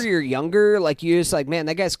stokes. whenever you're younger, like you're just like, man,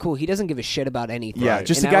 that guy's cool. He doesn't give a shit about anything. Yeah,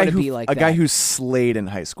 just And a I guy wanna who be like a guy that. who slayed in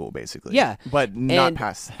high school, basically. Yeah. but not And-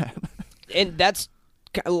 past that. and that's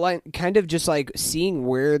kind of just like seeing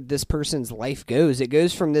where this person's life goes. It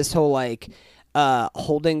goes from this whole like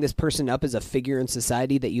holding this person up as a figure in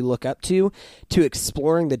society that you look up to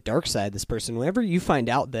exploring the dark side of this person. Whenever you find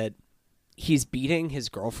out that he's beating his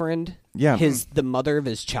girlfriend, Yeah. the mother of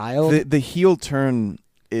his child. The heel turn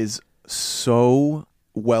is so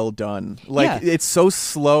well done. Like, Yeah. it's so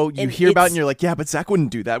slow. You And hear about it it's- and you're like, yeah, but Zach wouldn't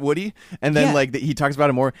do that, would he? And then Yeah. like he talks about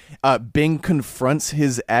it more. Bing confronts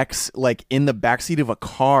his ex like in the backseat of a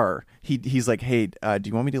car. He's like, hey, do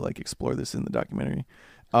you want me to like explore this in the documentary?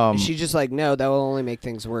 She's just like, no, that will only make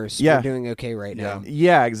things worse. Yeah. We're doing okay right now.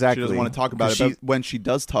 Yeah, She exactly. doesn't want to talk about 'Cause it, but when she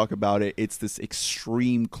does talk about it, it's this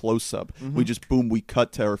extreme close-up. Mm-hmm. We just we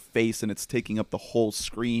cut to her face, and it's taking up the whole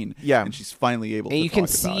screen. Yeah. and she's finally able. And to you can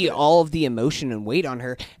talk about see it. all of the emotion and weight on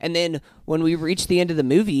her. And then when we reach the end of the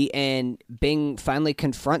movie and Bing finally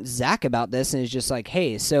confronts Zach about this and is just like,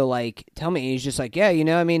 hey, so like, tell me. And he's just like, yeah,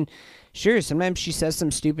 I mean, sure, sometimes she says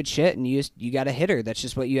some stupid shit and you got to hit her. That's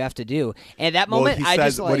just what you have to do. And at that moment, he I says,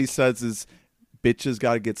 just like, what he says is, "Bitches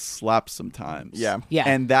got to get slapped sometimes." Yeah. Yeah.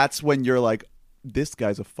 and that's when you're like, "This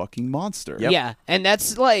guy's a fucking monster." yeah. And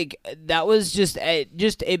that's like, that was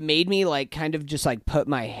it made me like kind of just like put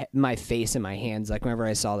my face in my hands. Like whenever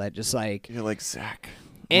I saw that, just like, You're like, Zach.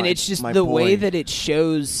 and my- it's just my the way boy. that it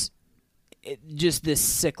shows just this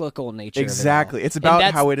cyclical nature of it all. Exactly. It's And about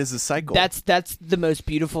that's- how it is a cycle. That's the most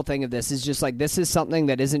beautiful thing of this is just like this is something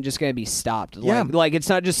that isn't just going to be stopped. Yeah. Like it's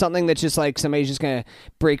not just something that's just like somebody's just going to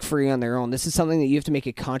break free on their own. This is something that you have to make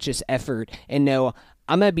a conscious effort and know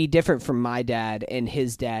I'm going to be different from my dad and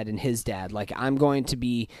his dad and his dad. Like I'm going to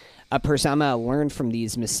be a person. I'm going to learn from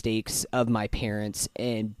these mistakes of my parents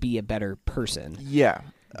and be a better person. yeah.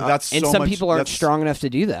 But that's And so some much- people aren't that's- strong enough to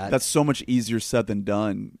do that. That's so much easier said than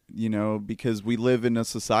done, because we live in a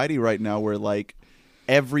society right now where like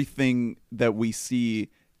everything that we see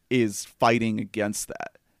is fighting against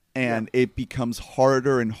that. And it becomes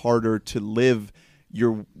harder and harder to live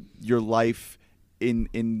your life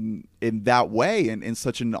in that way and in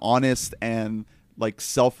such an honest and like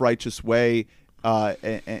self-righteous way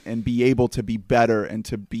and be able to be better and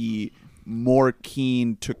to be more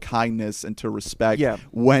keen to kindness and to respect Yeah.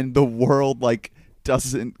 when the world like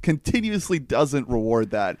continuously doesn't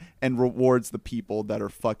reward that and rewards the people that are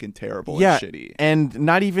fucking terrible Yeah, and shitty. and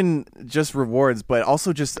not even just rewards, but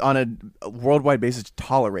also just on a worldwide basis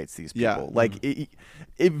tolerates these people. Yeah. Like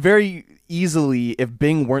it very easily, if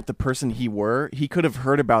Bing weren't the person he could have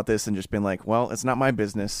heard about this and just been like, "Well, it's not my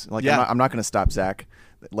business. Like, Yeah. I'm not going to stop Zach.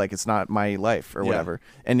 Like, it's not my life or Yeah. whatever."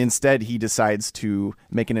 And instead, he decides to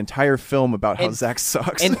make an entire film about how And- Zach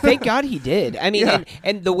sucks. And thank God he did. I mean, Yeah.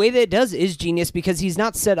 and the way that it does is genius because he's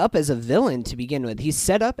not set up as a villain to begin with. He's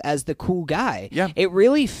set up as the cool guy. Yeah. It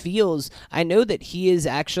really feels. I know that he's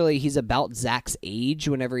about Zach's age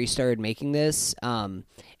whenever he started making this.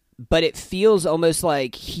 But it feels almost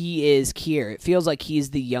like he is Kier. It feels like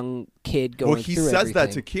he's the young kid going Well, he through says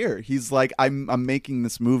that to everything. Kier. He's like, I'm making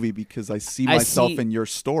this movie because I see I myself see- in your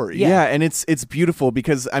story. yeah, and it's beautiful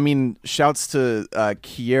because I mean, shouts to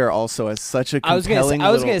Kier also as such a I was compelling.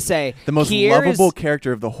 gonna say the most Kier lovable is-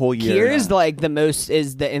 character of the whole year. Kier is like the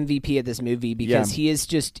MVP of this movie because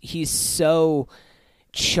Yeah. he's so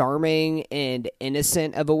charming and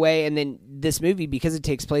innocent of a way. And then this movie, because it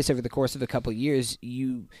takes place over the course of a couple of years,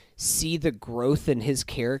 you see the growth in his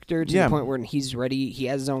character to Yeah. the point where he's ready. He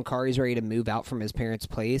has his own car. He's ready to move out from his parents'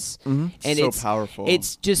 place. Mm-hmm. And So it's powerful.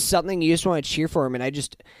 It's just something you just want to cheer for him.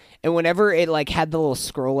 And whenever it like had the little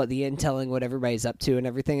scroll at the end telling what everybody's up to and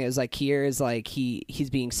everything, it was like Kier is like he's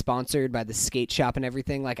being sponsored by the skate shop and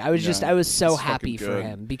everything. Like I was so it's happy fucking for good.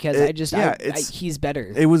 him because he's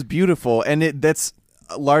better. It was beautiful, and that's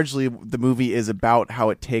largely the movie is about how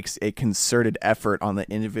it takes a concerted effort on the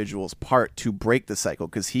individual's part to break the cycle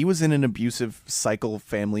because he was in an abusive cycle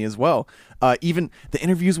family as well. Even the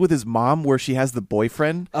interviews with his mom where she has the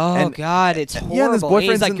boyfriend. God, it's horrible. Yeah, this And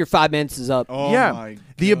boyfriend's he's like in- your 5 minutes is up. Oh yeah, my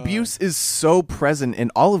the God. abuse is so present in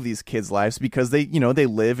all of these kids' lives because they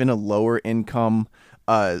live in a lower income,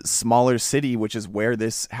 smaller city, which is where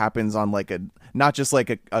this happens on like not just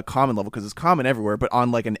like a common level because it's common everywhere, but on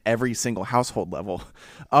like an every single household level.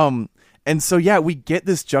 And so yeah, we get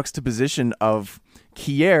this juxtaposition of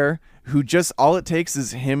Kier, who just all it takes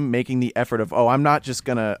is him making the effort of, oh, I'm not just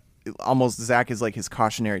gonna. Almost Zach is like his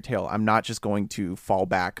cautionary tale. I'm not just going to fall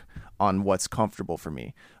back on what's comfortable for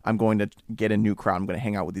me. I'm going to get a new crowd. I'm going to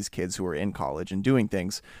hang out with these kids who are in college and doing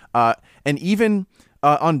things. And even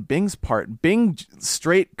on Bing's part, Bing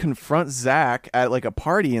straight confronts Zach at like a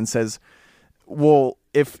party and says, well,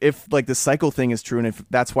 if like the cycle thing is true, and if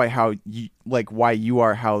that's why why you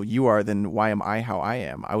are how you are, then why am I how I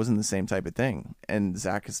am? I was in the same type of thing, and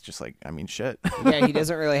Zach is just like, I mean, shit. Yeah, he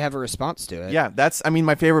doesn't really have a response to it. Yeah, I mean,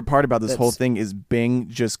 my favorite part about this whole thing is Bing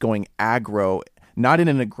just going aggro, not in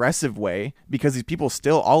an aggressive way, because these people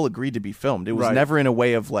still all agreed to be filmed. It was never in a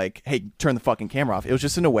way of like, hey, turn the fucking camera off. It was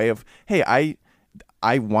just in a way of, hey,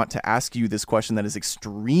 I want to ask you this question that is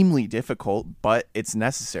extremely difficult, but it's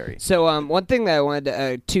necessary. So one thing that I wanted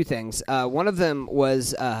to, two things. One of them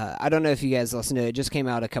was, I don't know if you guys listened to it. It just came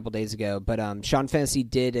out a couple days ago, but Sean Fennessy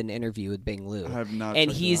did an interview with Bing Liu. I have not.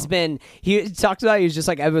 And he talked about, he was just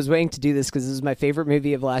like, I was waiting to do this because this is my favorite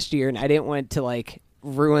movie of last year, and I didn't want to like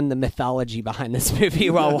ruin the mythology behind this movie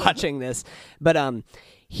while watching this. But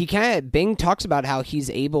Bing talks about how he's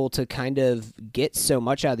able to kind of get so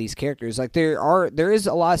much out of these characters. Like there is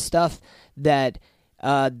a lot of stuff that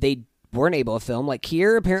they weren't able to film. Like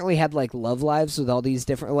Kier apparently had like love lives with all these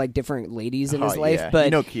different ladies in his life,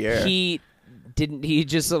 but Kier. he didn't. He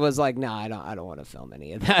just was like, no, I don't want to film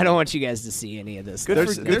any of that. I don't want you guys to see any of this.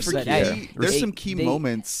 There's some key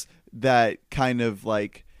moments that kind of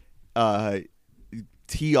like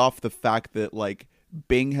tee off the fact that like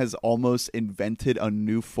Bing has almost invented a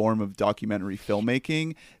new form of documentary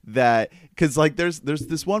filmmaking, that because like there's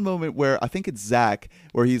this one moment where I think it's Zach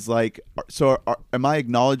where he's like, so am I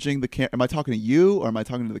acknowledging the am I talking to you or am I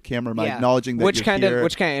talking to the camera? Am I acknowledging that which kind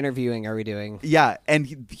of interviewing are we doing? Yeah,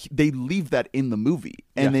 and they leave that in the movie,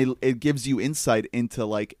 and it gives you insight into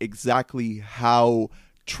like exactly how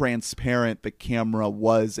transparent the camera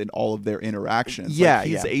was in all of their interactions.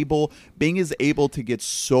 Bing is able to get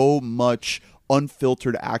so much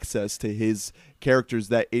unfiltered access to his characters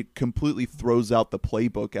that it completely throws out the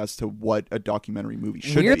playbook as to what a documentary movie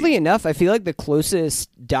should be. Weirdly enough, I feel like the closest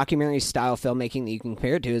documentary style filmmaking that you can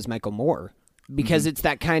compare it to is Michael Moore, because it's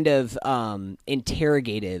that kind of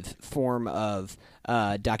interrogative form of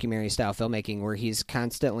documentary style filmmaking where he's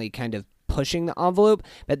constantly kind of pushing the envelope,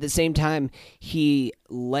 but at the same time he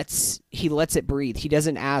lets it breathe. He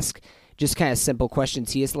doesn't ask just kind of simple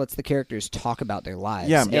questions. He just lets the characters talk about their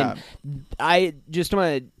lives. And I just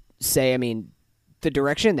want to say, I mean, the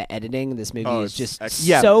direction, the editing of this movie is just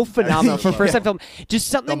so phenomenal for first time film. Just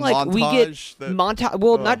something the like montage, we get montage.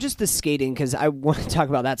 Well, not just the skating, because I want to talk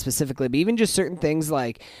about that specifically, but even just certain things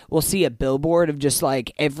like we'll see a billboard of just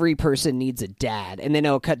like every person needs a dad, and then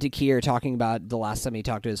it'll cut to Kier talking about the last time he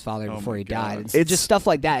talked to his father before he died. It's just stuff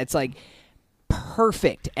like that. It's like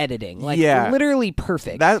perfect editing, like literally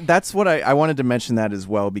perfect. That's what I wanted to mention that as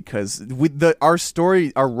well, because with our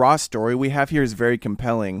raw story we have here is very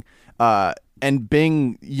compelling. And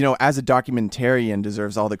Bing, you know, as a documentarian,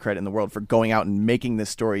 deserves all the credit in the world for going out and making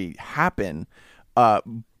this story happen.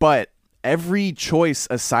 But every choice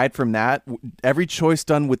aside from that, every choice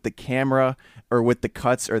done with the camera or with the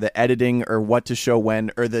cuts or the editing or what to show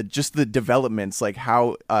when, or the developments, like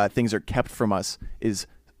how things are kept from us, is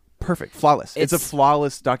perfect, flawless. It's a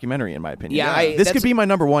flawless documentary in my opinion. Yeah, this could be my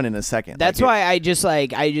number one in a second. That's why I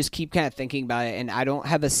just keep kind of thinking about it, and I don't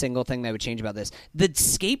have a single thing that I would change about this. The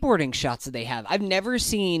skateboarding shots that they have, I've never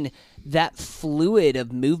seen that fluid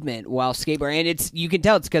of movement while skateboarding, and you can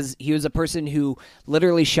tell it's because he was a person who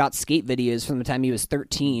literally shot skate videos from the time he was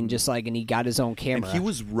 13, and he got his own camera. And he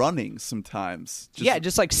was running sometimes.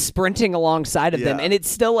 Just like sprinting alongside of them, and it's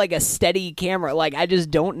still like a steady camera. Like, I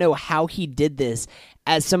just don't know how he did this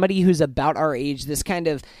as somebody who's about our age, this kind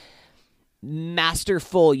of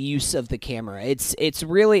masterful use of the camera. It's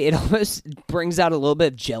really, it almost brings out a little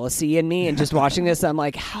bit of jealousy in me, and just watching this I'm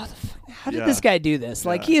like, how did this guy do this?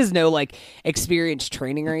 Like, he has no like experienced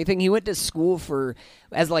training or anything. He went to school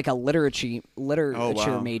as like a literature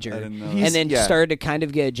major, and then started to kind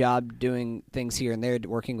of get a job doing things here and there,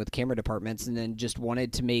 working with camera departments, and then just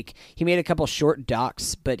wanted to he made a couple short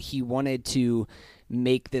docs, but he wanted to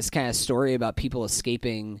make this kind of story about people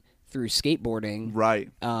escaping through skateboarding. Right.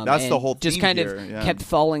 That's the whole thing. Just kind of kept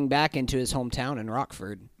falling back into his hometown in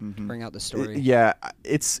Rockford to bring out the story.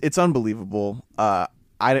 It's unbelievable. I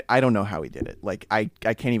don't know how he did it. Like, I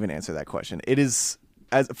can't even answer that question. It is,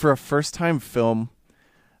 as for a first time film,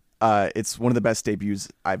 it's one of the best debuts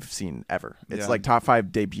I've seen ever. It's like top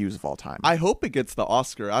 5 debuts of all time. I hope it gets the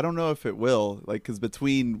Oscar. I don't know if it will, like, because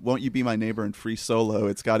between Won't You Be My Neighbor and Free Solo,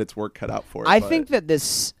 it's got its work cut out for it. I think that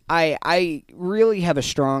this, I really have a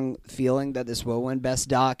strong feeling that this will win Best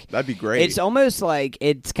Doc. That'd be great. It's almost like,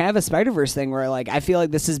 it's kind of a Spider-Verse thing where, like, I feel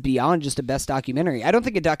like this is beyond just a Best Documentary. I don't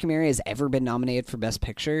think a documentary has ever been nominated for Best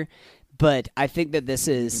Picture. but I think that this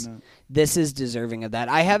is deserving of that.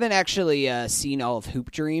 I haven't actually seen all of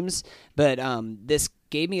Hoop Dreams, but this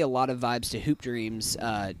gave me a lot of vibes to Hoop Dreams,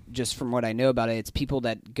 just from what I know about it. It's people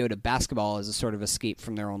that go to basketball as a sort of escape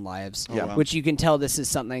from their own lives, wow. which you can tell this is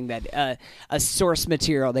something that a source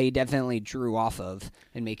material they definitely drew off of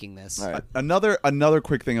in making this. All right. Another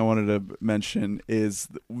quick thing I wanted to mention is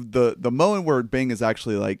the moment where Bing is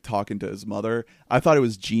actually like talking to his mother. I thought it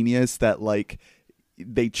was genius that like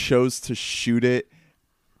they chose to shoot it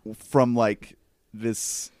from like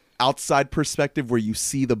this outside perspective where you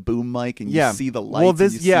see the boom mic and you see the lights. Well, and you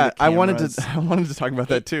see the I wanted cameras. to talk about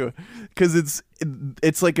that too, because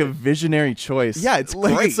it's like a visionary choice. Yeah, it's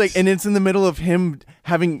like, great. It's like, and it's in the middle of him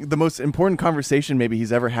having the most important conversation maybe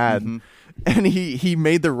he's ever had, and he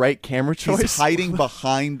made the right camera choice. He's hiding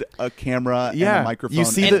behind a camera and a microphone. You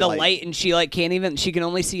see And the like, light, and she like can't even. She can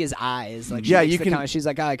only see his eyes. Like, Yeah, she makes you the can- comment, she's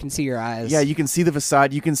like, "Oh, I can see your eyes." Yeah, you can see the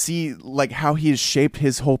facade. You can see like how he has shaped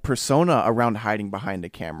his whole persona around hiding behind a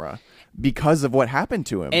camera because of what happened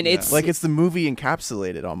to him. And it's- like it's the movie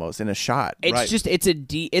encapsulated almost in a shot. It's Right. just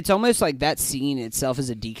it's almost like that scene itself is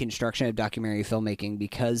a deconstruction of documentary filmmaking,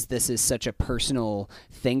 because this is such a personal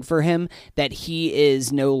thing for him that he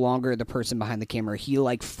is no longer the person behind the camera. He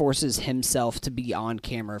like forces himself to be on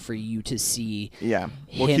camera for you to see. Yeah.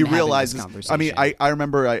 Well, him he having this realizes. I mean, conversation. I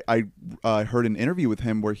remember I heard an interview with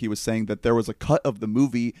him where he was saying that there was a cut of the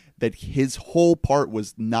movie that his whole part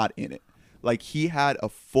was not in it. Like he had a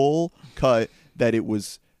full cut that it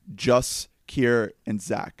was just Keir and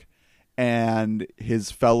Zach. And his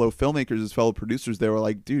fellow filmmakers, his fellow producers, they were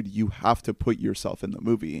like, dude, you have to put yourself in the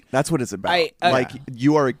movie. That's what it's about. Like,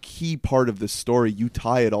 you are a key part of the story. You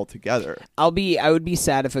tie it all together. I would be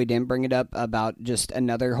sad if we didn't bring it up about just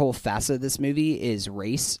another whole facet of this movie is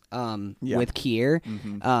race. With Keir,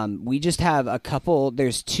 we just have a couple.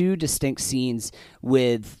 There's two distinct scenes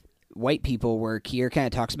with white people where Keir kind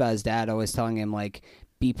of talks about his dad always telling him like,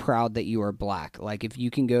 be proud that you are black. Like if you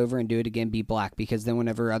can go over and do it again, be black, because then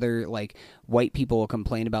whenever other like white people will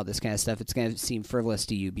complain about this kind of stuff, it's going to seem frivolous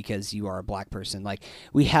to you because you are a black person. Like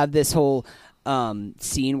we have this whole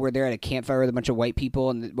scene where they're at a campfire with a bunch of white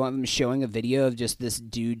people, and one of them is showing a video of just this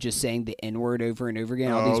dude just saying the N-word over and over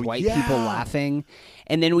again, all these white people laughing.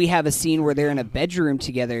 And then we have a scene where they're in a bedroom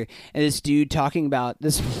together, and this dude talking about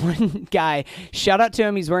this one guy, shout out to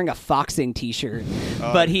him, he's wearing a Foxing t-shirt,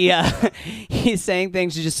 but he's saying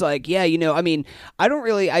things just like, yeah, you know, I mean,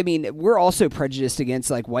 we're also prejudiced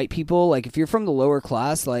against like white people. Like if you're from the lower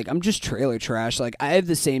class, like I'm just trailer trash. Like I have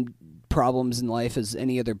the same problems in life as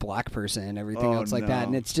any other black person and everything else like that,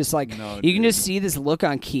 and it's just like you can just see this look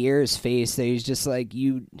on Keir's face that he's just like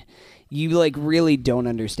you like really don't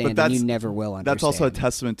understand, and you never will understand. That's also a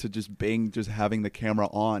testament to just Bing just having the camera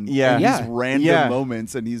on Yeah. in Yeah. these random Yeah.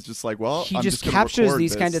 moments, and he's just like, well, he I'm just gonna captures record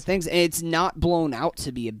these this. kind of things, and it's not blown out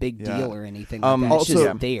to be a big Yeah. deal or anything like that. It's also-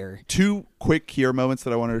 just there. Two quick Keir moments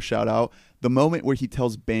that I wanted to shout out. The moment where he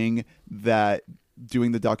tells Bing that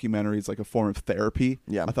doing the documentary is like a form of therapy.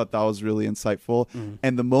 Yeah. I thought that was really insightful.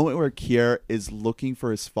 And the moment where Keir is looking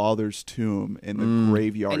for his father's tomb in the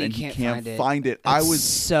graveyard and he can't find it. I That's was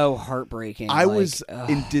so heartbreaking. I Like, was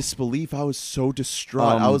ugh. in disbelief. I was so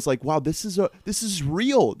distraught. I was like, wow, this is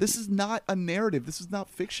real. This is not a narrative. This is not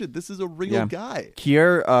fiction. This is a real guy.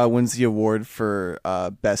 Keir wins the award for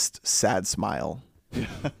best sad smile.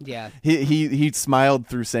 yeah. He smiled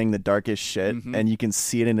through saying the darkest shit, and you can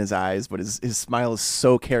see it in his eyes. But his smile is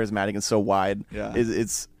so charismatic and so wide. Yeah.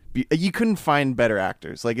 You couldn't find better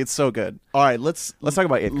actors. Like it's so good. All right, let's talk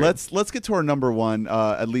about 8th grade. Let's get to our number one.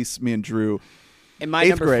 At least me and Drew. And my 8th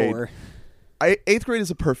number grade. 4. 8th grade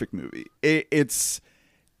is a perfect movie. It's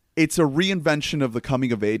a reinvention of the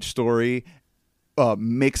coming of age story,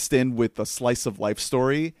 mixed in with a slice of life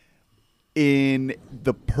story, in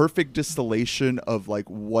the perfect distillation of like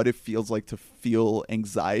what it feels like to feel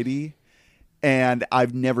anxiety. And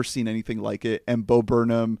I've never seen anything like it. And Bo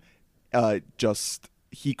Burnham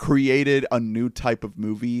he created a new type of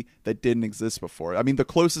movie that didn't exist before. I mean, the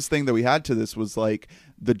closest thing that we had to this was like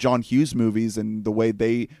the John Hughes movies and the way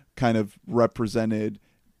they kind of represented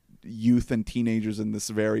youth and teenagers in this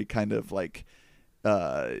very kind of like,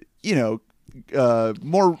 more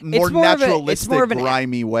naturalistic,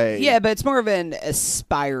 grimy way. Yeah, but it's more of an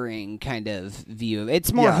aspiring kind of view.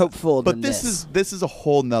 It's more hopeful but than this is a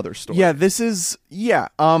whole nother story. Yeah, this is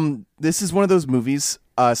one of those movies.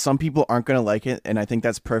 Some people aren't going to like it, and I think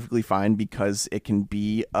that's perfectly fine because it can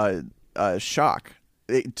be a shock.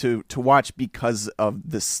 to watch because of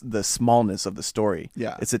the smallness of the story.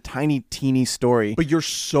 Yeah. It's a tiny, teeny story. But you're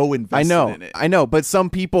so invested in it. I know, but some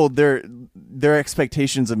people their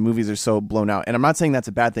expectations of movies are so blown out, and I'm not saying that's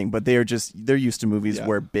a bad thing, but they're used to movies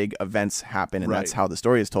where big events happen, and that's how the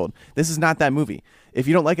story is told. This is not that movie. If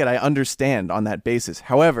you don't like it, I understand on that basis.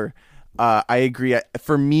 However, I agree.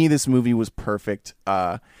 For me, this movie was perfect.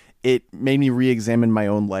 It made me re-examine my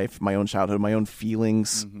own life, my own childhood, my own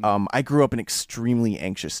feelings. I grew up an extremely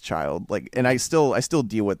anxious child, and I still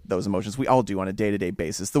deal with those emotions. We all do on a day-to-day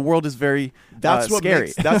basis. The world is very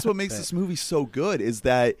scary. That's what makes this movie so good, is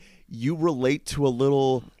that you relate to a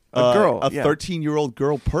girl, a 13-year-old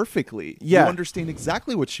girl perfectly. Yeah. You understand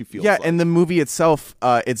exactly what she feels. Yeah, like. and the movie itself,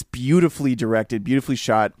 it's beautifully directed, beautifully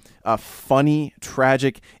shot, funny,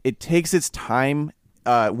 tragic. It takes its time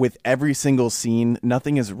with every single scene.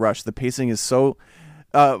 Nothing is rushed. The pacing is so.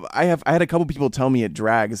 I had a couple people tell me it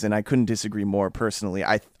drags, and I couldn't disagree more. Personally,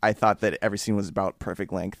 I thought that every scene was about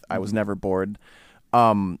perfect length. I was never bored.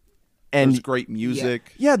 And there's great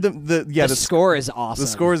music. Yeah, the score is awesome. The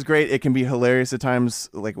score is great. It can be hilarious at times.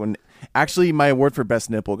 Like when actually my award for best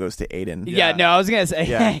nipple goes to Aiden. Yeah, no, I was gonna say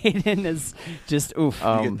Yeah. Aiden is just oof.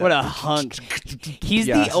 What a hunk. He's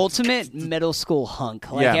Yeah. the ultimate middle school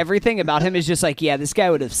hunk. Like Yeah. everything about him is just like, yeah, this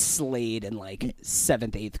guy would have slayed in like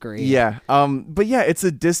 7th, 8th grade. Yeah. But yeah, it's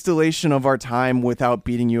a distillation of our time without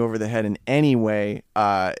beating you over the head in any way.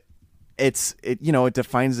 It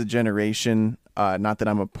defines a generation. Not that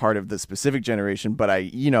I'm a part of the specific generation, but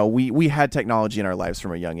we had technology in our lives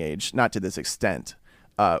from a young age, not to this extent.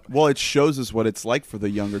 Well, it shows us what it's like for the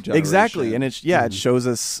younger generation. Exactly, and it shows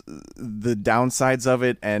us the downsides of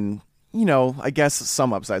it, and I guess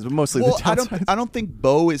some upsides, but mostly the downsides. I don't think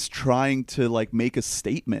Bo is trying to like make a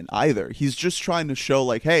statement either. He's just trying to show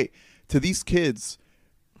like, hey, to these kids,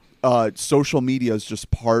 social media is just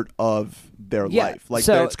part of their life. Like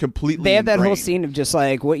so it's completely. They have that whole ingrained. scene of just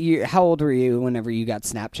like how old were you whenever you got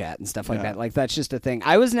Snapchat and stuff like that. Like that's just a thing.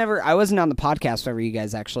 I wasn't on the podcast whenever you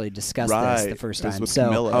guys actually discussed this the first time. With so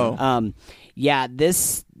Camilla. yeah,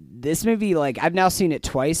 this movie, like I've now seen it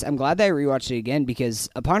twice. I'm glad that I rewatched it again because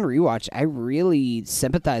upon rewatch, I really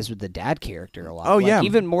sympathized with the dad character a lot. Oh, yeah.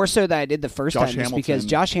 Even more so than I did the first Josh time, just because Hamilton.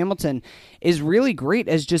 Josh Hamilton is really great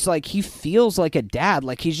as just like he feels like a dad.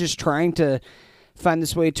 Like he's just trying to find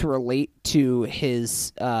this way to relate to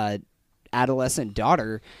his adolescent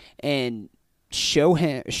daughter and show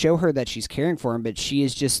her that she's caring for him, but she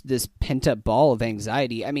is just this pent up ball of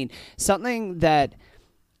anxiety. I mean, something that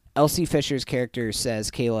Elsie Fisher's character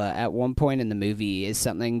says, Kayla, at one point in the movie is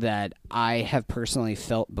something that I have personally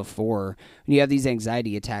felt before. When you have these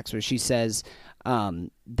anxiety attacks where she says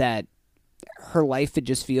that her life, it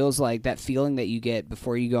just feels like that feeling that you get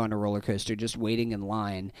before you go on a roller coaster, just waiting in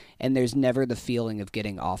line, and there's never the feeling of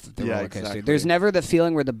getting off of the roller coaster. Exactly. There's never the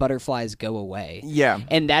feeling where the butterflies go away. Yeah.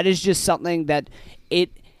 And that is just something that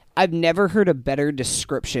I've never heard a better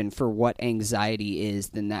description for what anxiety is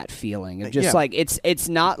than that feeling of just like it's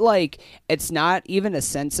not even a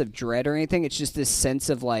sense of dread or anything. It's just this sense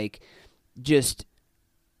of like just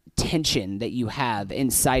tension that you have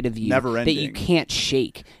inside of you Never that you ending. can't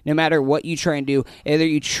shake. No matter what you try and do, either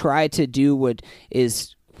you try to do what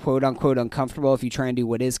is quote unquote uncomfortable. If you try and do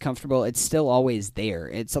what is comfortable, it's still always there.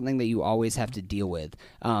 It's something that you always have to deal with.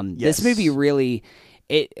 This movie really,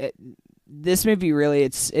 this movie really,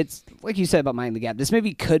 it's like you said about Mind the Gap. This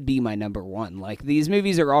movie could be my number one. Like these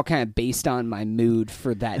movies are all kind of based on my mood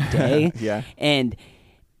for that day. Yeah. And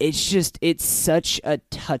it's such a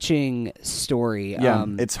touching story. Yeah,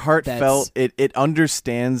 it's heartfelt. It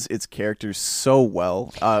understands its characters so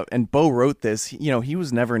well. And Bo wrote this. He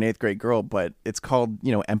was never an 8th grade girl, but it's called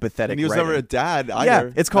empathetic. And he was writing. never a dad either.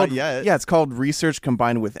 Yeah, it's called Not yet. it's called research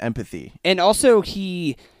combined with empathy. And also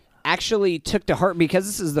he actually took to heart, because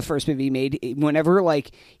this is the first movie he made, whenever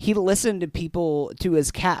like he listened to people, to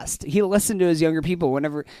his cast, he listened to his younger people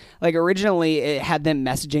whenever, like originally it had them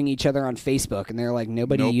messaging each other on Facebook, and they're like,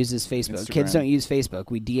 nobody Nope. uses Facebook. Instagram. Kids don't use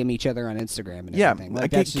Facebook. We DM each other on Instagram and Yeah, everything. Like,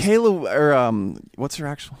 like that's just, Kayla or what's her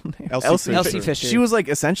actual name? Elsie Fisher. She was like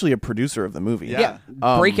essentially a producer of the movie. yeah,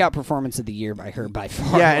 breakout performance of the year by her by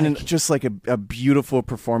far. Yeah, like, and just like a beautiful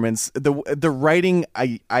performance. The writing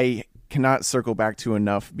I cannot circle back to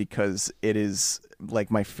enough, because it is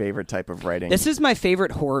like my favorite type of writing. This is my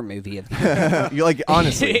favorite horror movie of the year. You're like,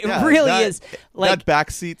 honestly, It really that- is. Like, that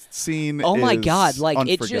backseat scene. oh my is god! Like,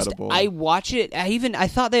 it just, unforgettable. I watch it. I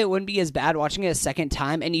thought that it wouldn't be as bad watching it a second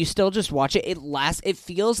time, and you still just watch it. It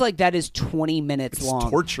feels like that is 20 minutes It's long,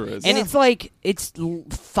 torturous. and it's like it's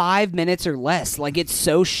 5 minutes or less. Like, it's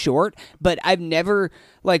so short. But I've never,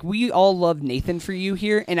 like, we all love Nathan For You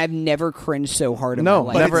here, and I've never cringed so hard in No, my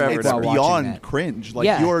life. but never, it's, ever, it's never. while watching beyond that. cringe. Like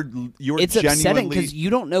Yeah. you're It's upsetting genuinely because you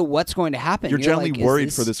don't know what's going to happen. you're genuinely like, is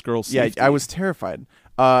worried for this girl's yeah, safety. I was terrified.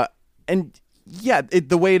 And yeah,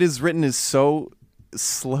 the way it is written is so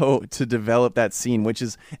slow to develop that scene,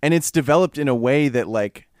 and it's developed in a way that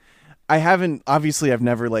like I've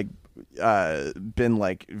never like been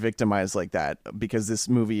like victimized like that, because this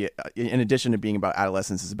movie, in addition to being about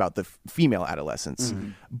adolescence, is about the female adolescence.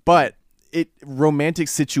 But romantic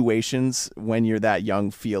situations when you're that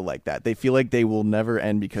young feel like that. They feel like they will never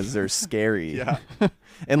end because they're scary. Yeah.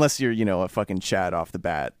 Unless you're, a fucking Chad off the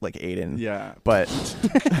bat, like Aiden. Yeah. But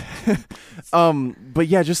but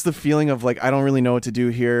yeah, just the feeling of like, I don't really know what to do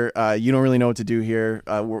here. You don't really know what to do here.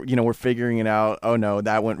 We're figuring it out. Oh no,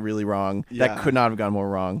 that went really wrong. Yeah. That could not have gone more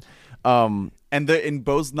wrong. And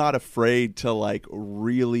Bo's not afraid to like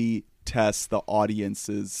really test the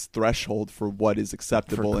audience's threshold for what is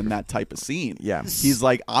acceptable in that type of scene. Yeah. He's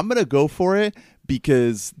like, I'm gonna go for it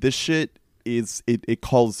because this shit it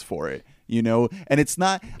calls for it, And it's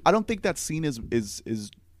not. I don't think that scene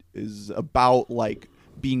is about like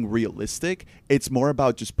being realistic. It's more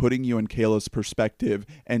about just putting you in Kayla's perspective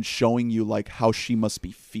and showing you like how she must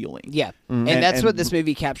be feeling. Yeah, and that's what this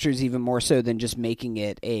movie captures even more so than just making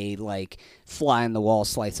it a like fly on the wall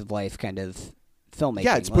slice of life kind of filmmaking.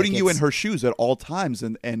 Yeah, it's putting you in her shoes at all times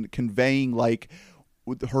and conveying like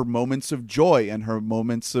with her moments of joy and her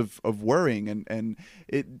moments of worrying and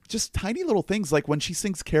it just tiny little things like when she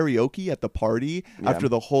sings karaoke at the party after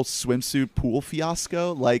the whole swimsuit pool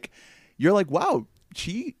fiasco. Like you're like, wow,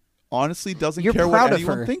 she honestly doesn't You're care proud what of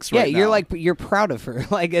anyone her. thinks yeah, right you're now. like you're proud of her.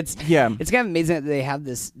 Like it's Yeah. it's kind of amazing that they have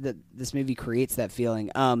this movie creates that feeling.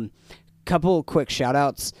 Couple quick shout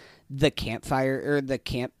outs. The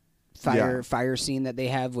fire scene that they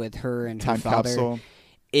have with her and Time her father capsule.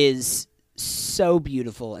 is so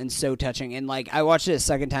beautiful and so touching. And like I watched it a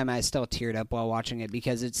second time, I still teared up while watching it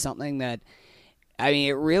because it's something that, I mean,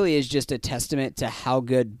 it really is just a testament to how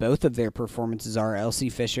good both of their performances are, Elsie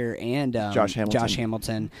Fisher and Josh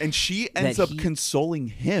Hamilton. And she ends up consoling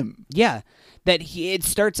him. Yeah, it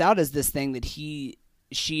starts out as this thing that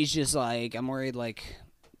she's just like, I'm worried, like,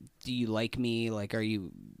 do you like me? Like,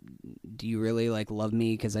 do you really like love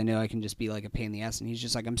me? Because I know I can just be like a pain in the ass. And he's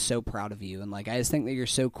just like, I'm so proud of you. And like, I just think that you're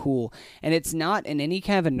so cool. And it's not in any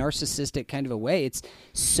kind of a narcissistic kind of a way. It's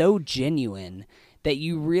so genuine that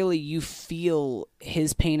you feel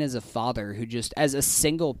his pain as a father who just, as a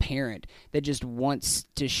single parent, that just wants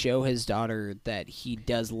to show his daughter that he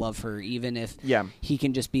does love her, even if he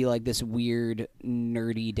can just be like this weird,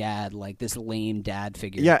 nerdy dad, like this lame dad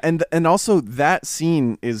figure. Yeah, and also that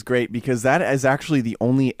scene is great because that is actually the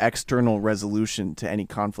only external resolution to any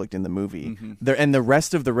conflict in the movie. And the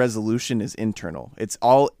rest of the resolution is internal. It's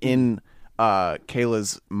all in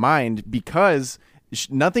Kayla's mind because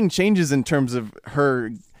nothing changes in terms of her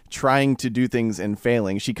trying to do things and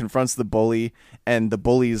failing. She confronts the bully, and the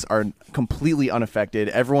bullies are completely unaffected.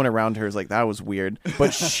 Everyone around her is like, that was weird,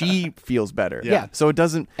 but she feels better. Yeah. So it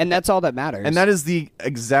doesn't... And that's all that matters. And that is the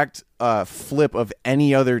exact flip of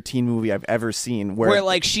any other teen movie I've ever seen. Where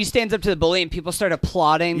like she stands up to the bully and people start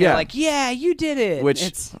applauding. They're Yeah. like, yeah, you did it. Which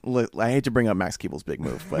it's... I hate to bring up Max Keeble's big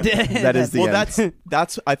move, but that is the end.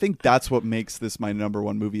 That's I think that's what makes this my number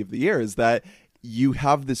one movie of the year, is that you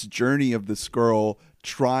have this journey of this girl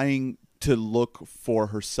trying to look for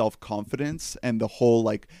her self-confidence and the whole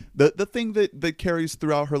like the thing that carries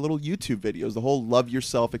throughout her little YouTube videos, the whole love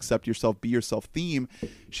yourself, accept yourself, be yourself theme.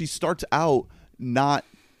 She starts out not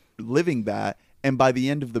living that, and by the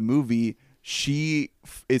end of the movie she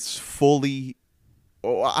is fully,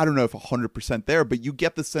 I don't know if 100% there, but you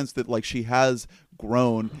get the sense that like she has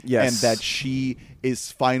grown. Yes. And that she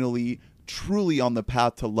is finally truly on the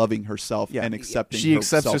path to loving herself and accepting She her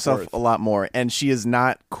accepts herself self-worth. a lot more, and she is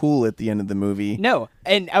not cool at the end of the movie. No,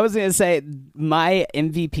 and I was gonna say my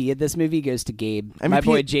MVP of this movie goes to Gabe, my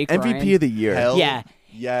boy Jake MVP Ryan. of the year. Hell Yeah.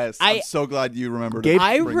 yes. I'm so glad you remembered Gabe-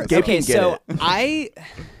 to bring this Gabe up. Okay, can get so it.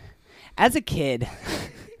 as a kid,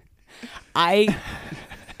 I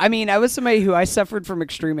mean, I was somebody who I suffered from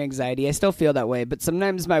extreme anxiety. I still feel that way, but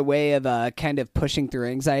sometimes my way of kind of pushing through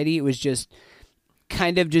anxiety was just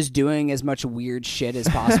kind of just doing as much weird shit as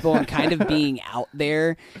possible and kind of being out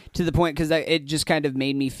there to the point, because it just kind of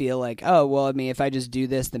made me feel like, oh, well, I mean, if I just do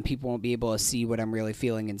this, then people won't be able to see what I'm really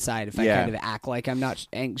feeling inside if I kind of act like I'm not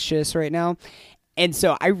anxious right now. And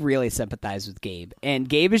so I really sympathize with Gabe. And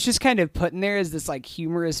Gabe is just kind of put in there as this like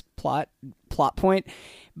humorous plot point.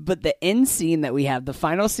 But the end scene that we have, the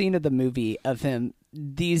final scene of the movie of him,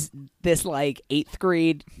 this like 8th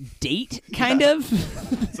grade date kind of.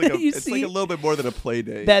 It's like a little bit more than a play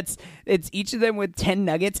date. It's each of them with 10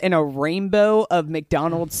 nuggets and a rainbow of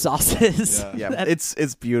McDonald's sauces. Yeah,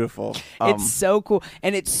 it's beautiful. It's so cool,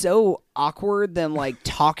 and it's so awkward them like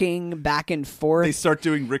talking back and forth. They start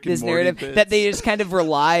doing Rick and this Morty narrative bits. that they just kind of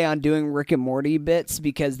rely on doing Rick and Morty bits,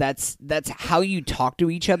 because that's how you talk to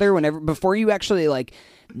each other before you actually like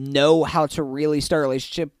know how to really start a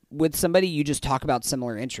relationship with somebody. You just talk about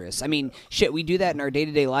similar interests. I mean, shit, we do that in our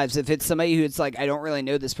day-to-day lives. If it's somebody who it's like, I don't really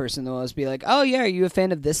know this person, they'll always be like, oh yeah, are you a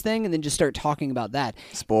fan of this thing? And then just start talking about that.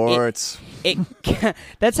 Sports.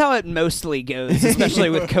 That's how it mostly goes, especially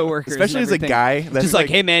with coworkers. Especially as a guy. That's just like,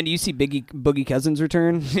 hey man, do you see Boogie Cousins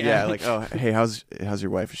return? Yeah, like, oh, hey, how's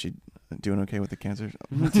your wife? Is she doing okay with the cancer?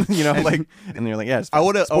 You know, like, and you're like, yeah, I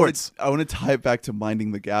want to tie it back to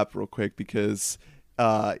Minding the Gap real quick, because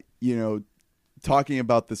you know, talking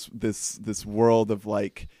about this world of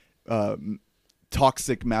like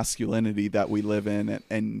toxic masculinity that we live in,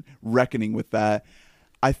 and reckoning with that,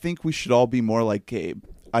 I think we should all be more like Gabe.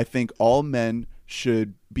 I think all men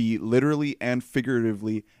should be literally and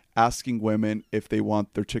figuratively asking women if they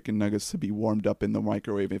want their chicken nuggets to be warmed up in the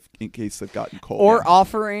microwave in case they've gotten cold. Or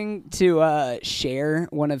offering to share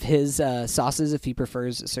one of his sauces if he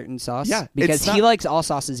prefers a certain sauce. Yeah, because he likes all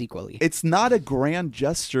sauces equally. It's not a grand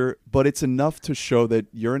gesture, but it's enough to show that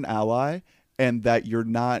you're an ally and that you're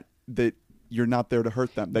not there to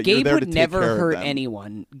hurt them. That Gabe you're there would to take never care hurt of them.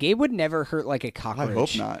 anyone. Gabe would never hurt like a I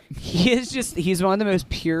cockroach. hope not. He's one of the most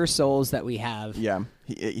pure souls that we have. Yeah,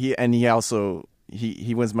 he also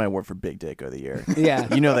he wins my award for Big Dick of the Year.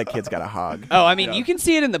 Yeah, you know that kid's got a hog. Oh, I mean, you can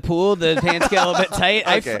see it in the pool. The pants get a little bit tight.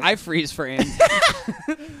 Okay. I freeze frame.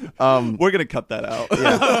 We're gonna cut that out.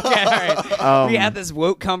 Yeah. Okay, all right. We had this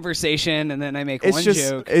woke conversation, and then I make one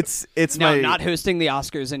joke. It's now my I'm not hosting the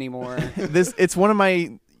Oscars anymore. It's one of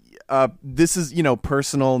my. This is,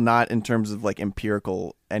 personal, not in terms of like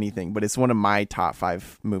empirical anything, but it's one of my top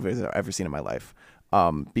 5 movies I've ever seen in my life.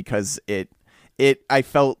 Because I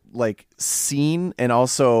felt like seen, and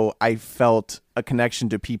also I felt a connection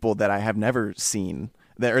to people that I have never seen,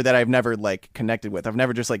 that I've never like connected with. I've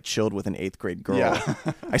never just like chilled with an 8th grade girl. Yeah.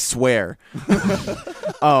 I swear.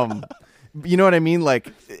 You know what I mean?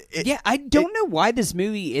 Like, I don't know why this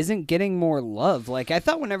movie isn't getting more love. Like, I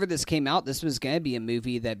thought whenever this came out, this was going to be a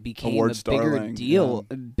movie that became Award a bigger starling, deal,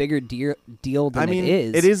 a bigger deal than it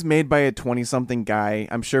is. It is made by a 20-something guy.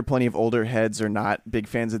 I'm sure plenty of older heads are not big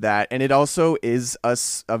fans of that. And it also is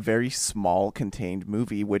a very small, contained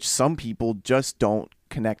movie, which some people just don't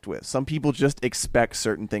connect with. Some people just expect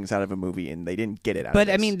certain things out of a movie, and they didn't get it out of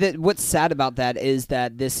this. I mean, what's sad about that is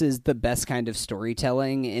that this is the best kind of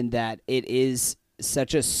storytelling, in that it is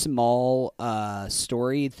such a small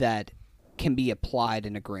story that can be applied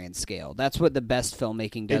in a grand scale. That's what the best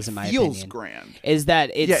filmmaking does, in my opinion. It feels grand. Is that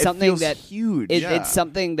it's something feels that huge. It's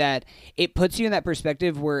something that it puts you in that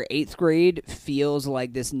perspective where 8th grade feels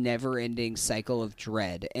like this never-ending cycle of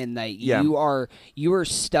dread, and that you are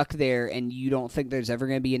stuck there, and you don't think there's ever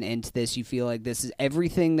going to be an end to this. You feel like this is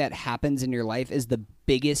everything that happens in your life is the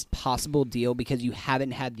biggest possible deal because you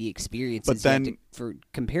haven't had the experiences for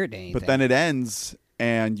compared to anything. But then it ends,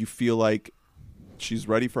 and you feel like she's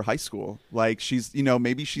ready for high school. Like, she's,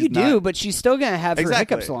 maybe she's not. But she's still gonna have her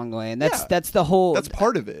hiccups along the way, and that's the whole. That's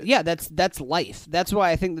part of it. Yeah, that's life. That's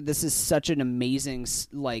why I think that this is such an amazing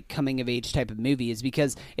like coming of age type of movie, is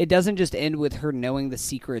because it doesn't just end with her knowing the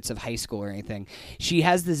secrets of high school or anything. She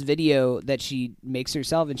has this video that she makes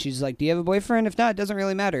herself, and she's like, "Do you have a boyfriend? If not, it doesn't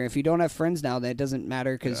really matter. If you don't have friends now, then it doesn't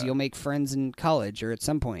matter because you'll make friends in college or at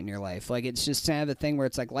some point in your life. Like, it's just kind of a thing where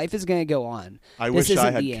it's like life is gonna go on." I wish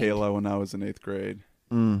I had Kayla when I was in 8th grade.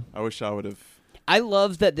 I wish I would have. I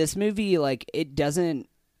love that this movie, like, it doesn't.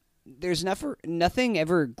 There's nothing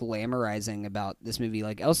ever glamorizing about this movie.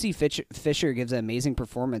 Like, Elsie Fisher gives an amazing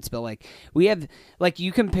performance, but like we have, like,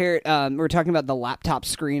 you compare it. We're talking about the laptop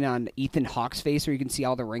screen on Ethan Hawke's face, where you can see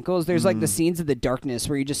all the wrinkles. There's like the scenes of the darkness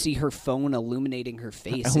where you just see her phone illuminating her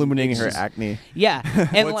face, illuminating her acne. Yeah,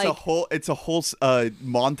 and it's a whole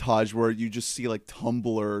montage where you just see like Tumblr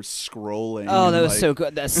scrolling. Oh, that was so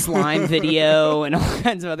good. The slime video and all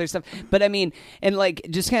kinds of other stuff. But I mean, and like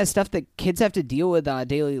just kind of stuff that kids have to deal with on a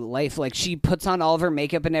daily life. Like, she puts on all of her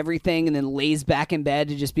makeup and everything and then lays back in bed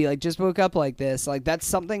to just be like, just woke up like this. Like, that's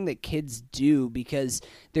something that kids do because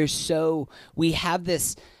we have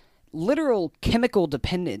this literal chemical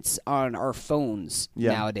dependence on our phones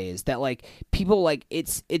nowadays that like people like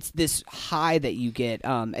it's this high that you get.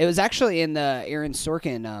 It was actually in the Aaron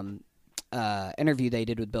Sorkin interview they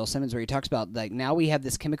did with Bill Simmons where he talks about like now we have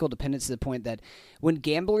this chemical dependence to the point that when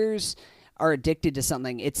gamblers are addicted to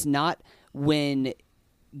something, it's not when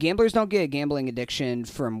gamblers don't get a gambling addiction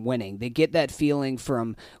from winning. They get that feeling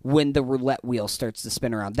from when the roulette wheel starts to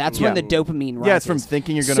spin around. That's when the dopamine rises. Yeah, it's from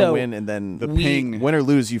thinking you're going to win and then the ping. Win or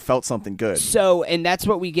lose, you felt something good. So, and that's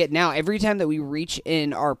what we get now. Every time that we reach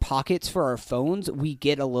in our pockets for our phones, we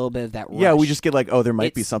get a little bit of that rush. Yeah, we just get like, oh, there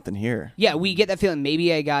might be something here. Yeah, we get that feeling.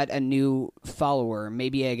 Maybe I got a new follower.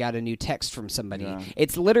 Maybe I got a new text from somebody. Yeah.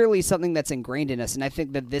 It's literally something that's ingrained in us. And I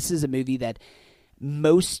think that this is a movie that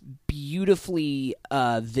most beautifully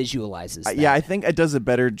visualizes that. Yeah, I think it does a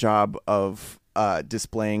better job of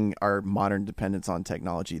displaying our modern dependence on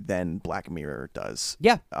technology than Black Mirror does.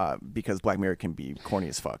 Yeah, because Black Mirror can be corny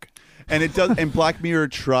as fuck, and it does. And Black Mirror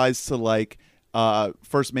tries to like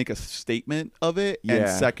first make a statement of it, and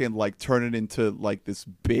second like turn it into like this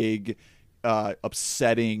big,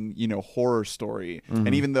 upsetting, horror story. Mm-hmm.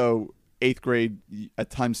 And even though 8th grade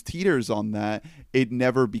at times teeters on that, it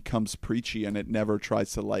never becomes preachy and it never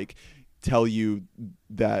tries to like tell you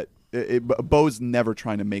that Bo's never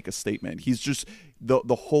trying to make a statement. He's just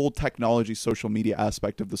the whole technology social media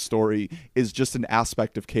aspect of the story is just an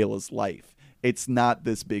aspect of Kayla's life. It's not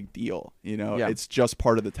this big deal, It's just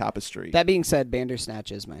part of the tapestry. That being said,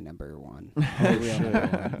 Bandersnatch is my number one.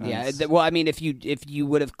 Yeah. Well, I mean, if you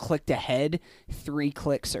would have clicked ahead 3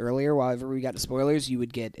 clicks earlier, while we got to spoilers, you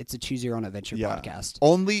would get it's a Choose Your Own Adventure podcast.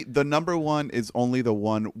 Only the number one is only the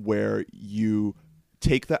one where you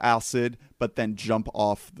take the acid, but then jump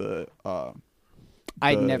off the.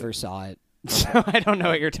 I never saw it. So I don't know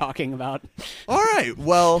what you're talking about. All right.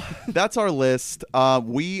 Well, that's our list.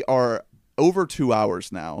 We are over 2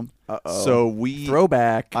 hours now. So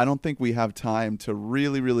throwback. I don't think we have time to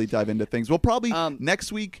really, really dive into things. We'll probably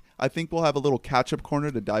next week. I think we'll have a little catch-up corner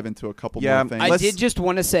to dive into a couple more things. I did just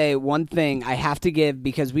want to say one thing I have to give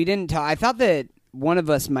because we didn't talk. I thought that one of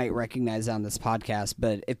us might recognize on this podcast,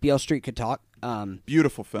 but if Beale Street Could Talk.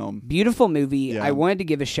 Beautiful film. Beautiful movie. Yeah. I wanted to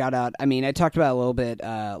give a shout out. I mean, I talked about it a little bit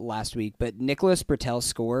last week, but Nicholas Britell's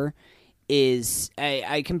score is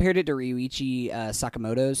I compared it to Ryuichi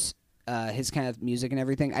Sakamoto's his kind of music and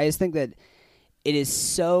everything. I just think that it is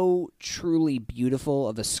so truly beautiful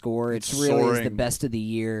of a score. It's really is the best of the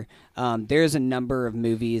year. There's a number of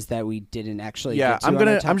movies that we didn't actually get to.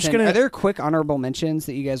 I'm just gonna. Are there quick honorable mentions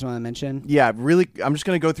that you guys want to mention? Yeah, really. I'm just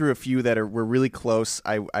gonna go through a few that were really close.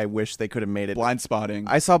 I wish they could have made it. Blind Spotting.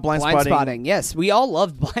 I saw Blind Spotting. Yes, we all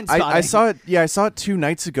loved Blind Spotting. I saw it. Yeah, I saw it 2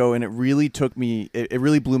 nights ago, and it really took me. It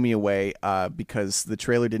really blew me away because the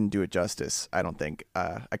trailer didn't do it justice. I don't think.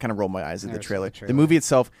 I kind of rolled my eyes at the trailer. The movie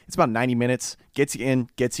itself, it's about 90 minutes. Gets you in,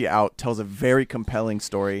 gets you out, tells a very compelling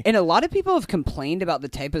story. And a lot of people have complained about the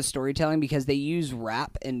type of storytelling because they use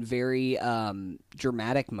rap in very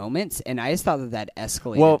dramatic moments, and I just thought that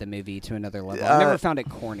escalated the movie to another level. I never found it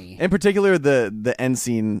corny. In particular, the end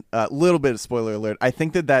scene, a little bit of spoiler alert, I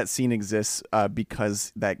think that scene exists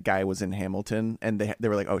because that guy was in Hamilton, and they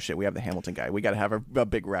were like, oh shit, we have the Hamilton guy. We got to have a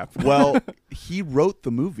big rap. Well, he wrote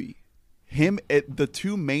the movie. The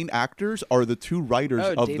 2 main actors are the 2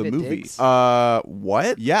 writers of David the movie. Diggs?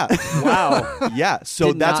 What? Yeah. Wow. Yeah.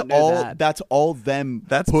 So that's all them.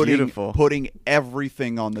 That's beautiful. Putting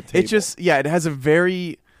everything on the table. It just it has a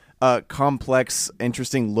very complex,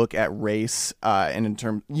 interesting look at race, and in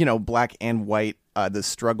terms black and white, the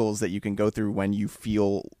struggles that you can go through when you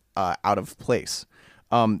feel out of place.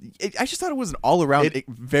 I just thought it was an all-around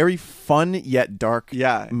very fun yet dark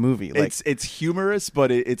movie. Like, it's humorous,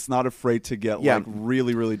 but it's not afraid to get like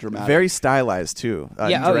really, really dramatic. Very stylized too.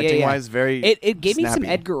 Directing-wise, very. It gave snappy. me some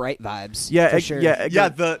Edgar Wright vibes. Yeah, for sure.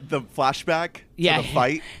 The flashback. To the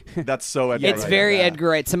fight. That's so Edgar Wright. It's very Edgar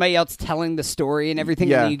Wright. Somebody else telling the story and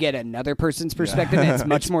everything, and then you get another person's perspective, and it's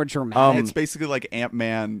much more dramatic. It's basically like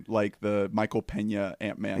Ant-Man, like the Michael Pena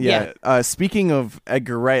Ant-Man. Yeah. Speaking of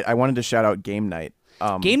Edgar Wright, I wanted to shout out Game Night.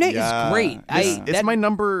 Game Night is great. It's my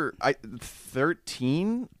number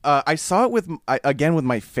 13. I saw it with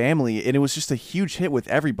my family, and it was just a huge hit with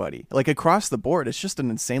everybody. Like across the board, it's just an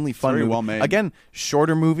insanely fun movie. Well made. Again,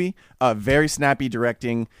 shorter movie, very snappy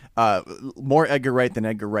directing, more Edgar Wright than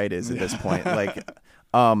Edgar Wright is at this point.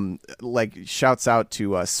 Like shouts out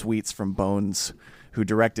to Sweets from Bones, who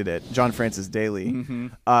directed it, John Francis Daly. Mm-hmm.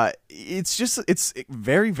 It's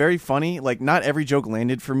very, very funny. Like, not every joke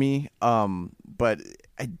landed for me, but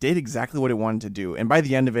it did exactly what it wanted to do. And by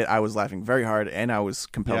the end of it, I was laughing very hard, and I was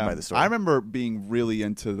compelled by the story. I remember being really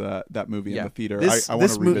into that movie in the theater. This, I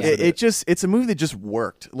want to revisit it. It's a movie that just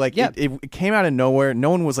worked. Like it came out of nowhere. No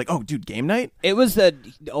one was like, "Oh, dude, game night." It was the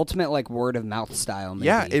ultimate like word of mouth style movie.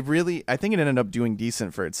 Yeah, it really. I think it ended up doing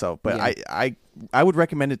decent for itself. But I would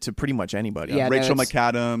recommend it to pretty much anybody. Yeah, Rachel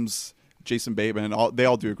McAdams, Jason Bateman, they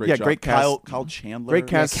all do a great job. Great cast. Kyle Chandler. Great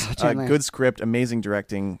cast, Kyle Chandler. good script, amazing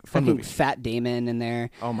directing, fun movie. Fat Damon in there.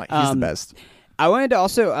 Oh my, he's the best. I wanted to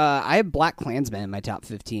also, I have Black Klansman in my top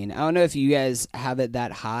 15. I don't know if you guys have it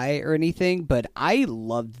that high or anything, but I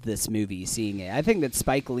loved this movie, seeing it. I think that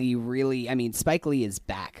Spike Lee Spike Lee is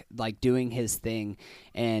back, like doing his thing,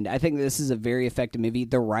 and I think this is a very effective movie.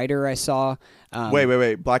 The writer I saw...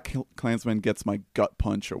 Wait. Black Klansman gets my gut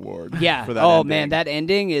punch award. Yeah. For that oh ending. man, that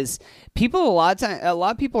ending is a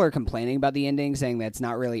lot of people are complaining about the ending, saying that it's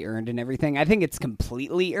not really earned and everything. I think it's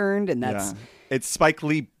completely earned, and that's it's Spike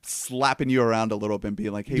Lee slapping you around a little bit and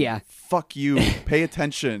being like, "Hey, fuck you, pay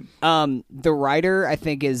attention." The writer, I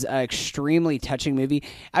think, is an extremely touching movie.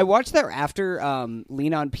 I watched that after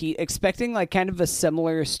Lean on Pete, expecting like kind of a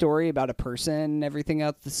similar story about a person and everything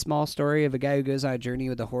else. The small story of a guy who goes on a journey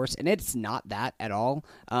with a horse, and it's not that at all.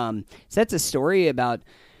 So that's a story about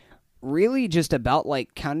really just about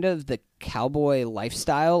like kind of the cowboy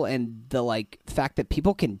lifestyle and the like fact that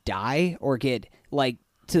people can die or get like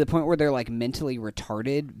to the point where they're like mentally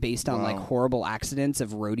retarded based on like horrible accidents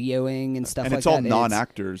of rodeoing and stuff and like it's all that.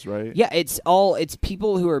 non-actors, right? Yeah, it's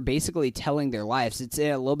people who are basically telling their lives. It's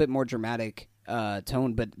in a little bit more dramatic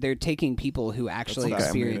tone, but they're taking people who actually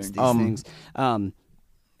experience these things.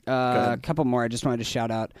 A couple more I just wanted to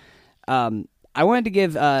shout out. I wanted to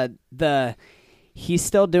give the He's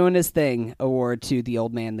Still Doing His Thing award to The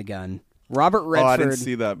Old Man, the Gun. Robert Redford. I didn't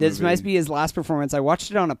see that movie. This might be his last performance. I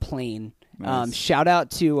watched it on a plane. Nice. Shout out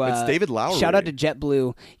to it's David Lowery. Shout out to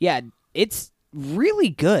JetBlue. Yeah, it's really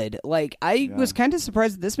good. Like I was kind of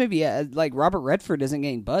surprised that this movie, like Robert Redford, isn't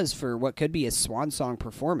getting buzz for what could be a swan song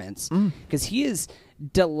performance because he is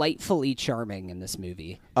delightfully charming in this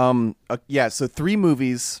movie. So 3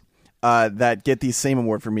 movies that get the same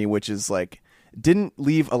award for me, which is like didn't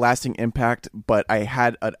leave a lasting impact, but I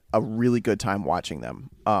had a really good time watching them.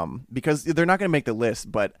 Because they're not going to make the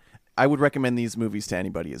list, but I would recommend these movies to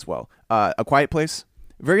anybody as well. A Quiet Place,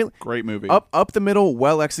 very great movie, up the middle,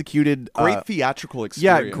 well executed, great theatrical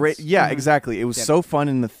experience. Yeah, great. Yeah, exactly. It was so fun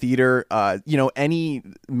in the theater. Any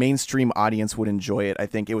mainstream audience would enjoy it. I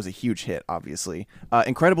think it was a huge hit. Obviously,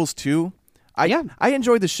 Incredibles 2. I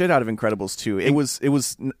enjoyed the shit out of Incredibles 2. It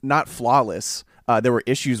was not flawless. There were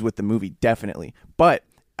issues with the movie, definitely, but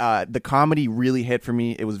the comedy really hit for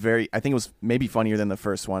me. It was I think it was maybe funnier than the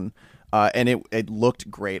first one. And it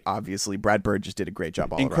looked great, obviously. Brad Bird just did a great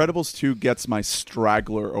job all Incredibles 2 gets my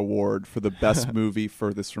Straggler Award for the best movie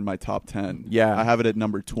furthest from my top 10. Yeah. I have it at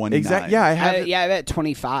number 29. Exactly. Yeah, I have it at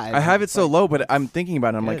 25. I have it so low, but I'm thinking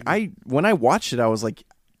about it. I'm like, when I watched it, I was like,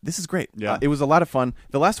 this is great. Yeah. It was a lot of fun.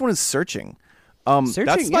 The last one is Searching.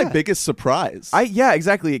 That's my biggest surprise.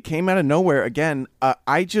 Exactly. It came out of nowhere again.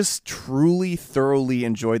 I just truly, thoroughly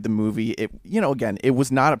enjoyed the movie. Again, it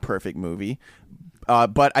was not a perfect movie.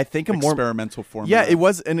 But I think experimental format. Yeah, it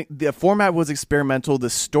was, and the format was experimental. The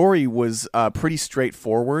story was pretty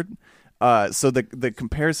straightforward. So the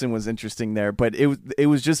comparison was interesting there, but it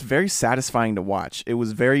was just very satisfying to watch. It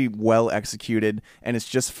was very well executed, and it's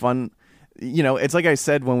just fun. It's like I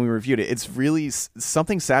said when we reviewed it. It's really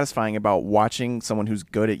something satisfying about watching someone who's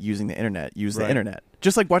good at using the internet use the internet.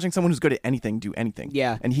 Just like watching someone who's good at anything do anything.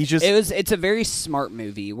 Yeah. And it's a very smart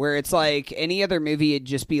movie where it's like any other movie, it'd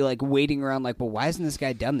just be like waiting around like, well, why hasn't this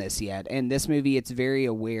guy done this yet? And this movie, it's very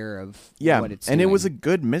aware of what it's doing. And it was a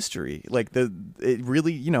good mystery. Like it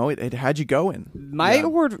really, it had you going. My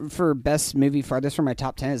award for best movie farthest from my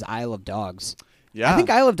top 10 is Isle of Dogs. Yeah. I think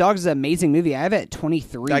Isle of Dogs is an amazing movie. I have it at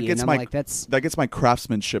 23. That gets my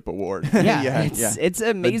craftsmanship award. It's an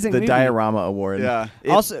amazing the movie. Diorama Award. Yeah.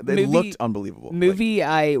 It looked unbelievable. Movie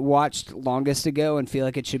I watched longest ago and feel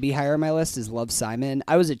like it should be higher on my list is Love, Simon.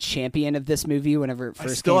 I was a champion of this movie whenever it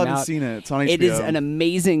first came out. I still haven't seen it. It's on HBO. It is an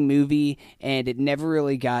amazing movie, and it never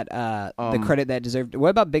really got the credit that it deserved. What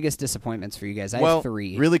about biggest disappointments for you guys? I have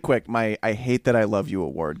 3. Really quick, my I Hate That I Love You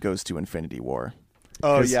award goes to Infinity War.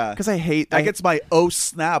 Oh, yeah. Because I hate... That gets my Oh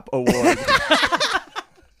Snap award.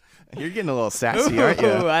 You're getting a little sassy, aren't you?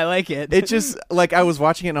 I like it. It just, like, I was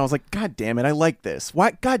watching it and I was like, God damn it, I like this.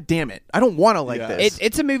 Why? God damn it. I don't want to like this.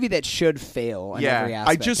 It's a movie that should fail in every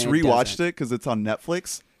aspect. I just rewatched it because it's on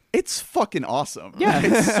Netflix. It's fucking awesome. Yeah.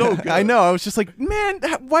 It's so good. I know. I was just like, man,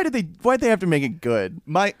 why'd they have to make it good?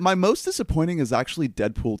 My most disappointing is actually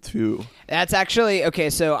Deadpool 2. That's actually okay.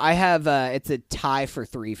 So I have it's a tie for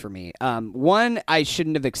 3 for me. One, I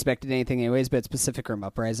shouldn't have expected anything anyways, but it's Pacific Rim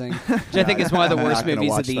Uprising, which I think is one of the I'm worst not gonna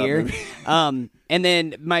movies of watch the that year. movie. And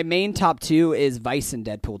then my main top 2 is Vice and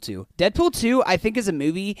Deadpool 2. Deadpool 2, I think, is a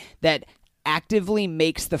movie that actively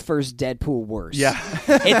makes the first Deadpool worse. Yeah.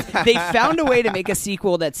 They found a way to make a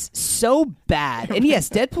sequel that's so bad. And yes,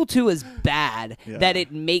 Deadpool 2 is bad that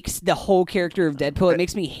it makes the whole character of Deadpool, it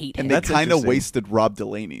makes me hate him. And they That's kind of interesting. wasted Rob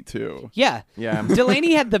Delaney too. Yeah. Yeah.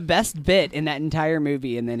 Delaney had the best bit in that entire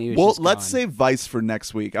movie, and then he was Well, just let's gone. save Vice for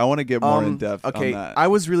next week. I want to get more in depth Okay, on that. I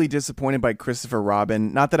was really disappointed by Christopher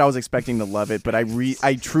Robin. Not that I was expecting to love it, but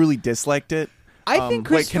I truly disliked it. I think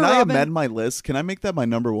Wait, Christopher can I Robin, amend my list? Can I make that my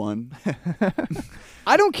number 1?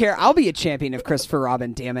 I don't care. I'll be a champion of Christopher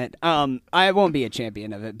Robin, damn it. I won't be a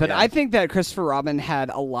champion of it, but I think that Christopher Robin had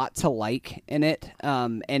a lot to like in it,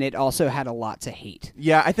 and it also had a lot to hate.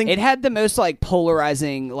 Yeah, I think It had the most like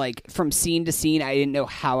polarizing, like from scene to scene. I didn't know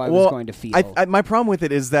how I was going to feel. My problem with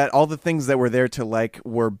it is that all the things that were there to like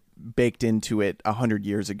were baked into it 100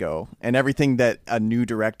 years ago, and everything that a new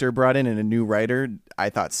director brought in and a new writer I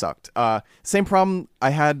thought sucked. Same problem I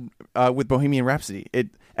had with Bohemian Rhapsody.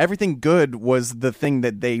 Everything good was the thing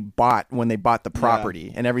that they bought when they bought the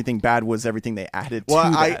property, and everything bad was everything they added to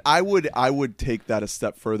that. I would take that a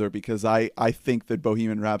step further because I think that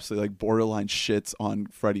Bohemian Rhapsody like borderline shits on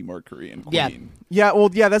Freddie Mercury and Queen.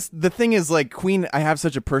 Yeah, that's the thing is like Queen I have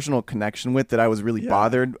such a personal connection with that I was really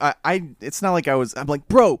bothered. It's not like I'm like,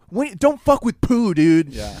 bro, don't fuck with Pooh,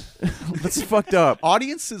 dude. Yeah. That's fucked up.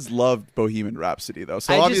 Audiences loved Bohemian Rhapsody though,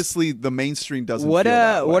 so obviously the mainstream doesn't. What feel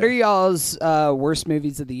that way. what are y'all's worst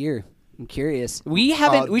movies of the year? I'm curious. We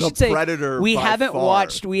haven't. We The should say Predator we by haven't far.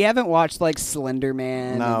 watched. We haven't watched like Slender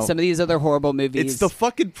Man No. and some of these other horrible movies. It's the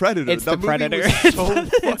fucking Predator. It's That the movie Predator. was so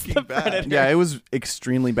It's the fucking bad. Predator. Yeah, it was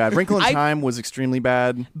extremely bad. Wrinkle in Time was extremely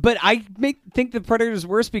bad. But I think the Predator's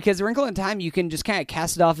worse because Wrinkle in Time you can just kind of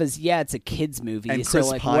cast it off as it's a kids movie, And so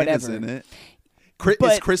Chris like Pine whatever. is in it. Is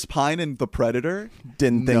But- Chris Pine in The Predator?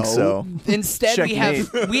 Didn't think No. so. Instead, we have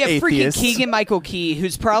freaking Atheists. Keegan Michael Key,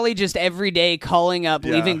 who's probably just every day calling up,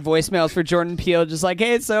 Yeah. leaving voicemails for Jordan Peele, just like,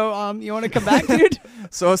 "Hey, so you want to come back, dude?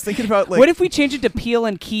 So I was thinking about like What if we change it to Peele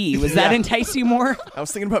and Key? Was that entice you more?" I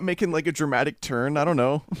was thinking about making like a dramatic turn. I don't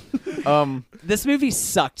know. This movie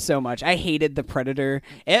sucked so much. I hated The Predator.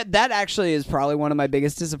 That actually is probably one of my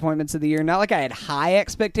biggest disappointments of the year. Not like I had high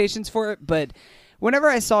expectations for it, but whenever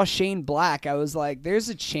I saw Shane Black, I was like, "There's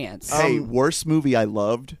a chance." Hey, worst movie I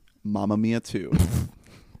loved, Mamma Mia 2.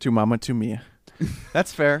 To Mama, to Mia.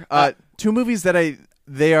 That's fair. Two movies that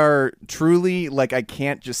they are truly like I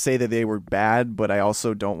can't just say that they were bad, but I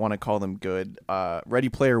also don't want to call them good. Ready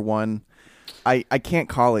Player One, I can't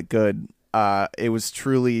call it good. It was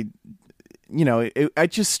truly,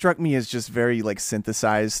 it just struck me as just very like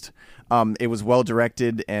synthesized. It was well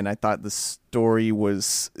directed, and I thought the story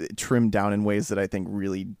was trimmed down in ways that I think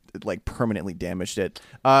really like permanently damaged it.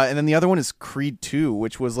 And then the other one is Creed 2,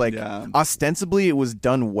 which was like ostensibly it was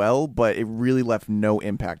done well, but it really left no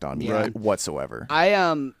impact on me whatsoever.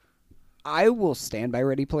 I will stand by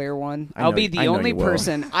Ready Player One. I I'll know- be the I know only you will.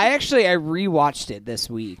 person. I rewatched it this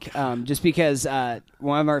week, just because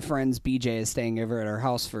one of our friends, BJ, is staying over at our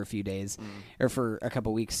house for a few days, or for a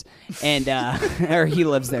couple weeks, and or he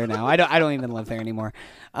lives there now. I don't even live there anymore.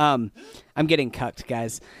 I'm getting cucked,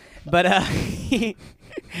 guys, but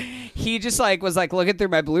he just like was like looking through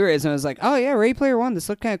my Blu-rays and I was like, "Oh yeah, Ready Player One. This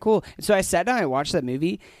looked kind of cool." And so I sat down and I watched that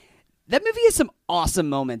movie. That movie has some awesome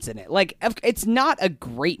moments in it. Like, it's not a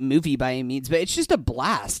great movie by any means, but it's just a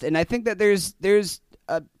blast. And I think that there's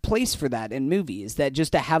a place for that in movies, that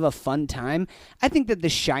just to have a fun time. I think that the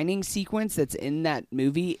Shining sequence that's in that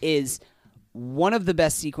movie is one of the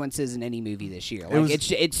best sequences in any movie this year. Like, it's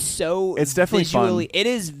definitely visually, fun. it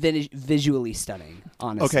is visually stunning,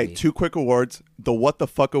 honestly. Okay, 2 quick awards. The What the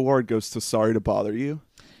Fuck award goes to Sorry to Bother You.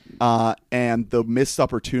 And the Missed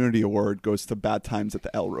Opportunity award goes to Bad Times at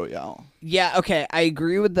the El Royale. Yeah, okay, I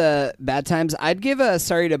agree with the Bad Times. I'd give a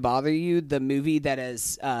Sorry to Bother You the movie that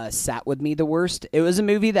has sat with me the worst. It was a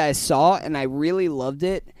movie that I saw and I really loved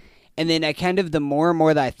it, and then I kind of, the more and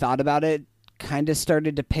more that I thought about it, kind of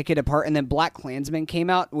started to pick it apart. And then Black Klansman came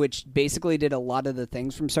out, which basically did a lot of the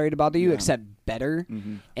things from Sorry to Bother You, except better.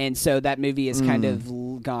 And so that movie has kind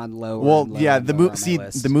of gone lower. Well, and lower yeah, and lower on my the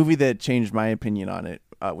list. movie that changed my opinion on it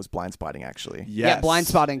was Blind Spotting, actually. Yes. Yeah, Blind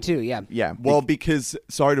Spotting too. Yeah. Yeah. Well, because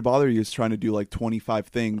Sorry to Bother You is trying to do like 25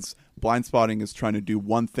 things. Blind Spotting is trying to do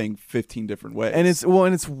one thing 15 different ways. And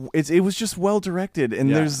it was just well directed, and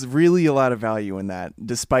Yeah. there's really a lot of value in that,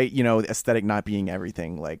 despite aesthetic not being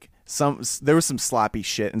everything. Like there was some sloppy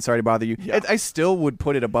shit, and Sorry to Bother You. Yeah. I still would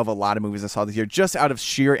put it above a lot of movies I saw this year, just out of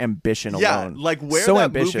sheer ambition alone. like where so that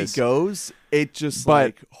ambitious. movie goes, it just But-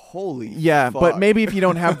 like holy. Yeah, fuck. but maybe if you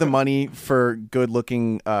don't have the money for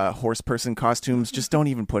good-looking horse person costumes, just don't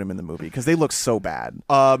even put them in the movie because they look so bad.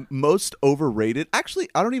 Most overrated. Actually,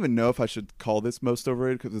 I don't even know if I should call this most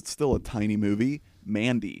overrated because it's still a tiny movie.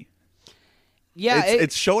 Mandy. Yeah,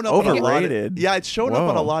 it's showing up on a lot of, Overrated? yeah, it's showing up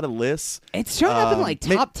on a Whoa. lot of lists. it's showing up in like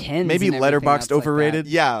top 10s. Maybe and everything Letterboxd else like that. overrated.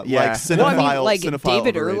 Yeah, like Yeah. cinephile. Well, I mean, like cinephile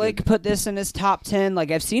David overrated. Ehrlich put this in his top 10. Like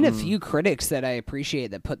I've seen a few critics that I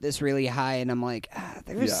appreciate that put this really high, and I'm like,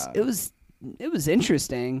 Yeah. it was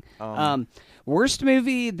interesting. Worst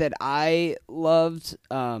movie that I loved.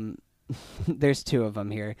 There's two of them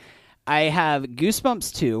here. I have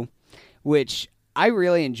Goosebumps 2, which I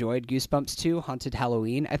really enjoyed. Goosebumps 2, Haunted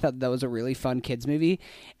Halloween. I thought that was a really fun kids movie.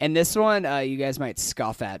 And this one, you guys might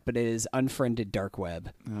scoff at, but it is Unfriended Dark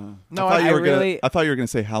Web. No, I thought you were gonna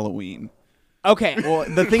say Halloween. Okay, Well,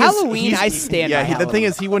 the thing Halloween, is, I stand Yeah, by the thing Halloween.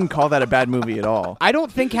 is, he wouldn't call that a bad movie at all. I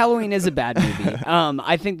don't think Halloween is a bad movie.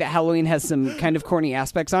 I think that Halloween has some kind of corny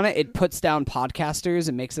aspects on it. It puts down podcasters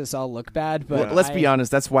and makes us all look bad. But Well, let's be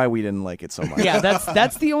honest, that's why we didn't like it so much. Yeah,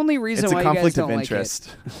 that's the only reason It's a why conflict you guys of don't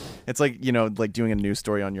interest. It's like like doing a news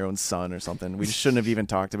story on your own son or something. We just shouldn't have even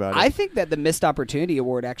talked about it. like it. I think that the Missed Opportunity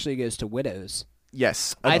Award actually goes to Widows.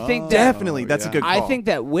 Yes, I think that- definitely that's yeah. a good call. I think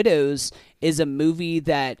that Widows is a movie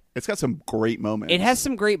that It's got some great moments. it has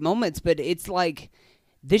some great moments, but it's like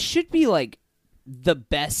this should be like the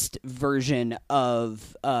best version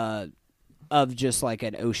of just like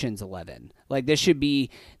an Ocean's 11. Like this should be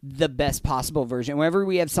the best possible version. Whenever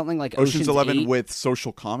we have something like Ocean's 11 8, with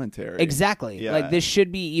social commentary. exactly. Yeah. Like this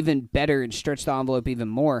should be even better and stretch the envelope even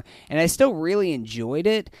more. And I still really enjoyed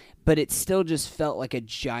it, but it still just felt like a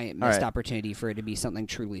giant missed right. opportunity for it to be something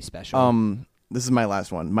truly special. This is my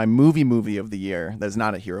last one. My movie of the year. That's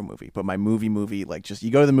not a hero movie, but my movie. Like just you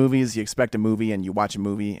go to the movies, you expect a movie, and you watch a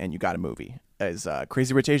movie, and you got a movie. Is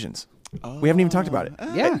Crazy Rich Asians. We haven't even talked about it.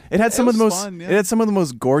 Yeah. It had some of the was most. fun, yeah. It had some of the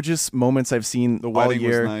most gorgeous moments I've seen The all wedding was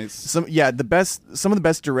year. nice. Some of the best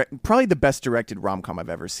probably the best directed rom-com I've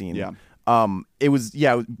ever seen. Yeah. It was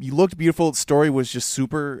you looked beautiful. Story was just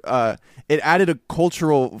super. It added a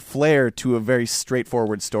cultural flair to a very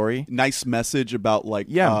straightforward story. Nice message about like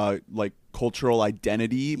cultural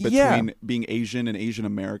identity between Yeah. being Asian and Asian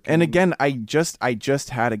American. And again, I just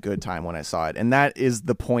had a good time when I saw it, and that is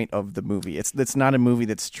the point of the movie. It's not a movie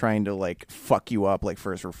that's trying to like fuck you up like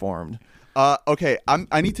First Reformed. Okay,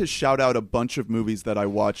 I need to shout out a bunch of movies that I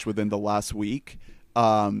watched within the last week.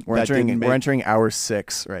 We're entering hour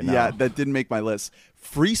 6 right now. Yeah, that didn't make my list.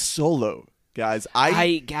 Free Solo, guys.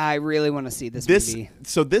 I really want to see this movie.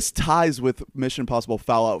 So this ties with Mission Impossible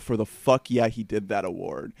Fallout for the fuck yeah he did that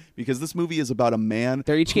award, because this movie is about a man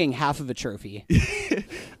They're each getting half of a trophy.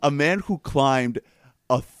 who climbed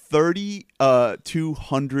a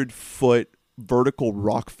 3,200-foot vertical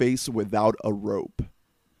rock face without a rope.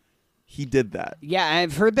 He did that. Yeah,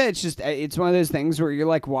 I've heard that it's one of those things where you're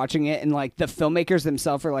like watching it and like the filmmakers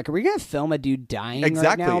themselves are like, are we going to film a dude dying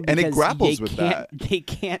Exactly, right now? and it Because grapples they with can't- that. They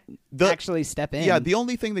can't The- actually step in. Yeah, the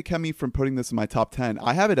only thing that kept me from putting this in my top 10,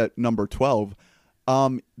 I have it at number 12.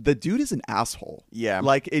 The dude is an asshole. Yeah.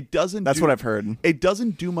 Like it doesn't That's what I've heard. It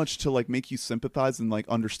doesn't do much to like make you sympathize and like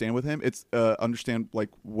understand with him. It's understand like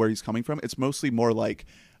where he's coming from. It's mostly more like,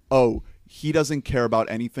 oh, he doesn't care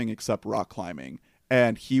about anything except rock climbing.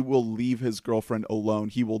 And he will leave his girlfriend alone.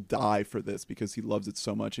 He will die for this because he loves it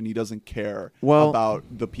so much, and he doesn't care about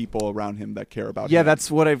the people around him that care about him. Yeah, that's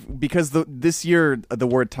what because this year the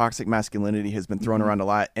word toxic masculinity has been thrown around a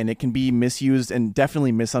lot, and it can be misused and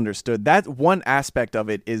definitely misunderstood. That one aspect of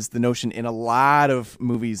it is the notion in a lot of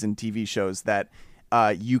movies and TV shows that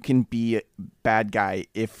you can be a bad guy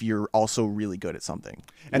if you're also really good at something.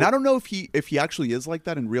 And I don't know if he actually is like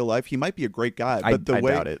that in real life. He might be a great guy, but I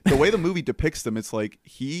doubt it. The way the movie depicts him, it's like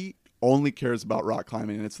he only cares about rock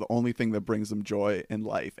climbing, and it's the only thing that brings him joy in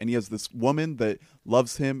life. And he has this woman that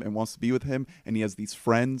loves him and wants to be with him, and he has these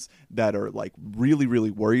friends that are like really,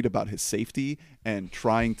 really worried about his safety and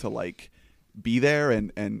trying to like be there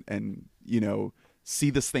and see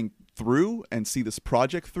this thing through and see this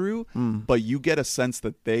project through, but you get a sense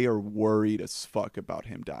that they are worried as fuck about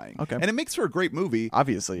him dying. Okay. And it makes for a great movie.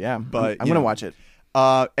 Obviously, yeah. But I'm gonna watch it.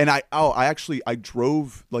 I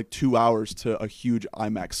drove like 2 hours to a huge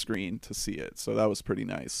IMAX screen to see it, so that was pretty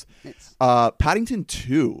nice. Paddington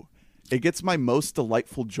 2. It gets my most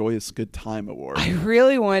delightful, joyous, good time award. I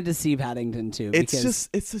really wanted to see Paddington 2. It's because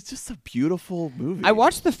just a beautiful movie. I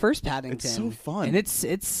watched the first Paddington. It's so fun. And it's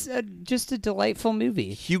just a delightful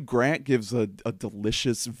movie. Hugh Grant gives a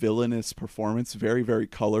delicious villainous performance, very, very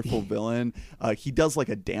colorful villain. He does like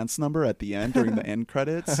a dance number at the end during the end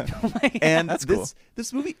credits. And That's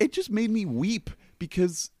this movie, it just made me weep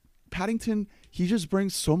because Paddington, he just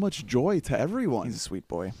brings so much joy to everyone. He's a sweet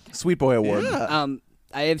boy. Sweet boy award. Yeah.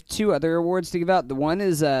 I have 2 other awards to give out. The one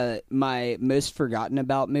is my most forgotten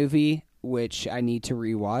about movie, which I need to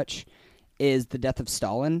rewatch, is The Death of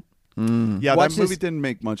Stalin. Yeah, Watch that movie this- didn't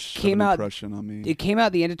make much of came an out- impression on me. It came out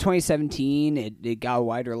at the end of 2017. It got a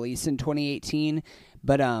wide release in 2018,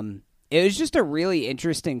 but it was just a really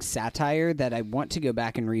interesting satire that I want to go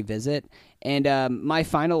back and revisit. And my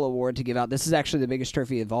final award to give out, this is actually the biggest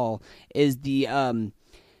trophy of all, is the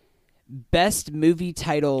best movie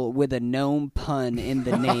title with a gnome pun in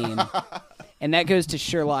the name. And that goes to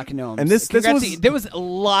Sherlock Gnomes. And this Congrats was- to- there was a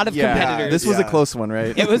lot of competitors. This was a Yeah. close one,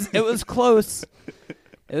 right? It was close.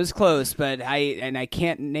 It was close, but I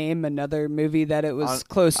can't name another movie that it was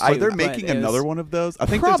close to. Are they but making it was- another one of those? I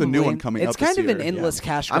think there's a new one coming It's out this kind of year. an endless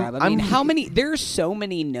cash grab. I'm- I mean, I'm- how many? There's so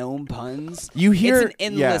many gnome puns. You hear it's an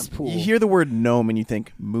endless yeah, pool. You hear the word gnome and you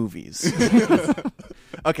think movies.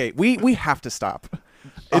 Okay, we have to stop.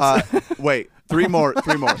 Wait, three more.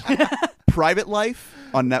 Private Life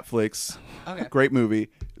on Netflix. Okay. Great movie.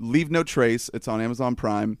 Leave No Trace. It's on Amazon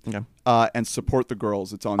Prime. Okay. And Support the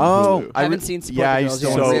Girls. It's on Oh, Hulu. I haven't seen Support yeah, the I Girls still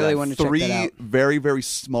yet. wanna I see really that. want to check Three that out. very, very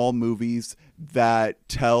small movies that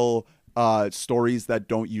tell stories that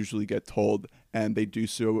don't usually get told, and they do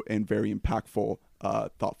so in very impactful,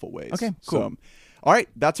 thoughtful ways. Okay, cool. So, all right,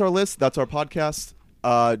 that's our list. That's our podcast.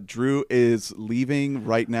 Drew is leaving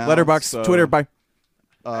right now. Letterbox, so, Twitter, bye.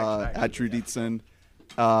 at Drew Dietzen.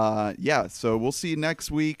 Yeah, so we'll see you next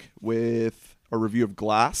week with a review of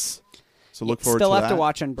Glass. So look forward Still to have that. to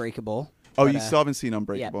watch Unbreakable. Oh, but, you still haven't seen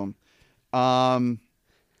Unbreakable. And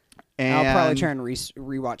I'll probably try and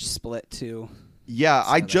rewatch Split too. Yeah,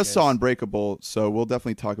 I that just saw goes. Unbreakable, so we'll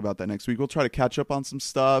definitely talk about that next week. We'll try to catch up on some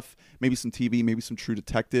stuff, maybe some TV, maybe some True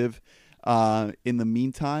Detective. In the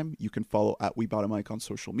meantime, you can follow at WeBoughtAMic on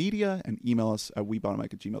social media and email us at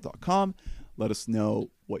WeBoughtAMic@gmail.com. Let us know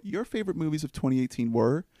what your favorite movies of 2018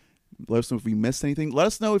 were. Let us know if we missed anything. Let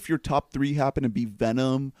us know if your top 3 happen to be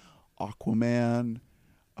Venom, Aquaman,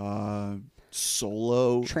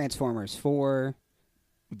 Solo. Transformers 4,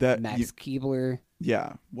 That Max Keebler.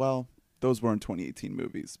 yeah, well, those weren't 2018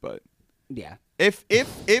 movies, but Yeah. if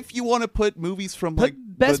you want to put movies from Put like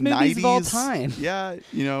best the movies 90s, of all time.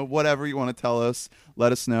 yeah, whatever you want to tell us,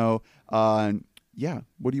 let us know. Yeah,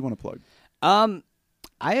 what do you want to plug?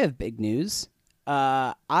 I have big news.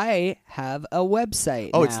 I have a website.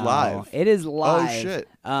 Oh, it's now. live. It is live. Oh, shit.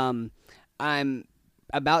 I'm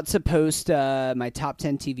about to post my top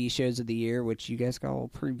 10 TV shows of the year, which you guys got a little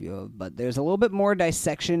preview of, but there's a little bit more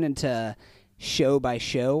dissection into show by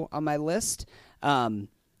show on my list.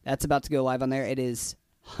 That's about to go live on there. It is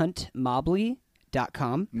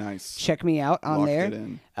huntmobley.com. Nice. Check me out on Locked there. it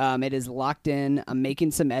in. It is locked in. I'm making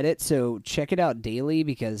some edits, so check it out daily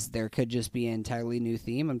because there could just be an entirely new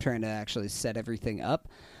theme. I'm trying to actually set everything up.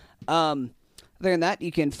 Other than that,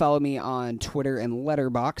 you can follow me on Twitter and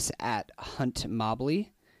Letterbox at huntmobley.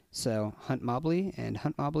 So huntmobley and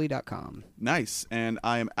huntmobley.com. Nice. And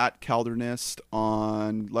I am at Caldernist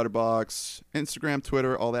on Letterboxd, Instagram,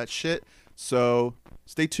 Twitter, all that shit. So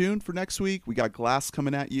stay tuned for next week. We got Glass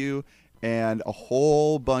coming at you and a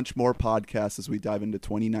whole bunch more podcasts as we dive into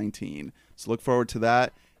 2019. So look forward to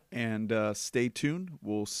that and stay tuned.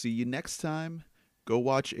 We'll see you next time. Go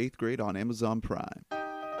watch 8th Grade on Amazon Prime.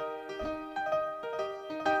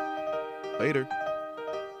 Later.